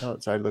saying you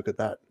can't say, look at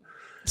that.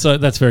 So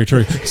that's very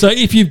true. So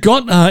if you've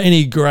got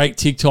any great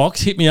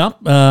TikToks, hit me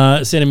up,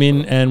 send them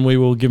in, and we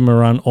will give them a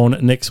run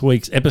on next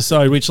week's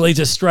episode, which leads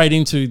us straight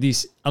into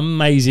this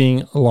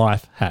amazing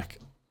life hack.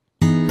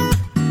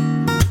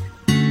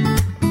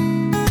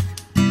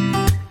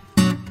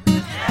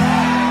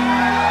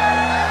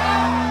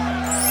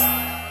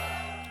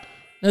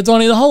 Now,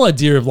 Donnie, the whole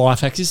idea of life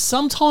hacks is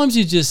sometimes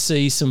you just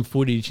see some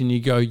footage and you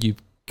go,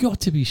 you've got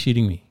to be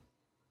shitting me.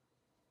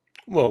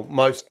 Well,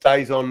 most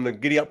days on the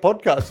Giddy Up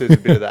podcast, there's a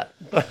bit of that.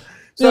 But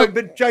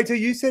JT,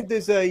 you said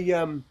there's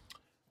a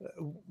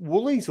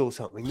Woolies or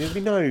something. There'd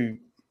be no...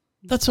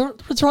 That's right.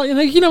 That's right.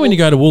 You know when you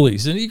go to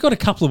Woolies, and you've got a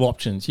couple of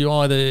options. You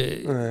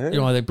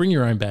either bring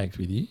your own bags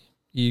with you,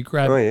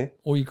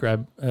 or you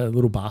grab a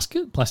little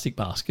plastic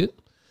basket,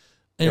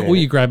 or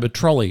you grab a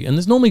trolley. And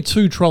there's normally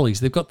two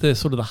trolleys. They've got the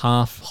sort of the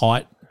half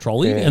height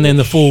trolley, and then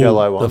the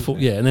full,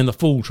 and then the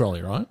full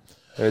trolley, right?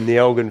 And the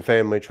Elgin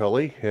family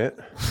trolley, yeah.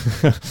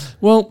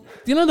 Well,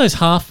 you know those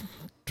half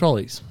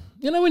trolleys?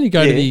 You know when you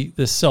go to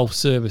the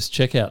self-service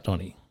checkout,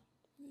 Donnie?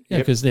 Yeah,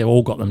 because they've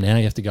all got them now.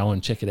 You have to go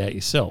and check it out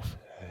yourself.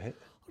 I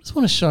just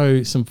want to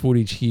show some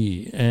footage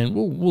here, and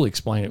we'll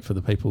explain it for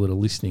the people that are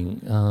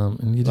listening.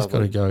 And you just got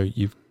to go,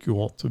 you've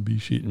got to be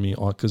shitting me,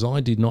 because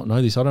I did not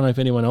know this. I don't know if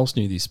anyone else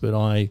knew this, but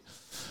I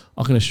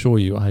can assure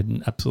you I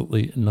had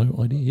absolutely no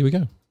idea. Here we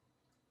go.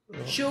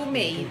 Show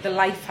me the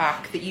life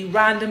hack that you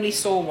randomly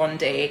saw one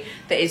day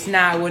that is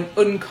now an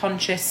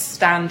unconscious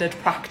standard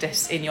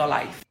practice in your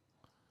life.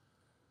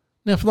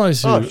 Now, for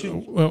those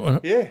who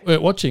are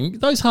watching,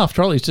 those half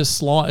trolleys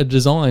are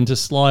designed to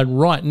slide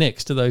right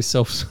next to those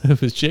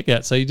self-service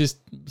checkouts. So you just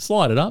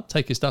slide it up,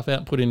 take your stuff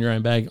out, put it in your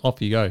own bag, off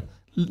you go.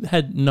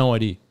 Had no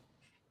idea.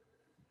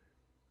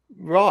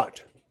 Right.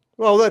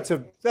 Well, that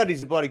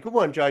is a bloody good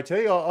one,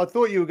 JT. I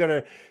thought you were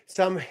going to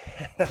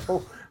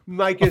somehow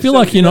make. I feel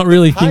like you're not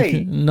really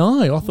thinking.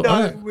 No, I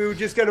thought we were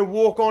just going to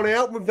walk on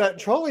out with that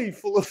trolley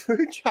full of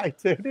food,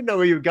 JT. I didn't know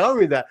where you were going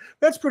with that.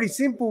 That's pretty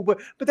simple,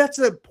 but that's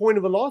the point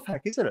of a life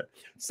hack, isn't it?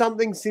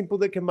 Something simple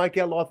that can make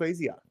our life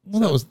easier.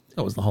 Well, that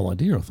was the whole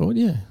idea. I thought,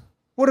 yeah.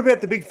 What about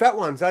the big fat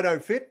ones? They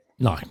don't fit.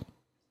 No.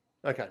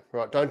 Okay,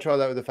 right. Don't try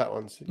that with the fat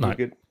ones. No. You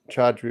get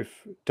charged with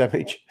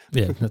damage.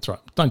 Yeah, that's right.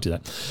 Don't do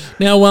that.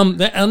 Now,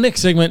 our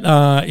next segment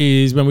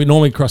is when we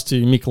normally cross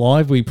to Mick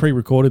Live. We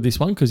pre-recorded this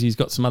one because he's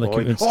got some other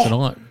commitments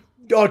tonight.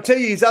 I'll tell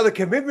you his other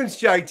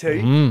commitments,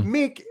 JT.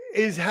 Mick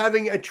is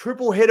having a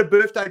triple-header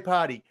birthday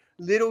party.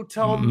 Little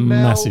Tom,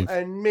 Mel,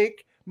 and Mick.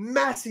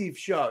 Massive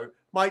show.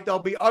 Mate, they'll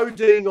be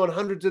ODing on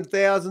hundreds and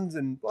thousands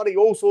and bloody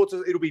all sorts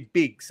of... It'll be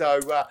big. So,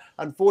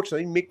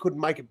 unfortunately, Mick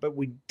couldn't make it, but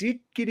we did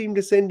get him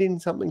to send in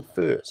something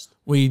first.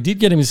 We did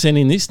get him to send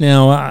in this.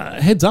 Now,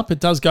 heads up, it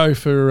does go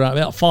for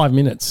about 5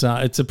 minutes.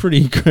 It's a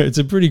pretty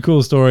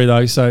cool story,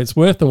 though, so it's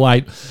worth the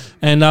wait.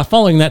 And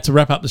following that, to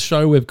wrap up the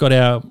show, we've got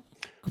our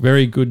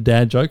very good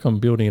dad joke. I'm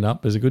building it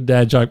up as a good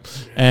dad joke.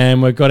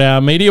 And we've got our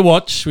media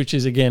watch, which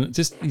is, again,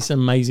 just this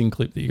amazing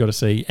clip that you got to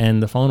see.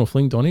 And the final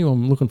fling, Donnie,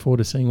 I'm looking forward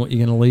to seeing what you're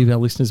going to leave our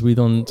listeners with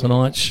on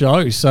tonight's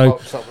show. So,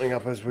 pop something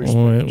up as we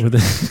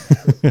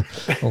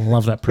I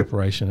love that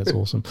preparation. It's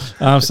awesome.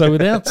 So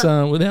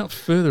without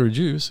further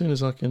ado, as soon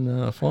as I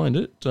can find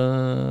it,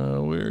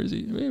 where is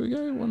he? There we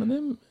go. One of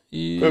them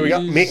is... Where we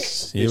got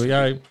Mick. Here we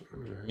go.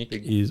 Mick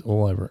is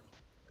all over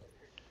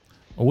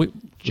it.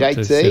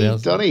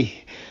 JT,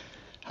 Donnie.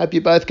 Hope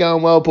you're both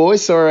going well,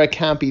 boys. Sorry I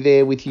can't be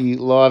there with you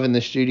live in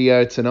the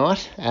studio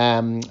tonight,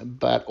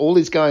 but all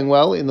is going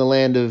well in the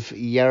land of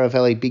Yarra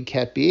Valley Big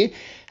Cat Beer.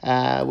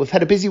 We've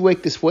had a busy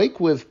week this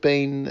week. We've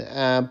been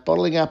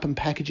bottling up and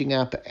packaging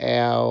up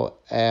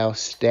our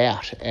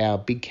stout, our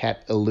Big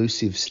Cat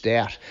Elusive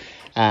Stout.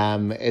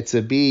 It's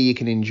a beer you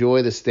can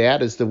enjoy, the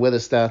stout, as the weather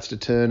starts to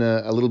turn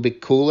a little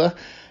bit cooler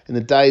in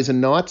the days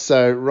and nights.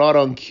 So right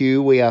on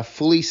cue, we are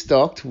fully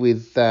stocked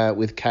with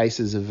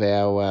cases of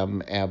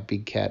our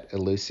Big Cat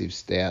Elusive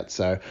Stout.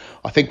 So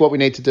I think what we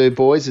need to do,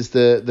 boys, is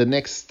the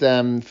next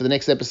for the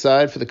next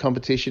episode, for the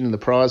competition and the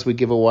prize we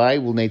give away,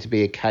 will need to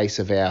be a case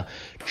of our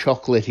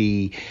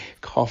chocolatey,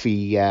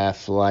 coffee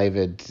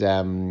flavoured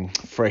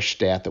fresh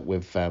stout that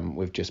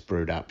we've just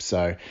brewed up.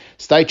 So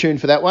stay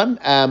tuned for that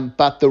one.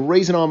 But the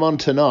reason I'm on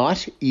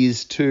tonight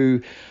is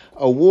to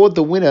award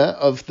the winner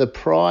of the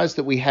prize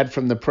that we had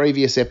from the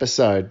previous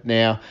episode.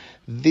 Now,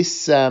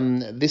 this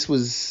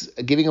was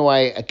giving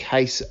away a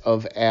case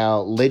of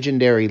our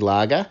legendary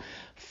lager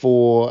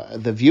for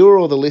the viewer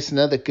or the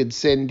listener that could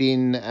send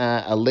in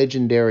a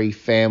legendary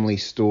family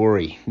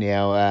story.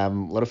 Now, a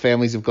lot of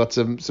families have got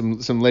some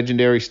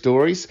legendary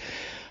stories.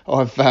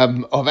 I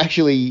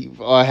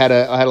had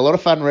a lot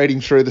of fun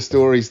reading through the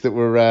stories that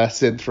were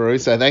sent through.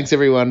 So thanks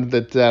everyone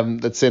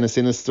that sent us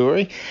in a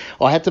story.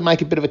 I had to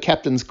make a bit of a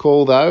captain's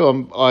call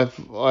though.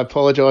 I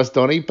apologise,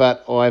 Donnie,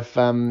 but I've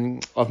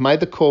made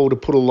the call to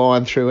put a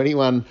line through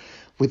anyone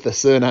with the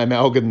surname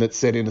Elgin that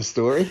sent in a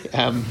story.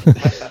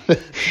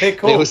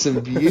 There were some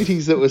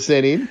beauties that were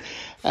sent in.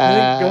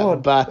 Thank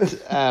God.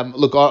 But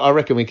look, I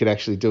reckon we could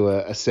actually do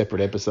a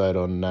separate episode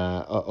on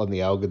the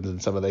Elgins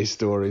and some of these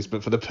stories.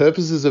 But for the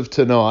purposes of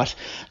tonight,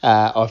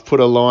 I've put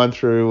a line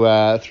through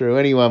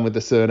anyone with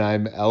the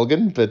surname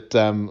Elgin. But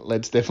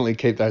let's definitely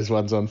keep those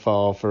ones on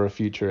file for a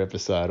future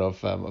episode.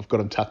 I've got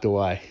them tucked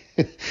away.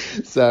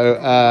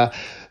 So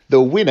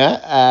the winner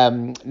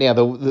now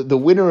the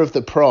winner of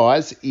the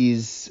prize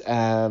is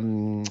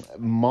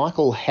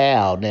Michael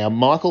Howe. Now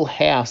Michael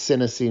Howe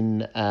sent us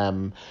in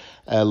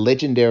a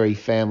legendary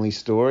family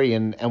story,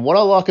 and what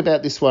I like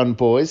about this one,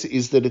 boys,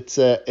 is that it's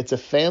a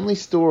family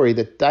story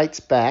that dates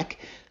back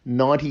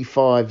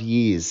 95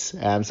 years.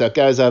 So it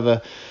goes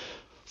over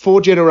 4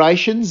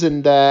 generations,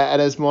 and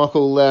as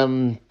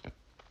Michael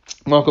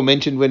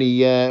mentioned when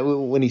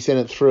he sent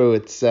it through,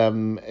 it's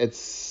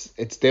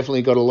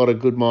definitely got a lot of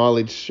good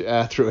mileage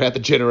throughout the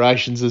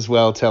generations as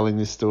well, telling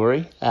this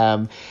story.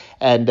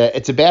 And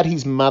it's about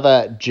his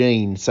mother,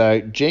 Jean. So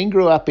Jean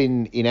grew up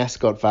in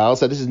Ascot Vale.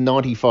 So this is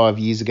 95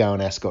 years ago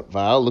in Ascot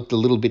Vale. Looked a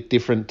little bit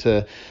different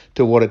to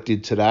what it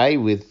did today,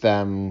 with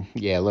a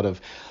lot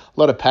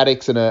of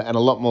paddocks and a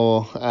lot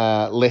more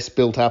less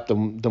built up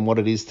than what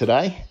it is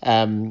today.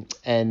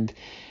 And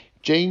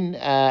Jean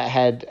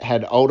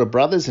had older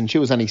brothers, and she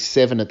was only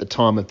 7 at the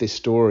time of this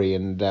story,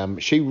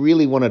 and she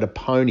really wanted a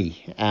pony,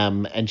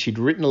 and she'd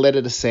written a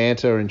letter to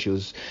Santa, and she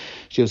was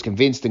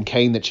convinced and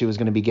keen that she was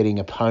going to be getting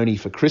a pony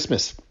for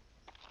Christmas.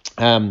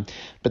 But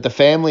the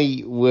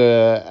family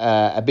were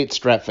a bit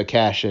strapped for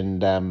cash,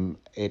 and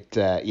it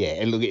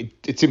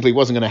simply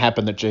wasn't going to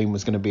happen that Jean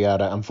was going to be able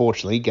to,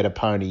 unfortunately, get a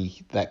pony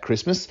that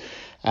Christmas.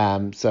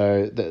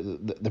 So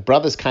the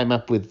brothers came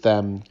up with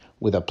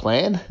a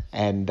plan,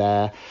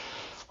 and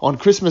on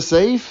Christmas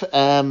Eve,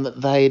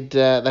 they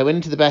went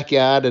into the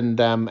backyard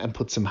and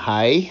put some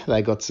hay.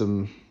 They got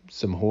some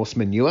horse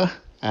manure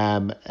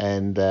and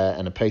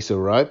a piece of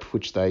rope,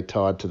 which they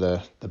tied to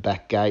the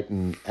back gate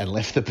and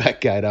left the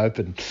back gate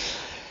open.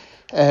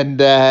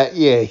 And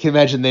you can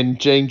imagine then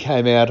Jean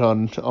came out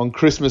on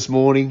Christmas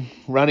morning,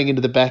 running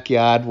into the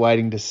backyard,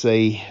 waiting to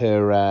see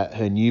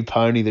her new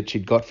pony that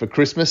she'd got for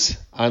Christmas,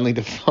 only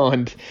to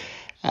find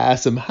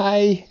some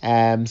hay,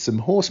 some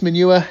horse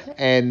manure,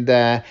 and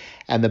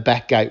the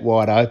back gate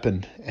wide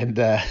open. And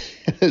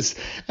as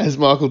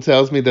Michael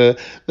tells me, the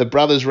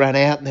brothers ran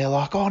out and they're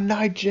like, "Oh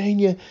no,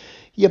 Jean,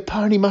 your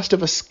pony must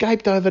have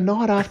escaped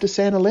overnight after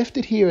Santa left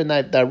it here." And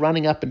they're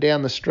running up and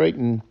down the street,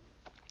 and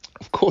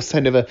of course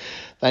they never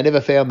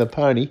found the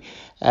pony.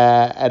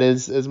 And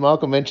as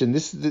Michael mentioned,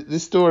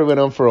 this story went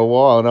on for a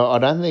while, and I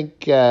don't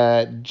think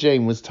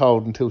Jean was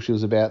told until she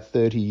was about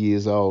 30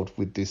 years old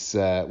with this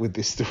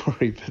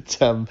story. But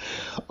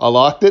I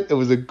liked it. It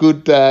was a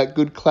good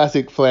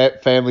classic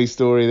family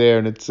story there,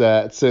 and it's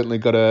certainly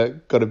got a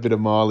bit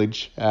of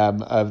mileage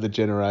over the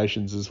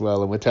generations as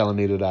well. And we're telling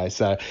you today.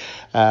 So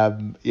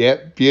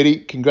beauty.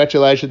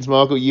 Congratulations,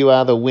 Michael. You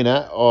are the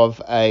winner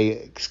of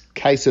a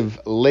case of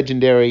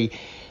legendary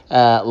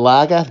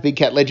lager, the Big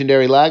Cat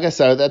Legendary Lager.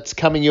 So that's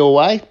coming your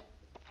way.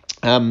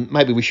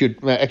 Maybe we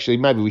should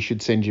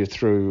send you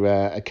through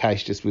a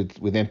case just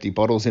with empty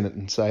bottles in it,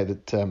 and say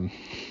that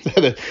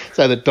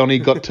so that Donnie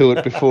got to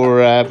it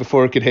before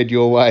it could head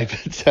your way.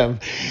 But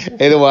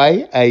either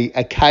way,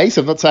 a case,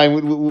 I'm not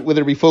saying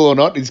whether it be full or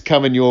not, is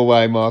coming your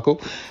way,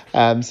 Michael.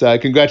 So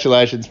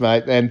congratulations,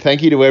 mate, and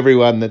thank you to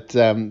everyone that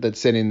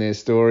sent in their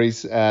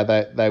stories.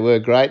 They were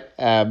great,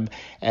 and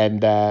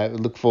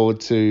look forward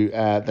to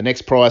the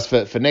next prize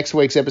for next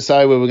week's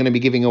episode, where we're going to be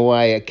giving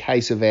away a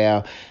case of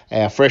our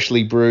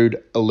freshly brewed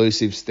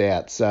Elusive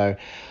Stout. So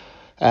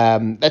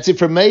that's it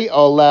from me.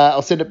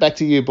 I'll send it back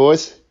to you,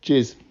 boys.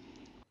 Cheers.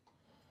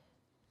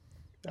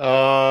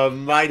 Oh,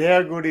 mate,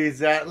 how good is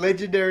that?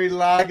 Legendary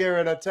lager,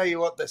 and I tell you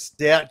what, the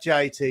stout,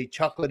 JT,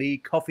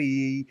 chocolatey,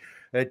 coffee,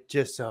 it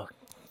just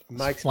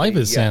makes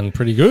flavours sound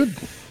pretty good.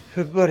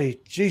 Buddy,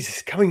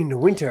 Jesus, coming into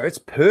winter, it's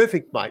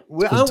perfect, mate.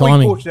 Aren't timing.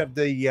 we fortunate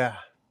to have the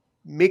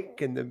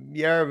Mick and the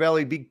Yarra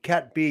Valley Big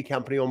Cat Beer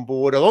Company on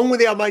board, along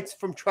with our mates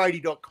from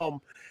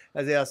Tradie.com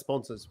as our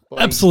sponsors?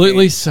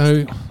 Absolutely.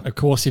 So, of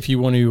course, if you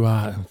want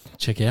to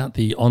check out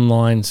the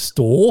online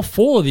store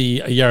for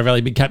the Yarra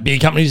Valley Big Cat Beer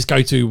Company, just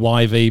go to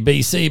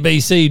yvbcbc.com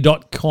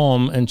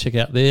and check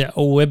out their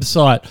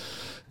website.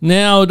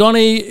 Now,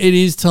 Donnie, it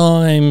is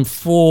time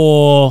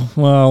for,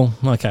 I'm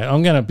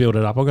going to build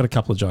it up. I've got a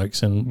couple of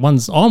jokes, and one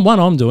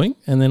I'm doing,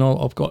 and then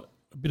I've got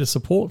a bit of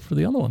support for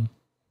the other one.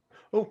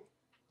 Oh,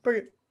 bring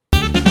it.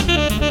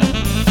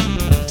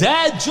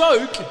 Dad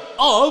joke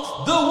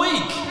of the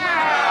week.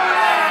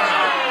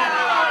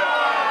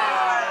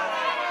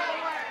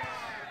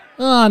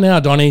 Now,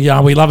 Donnie,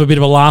 we love a bit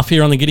of a laugh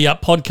here on the Giddy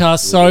Up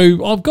podcast.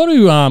 So I've got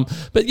to,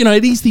 but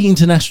it is the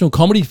International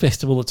Comedy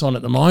Festival that's on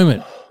at the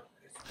moment.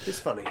 It's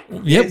funny.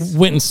 Yep, Yes.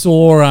 went and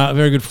saw a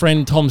very good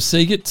friend, Tom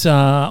Seagate,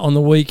 on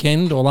the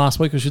weekend, or last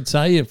week, I should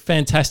say. A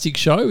fantastic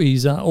show.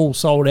 He's all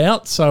sold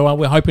out. So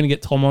we're hoping to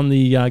get Tom on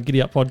the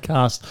Giddy Up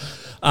podcast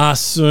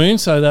soon,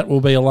 so that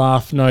will be a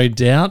laugh, no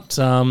doubt.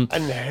 And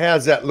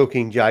how's that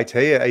looking,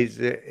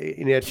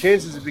 JT? Our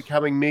chances of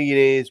becoming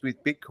millionaires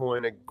with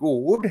Bitcoin are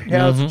good.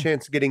 How's the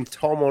chance of getting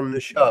Tom on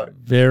the show?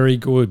 Very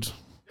good.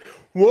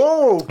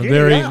 Whoa,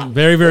 very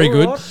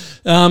good.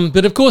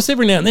 But of course,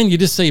 every now and then you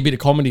just see a bit of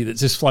comedy that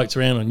just floats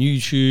around on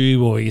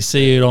YouTube, or you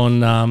see it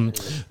on, on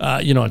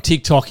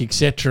TikTok,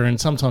 etc. And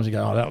sometimes you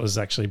go, "Oh, that was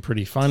actually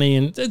pretty funny."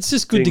 And it's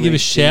just good to give a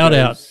shout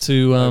out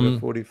to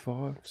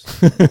 45s.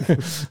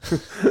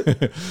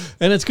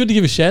 and it's good to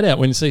give a shout out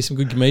when you see some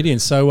good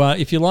comedians. So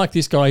if you like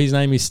this guy, his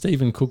name is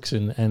Stephen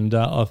Cookson, and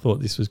I thought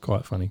this was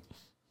quite funny.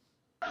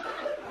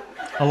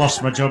 I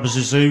lost my job as a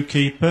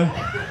zookeeper.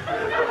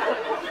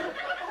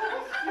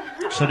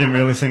 So I didn't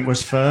really think it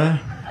was fair.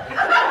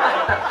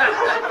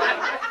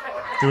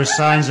 There were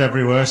signs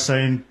everywhere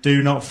saying,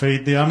 "Do not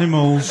feed the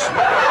animals."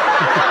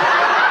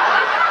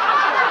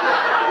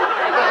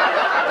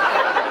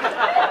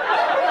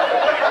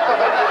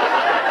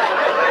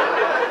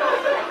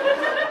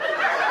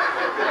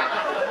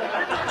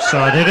 So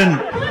I didn't.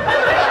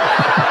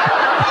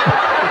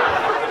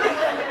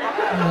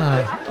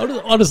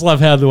 I just love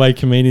how the way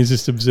comedians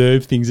just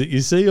observe things that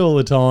you see all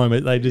the time.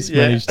 They just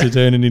manage to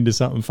turn it into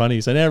something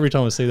funny. So now every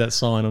time I see that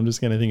sign, I'm just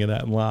going to think of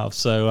that and laugh.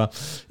 So,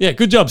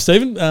 good job,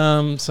 Stephen.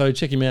 So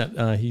check him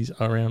out. He's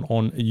around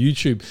on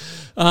YouTube.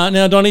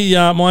 Now, Donnie,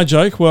 my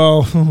joke.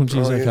 Well,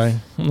 okay.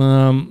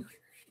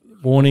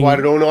 Warning.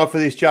 Waited all night for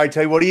this,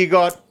 JT. What do you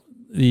got?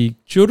 The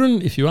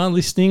children, if you are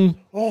listening,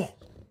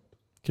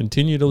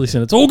 continue to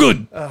listen. It's all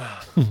good.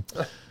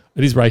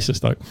 It is racist,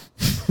 though.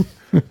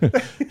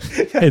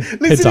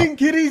 Listening,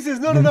 kiddies, there's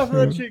not enough of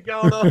that shit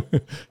going on.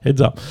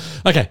 Heads up.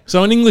 Okay,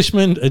 so an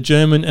Englishman, a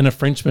German, and a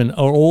Frenchman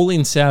are all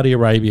in Saudi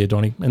Arabia,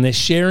 Donnie, and they're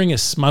sharing a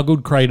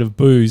smuggled crate of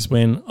booze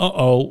when,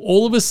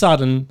 all of a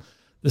sudden,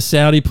 the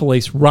Saudi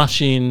police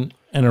rush in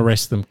and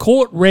arrest them,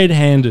 caught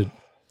red-handed.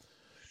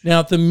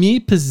 Now, the mere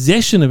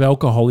possession of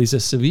alcohol is a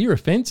severe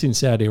offence in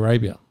Saudi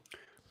Arabia.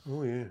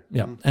 Oh, yeah.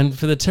 Yeah, and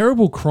for the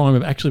terrible crime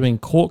of actually being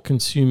caught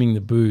consuming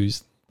the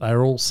booze, they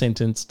are all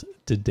sentenced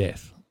to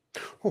death.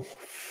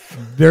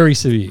 Very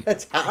severe.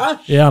 That's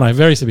harsh. Yeah, I know,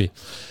 very severe.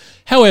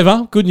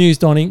 However, good news,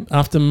 Donnie,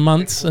 after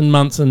months and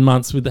months and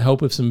months with the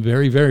help of some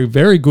very, very,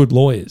 very good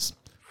lawyers,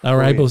 they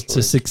were able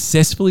to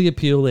successfully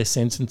appeal their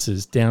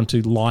sentences down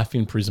to life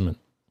imprisonment.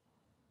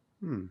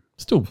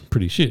 Still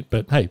pretty shit,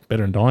 but hey,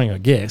 better than dying, I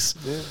guess.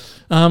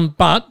 Yeah.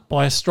 But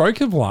by a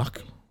stroke of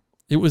luck,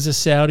 it was a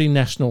Saudi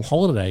national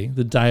holiday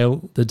the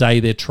day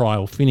their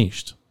trial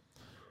finished.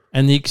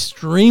 And the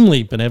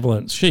extremely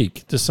benevolent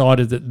sheikh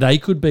decided that they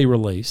could be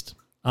released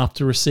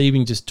after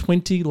receiving just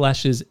 20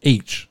 lashes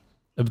each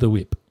of the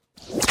whip.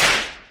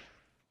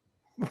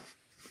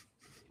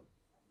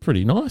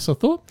 Pretty nice, I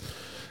thought.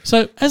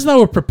 So as they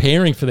were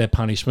preparing for their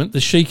punishment,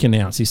 the sheikh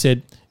announced, he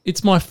said,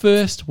 "It's my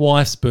first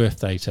wife's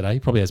birthday today." He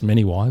probably has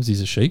many wives.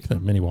 He's a sheikh, there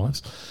are many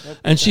wives.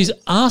 And she's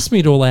asked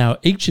me to allow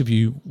each of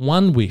you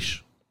one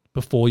wish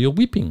before your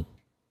whipping.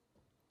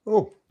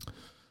 Oh.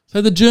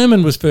 So the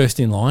German was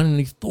first in line, and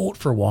he thought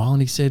for a while,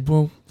 and he said,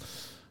 "Well,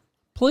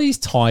 please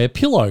tie a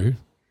pillow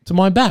to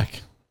my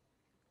back."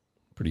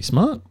 Pretty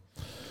smart.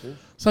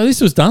 So this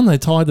was done. They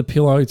tied the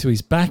pillow to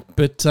his back,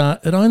 but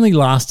it only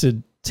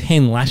lasted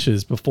 10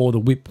 lashes before the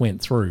whip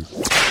went through.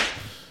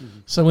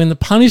 So when the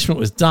punishment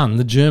was done,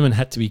 the German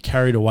had to be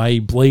carried away,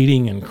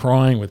 bleeding and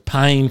crying with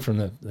pain from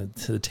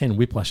the 10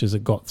 whiplashes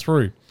it got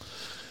through.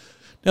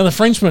 Now, the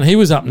Frenchman, he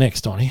was up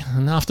next, Donnie,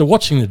 and after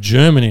watching the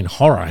German in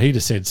horror, he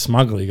just said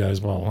smugly, he goes,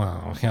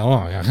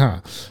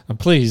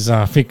 please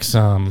fix,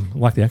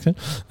 like the accent,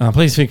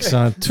 please fix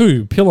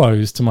 2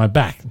 pillows to my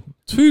back.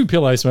 2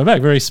 pillows to my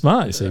back. Very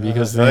smart, you see,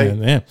 because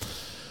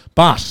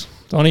But,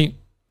 Donnie,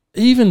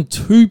 even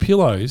 2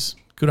 pillows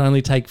could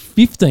only take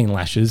 15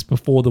 lashes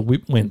before the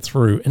whip went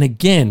through. And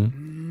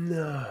again,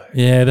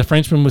 the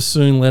Frenchman was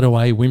soon led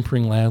away,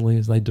 whimpering loudly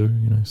as they do,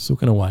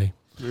 sooking away.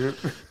 Yep.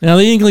 Now,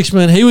 the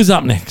Englishman, he was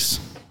up next.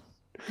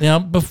 Now,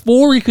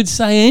 before he could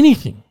say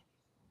anything,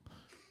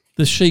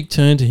 the sheikh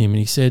turned to him and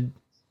he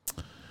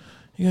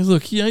goes,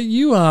 "Look,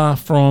 you are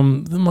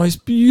from the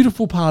most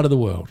beautiful part of the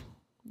world.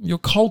 Your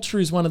culture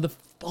is one of the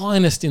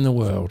finest in the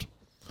world.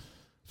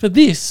 For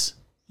this,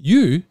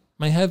 you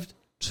may have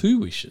 2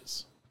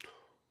 wishes."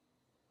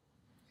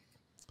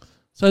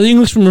 So the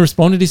Englishman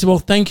responded, he said, "Well,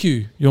 thank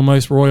you, your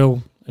most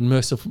royal and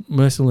merciful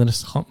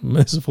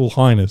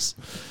highness.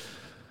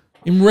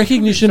 In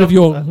recognition of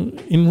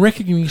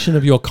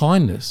your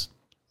kindness,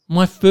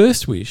 my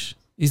first wish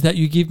is that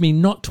you give me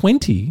not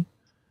 20,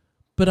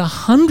 but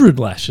 100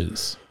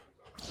 lashes."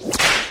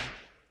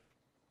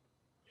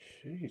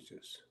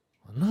 Jesus.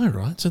 I know,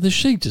 right? So the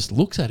sheikh just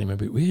looks at him a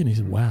bit weird and he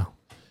said, "Wow."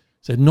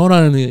 He said, "Not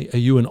only are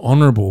you an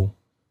honourable,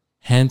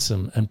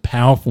 handsome and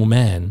powerful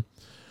man,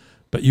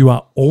 but you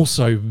are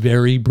also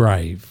very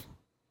brave.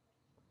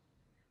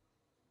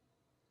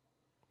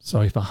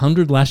 So if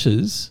 100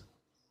 lashes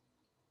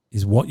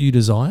is what you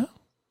desire,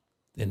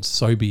 then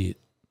so be it.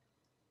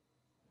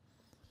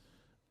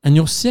 And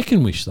your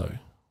second wish, though,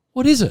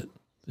 what is it?"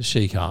 the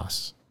sheikh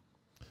asked.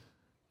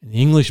 And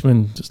the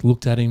Englishman just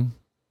looked at him,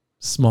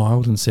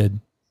 smiled and said,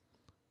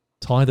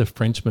 "Tie the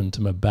Frenchman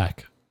to my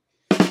back."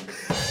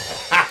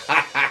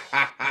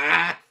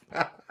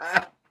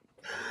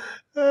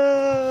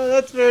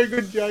 That's very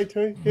good,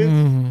 JT.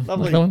 Yes,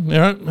 lovely. All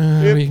right,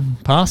 we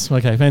pass.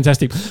 Okay,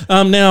 fantastic.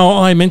 Now,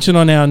 I mentioned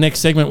on our next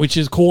segment, which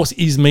of course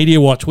is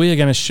Media Watch, we are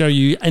going to show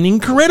you an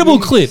incredible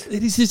clip.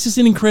 It's just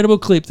an incredible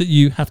clip that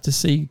you have to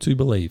see to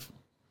believe.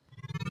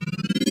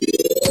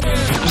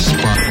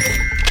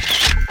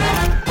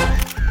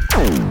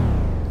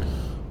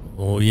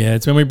 Oh, yeah,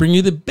 it's when we bring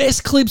you the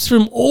best clips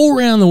from all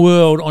around the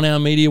world on our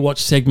Media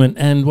Watch segment.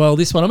 And, well,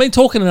 this one, I've been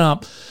talking it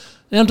up.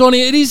 Now,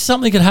 Donnie, it is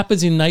something that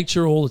happens in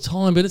nature all the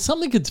time, but it's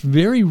something that's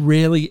very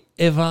rarely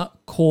ever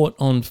caught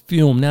on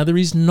film. Now, there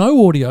is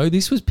no audio.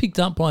 This was picked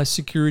up by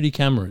security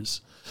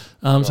cameras.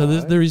 So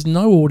there is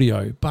no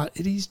audio, but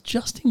it is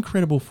just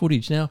incredible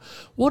footage. Now,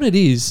 what it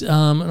is, and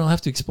I'll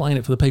have to explain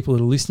it for the people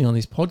that are listening on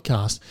this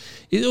podcast,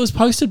 it was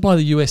posted by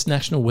the US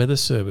National Weather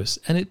Service,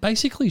 and it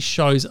basically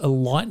shows a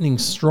lightning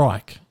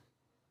strike,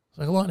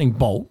 like a lightning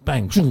bolt,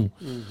 bang,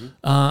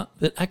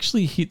 that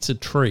actually hits a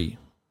tree.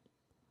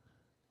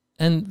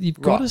 And you've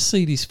got to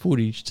see this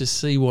footage to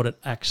see what it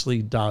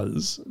actually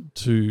does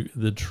to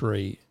the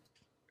tree.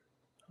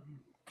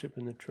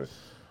 Tipping the tree.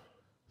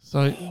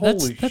 So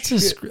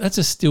that's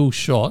a still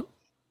shot.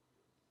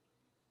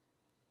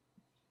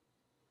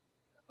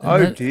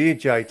 And dear,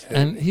 JT.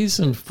 And here's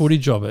some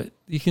footage of it.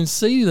 You can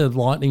see the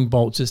lightning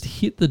bolt just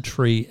hit the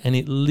tree, and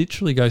it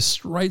literally goes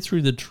straight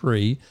through the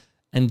tree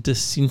and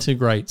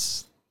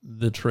disintegrates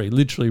the tree,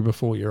 literally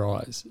before your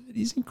eyes. It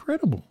is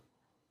incredible.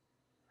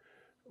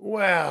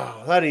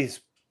 Wow, that is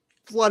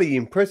bloody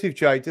impressive,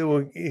 JT.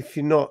 Well, if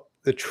you're not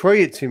the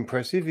tree, it's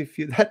impressive. If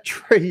you're that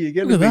tree, you're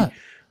going to be... That.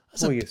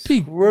 That's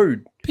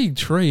a big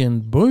tree,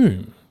 and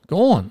boom,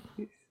 gone.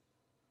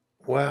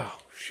 Wow,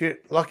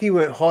 shit. Lucky you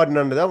weren't hiding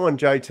under that one,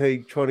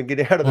 JT, trying to get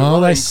out of the Well,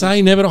 rain. they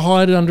say never to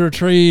hide under a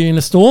tree in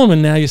a storm,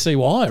 and now you see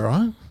why,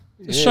 right?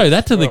 Just show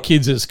that to the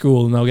kids at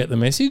school and they'll get the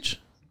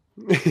message.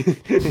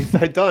 If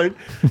they don't,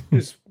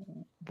 just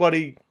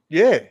bloody,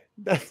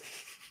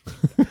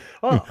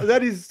 that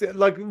is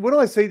like when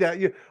I see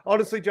that,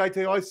 honestly,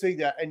 JT, I see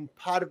that and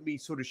part of me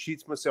sort of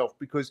shits myself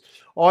because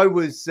I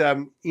was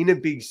in a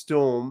big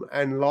storm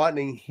and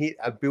lightning hit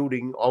a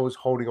building I was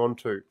holding on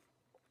to.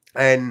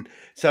 And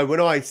so when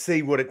I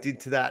see what it did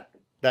to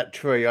that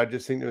tree, I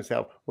just think to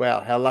myself, wow,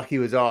 how lucky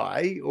was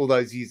I all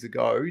those years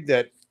ago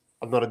that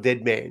I'm not a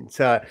dead man.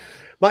 So,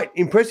 mate,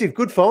 impressive.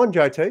 Good find,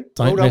 JT.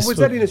 Well done. Was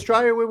that in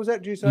Australia? Where was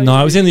that, did you say?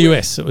 No, it was in the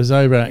US. It was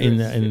over in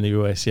the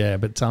US, yeah.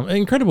 But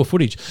incredible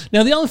footage.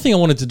 Now, the other thing I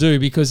wanted to do,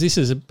 because this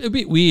is a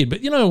bit weird, but,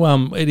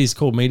 it is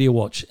called Media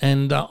Watch.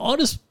 And I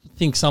just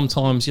think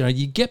sometimes,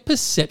 you get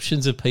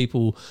perceptions of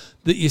people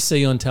that you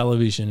see on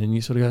television and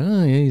you sort of go,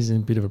 oh, yeah, he's a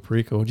bit of a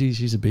prick, or geez,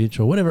 she's a bitch,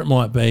 or whatever it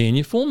might be, and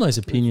you form those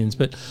opinions.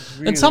 But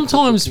and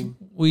sometimes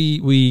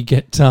we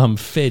get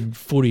fed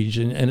footage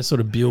and it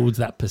sort of builds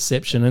that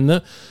perception. And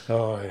the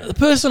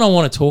person I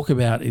want to talk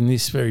about in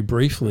this very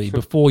briefly,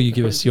 before you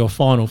give us your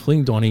final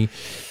fling, Donnie,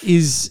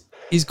 is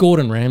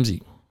Gordon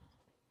Ramsay.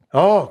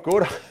 Oh,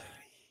 Gordon.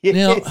 Yes.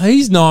 Now,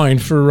 he's known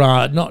for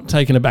not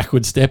taking a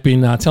backward step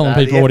in telling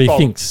people what he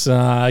thinks.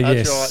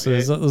 Yes, right,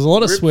 there's a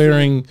lot of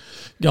swearing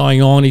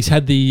going on. He's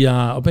had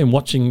I've been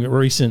watching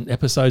recent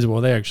episodes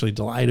where they're actually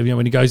delayed.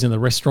 When he goes in the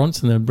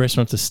restaurants and the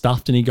restaurants are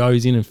stuffed and he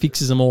goes in and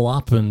fixes them all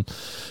up and,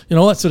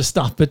 all that sort of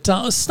stuff. But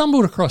I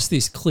stumbled across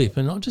this clip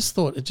and I just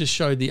thought it just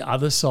showed the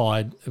other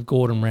side of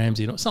Gordon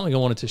Ramsay. And it was something I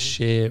wanted to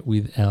share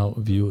with our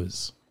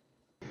viewers.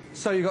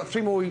 So you've got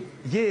 3 more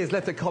years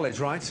left at college,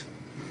 right?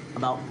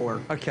 About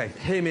 4. Okay,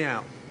 hear me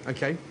out.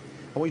 Okay,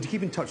 I want you to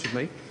keep in touch with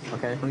me.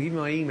 Okay. I'm going to give you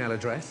my email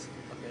address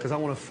because I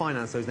want to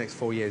finance those next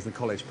 4 years in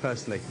college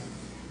personally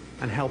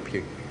and help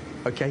you.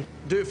 Okay?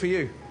 Do it for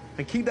you.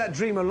 And keep that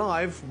dream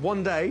alive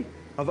one day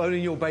of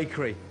owning your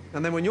bakery.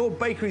 And then when your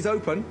bakery's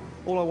open,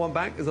 all I want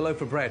back is a loaf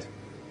of bread.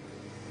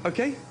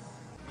 Okay?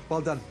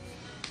 Well done.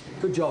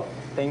 Good job.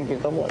 Thank you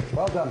so much.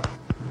 Well done.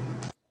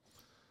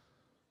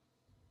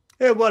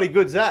 How bloody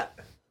good's that?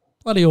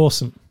 Bloody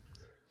awesome.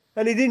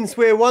 And he didn't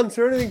swear once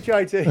or anything,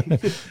 JT.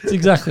 That's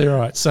exactly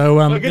right. So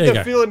I get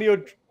the feeling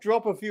he'll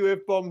drop a few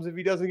F-bombs if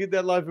he doesn't get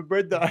that loaf of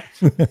bread, though.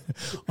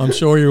 I'm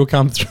sure he will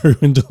come through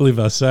and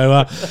deliver.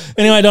 So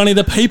anyway, Donnie,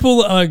 the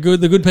people are good.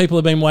 The good people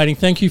have been waiting.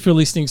 Thank you for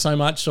listening so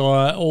much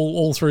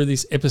all through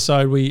this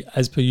episode. We,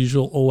 as per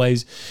usual,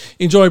 always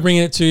enjoy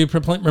bringing it to you.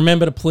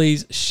 Remember to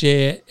please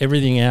share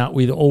everything out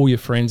with all your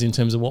friends in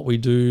terms of what we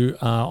do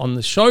on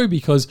the show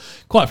because,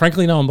 quite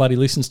frankly, no one bloody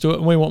listens to it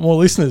and we want more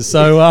listeners.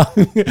 So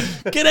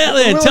get out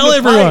there. Tell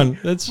everyone.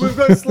 We've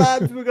got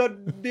slabs. We've got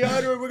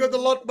deodorant. We've got the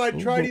lot mate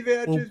tradie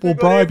vouchers. We'll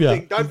bribe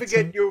you. Don't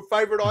forget your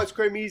favourite ice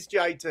cream is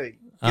JT.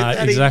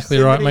 Exactly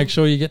right. Make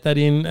sure you get that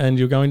in and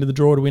you're going to the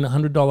draw to win a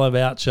 $100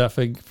 voucher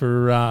for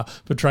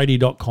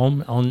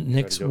tradie.com on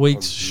next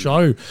week's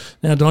show.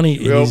 Now, Donnie,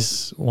 it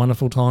is a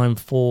wonderful time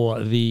for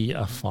the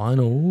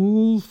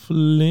final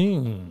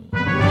fling.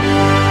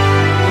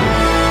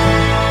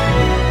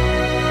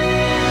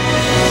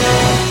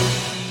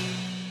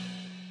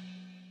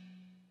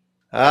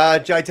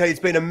 JT, it's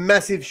been a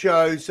massive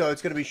show, so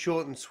it's going to be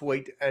short and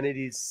sweet, and it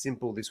is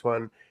simple, this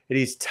one. It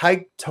is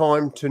take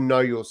time to know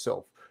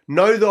yourself.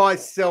 Know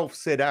thyself,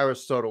 said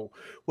Aristotle.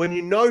 When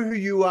you know who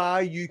you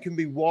are, you can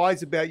be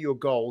wise about your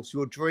goals,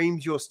 your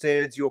dreams, your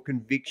standards, your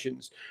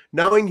convictions.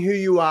 Knowing who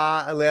you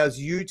are allows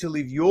you to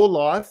live your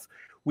life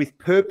with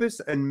purpose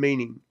and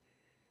meaning.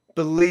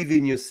 Believe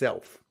in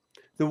yourself.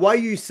 The way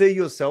you see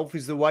yourself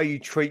is the way you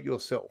treat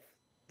yourself.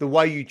 The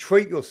way you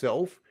treat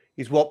yourself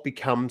is what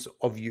becomes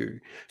of you.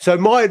 So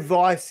my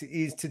advice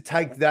is to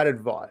take that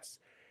advice.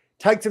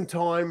 Take some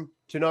time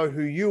to know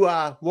who you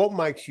are, what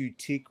makes you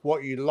tick,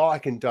 what you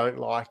like and don't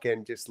like,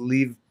 and just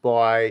live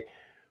by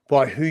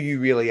who you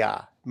really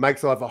are. It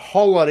makes life a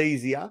whole lot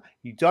easier.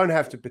 You don't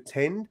have to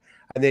pretend.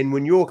 And then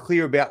when you're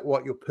clear about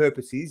what your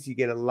purpose is, you're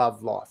going to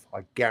love life.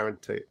 I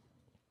guarantee it.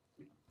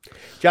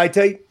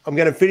 JT, I'm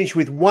going to finish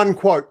with one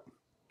quote.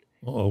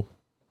 Uh-oh.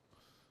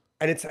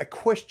 And it's a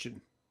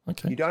question.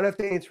 Okay. You don't have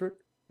to answer it,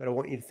 but I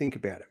want you to think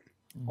about it.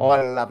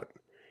 I love it.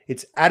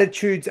 It's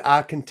attitudes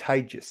are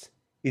contagious.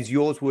 Is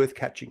yours worth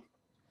catching?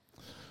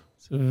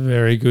 It's a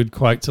very good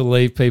quote to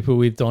leave people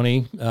with,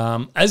 Donnie.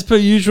 As per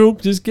usual,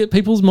 just get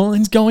people's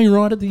minds going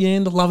right at the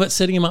end. I love it,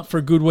 setting them up for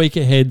a good week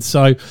ahead.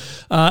 So,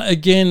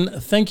 again,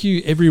 thank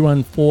you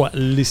everyone for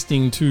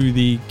listening to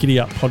the Giddy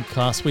Up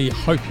podcast. We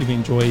hope you've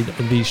enjoyed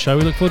the show.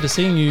 We look forward to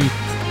seeing you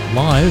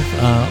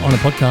live on a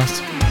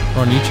podcast or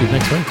on YouTube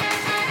next week.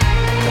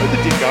 Go the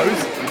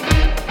dickos.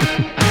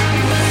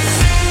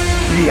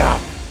 Giddy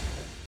Up.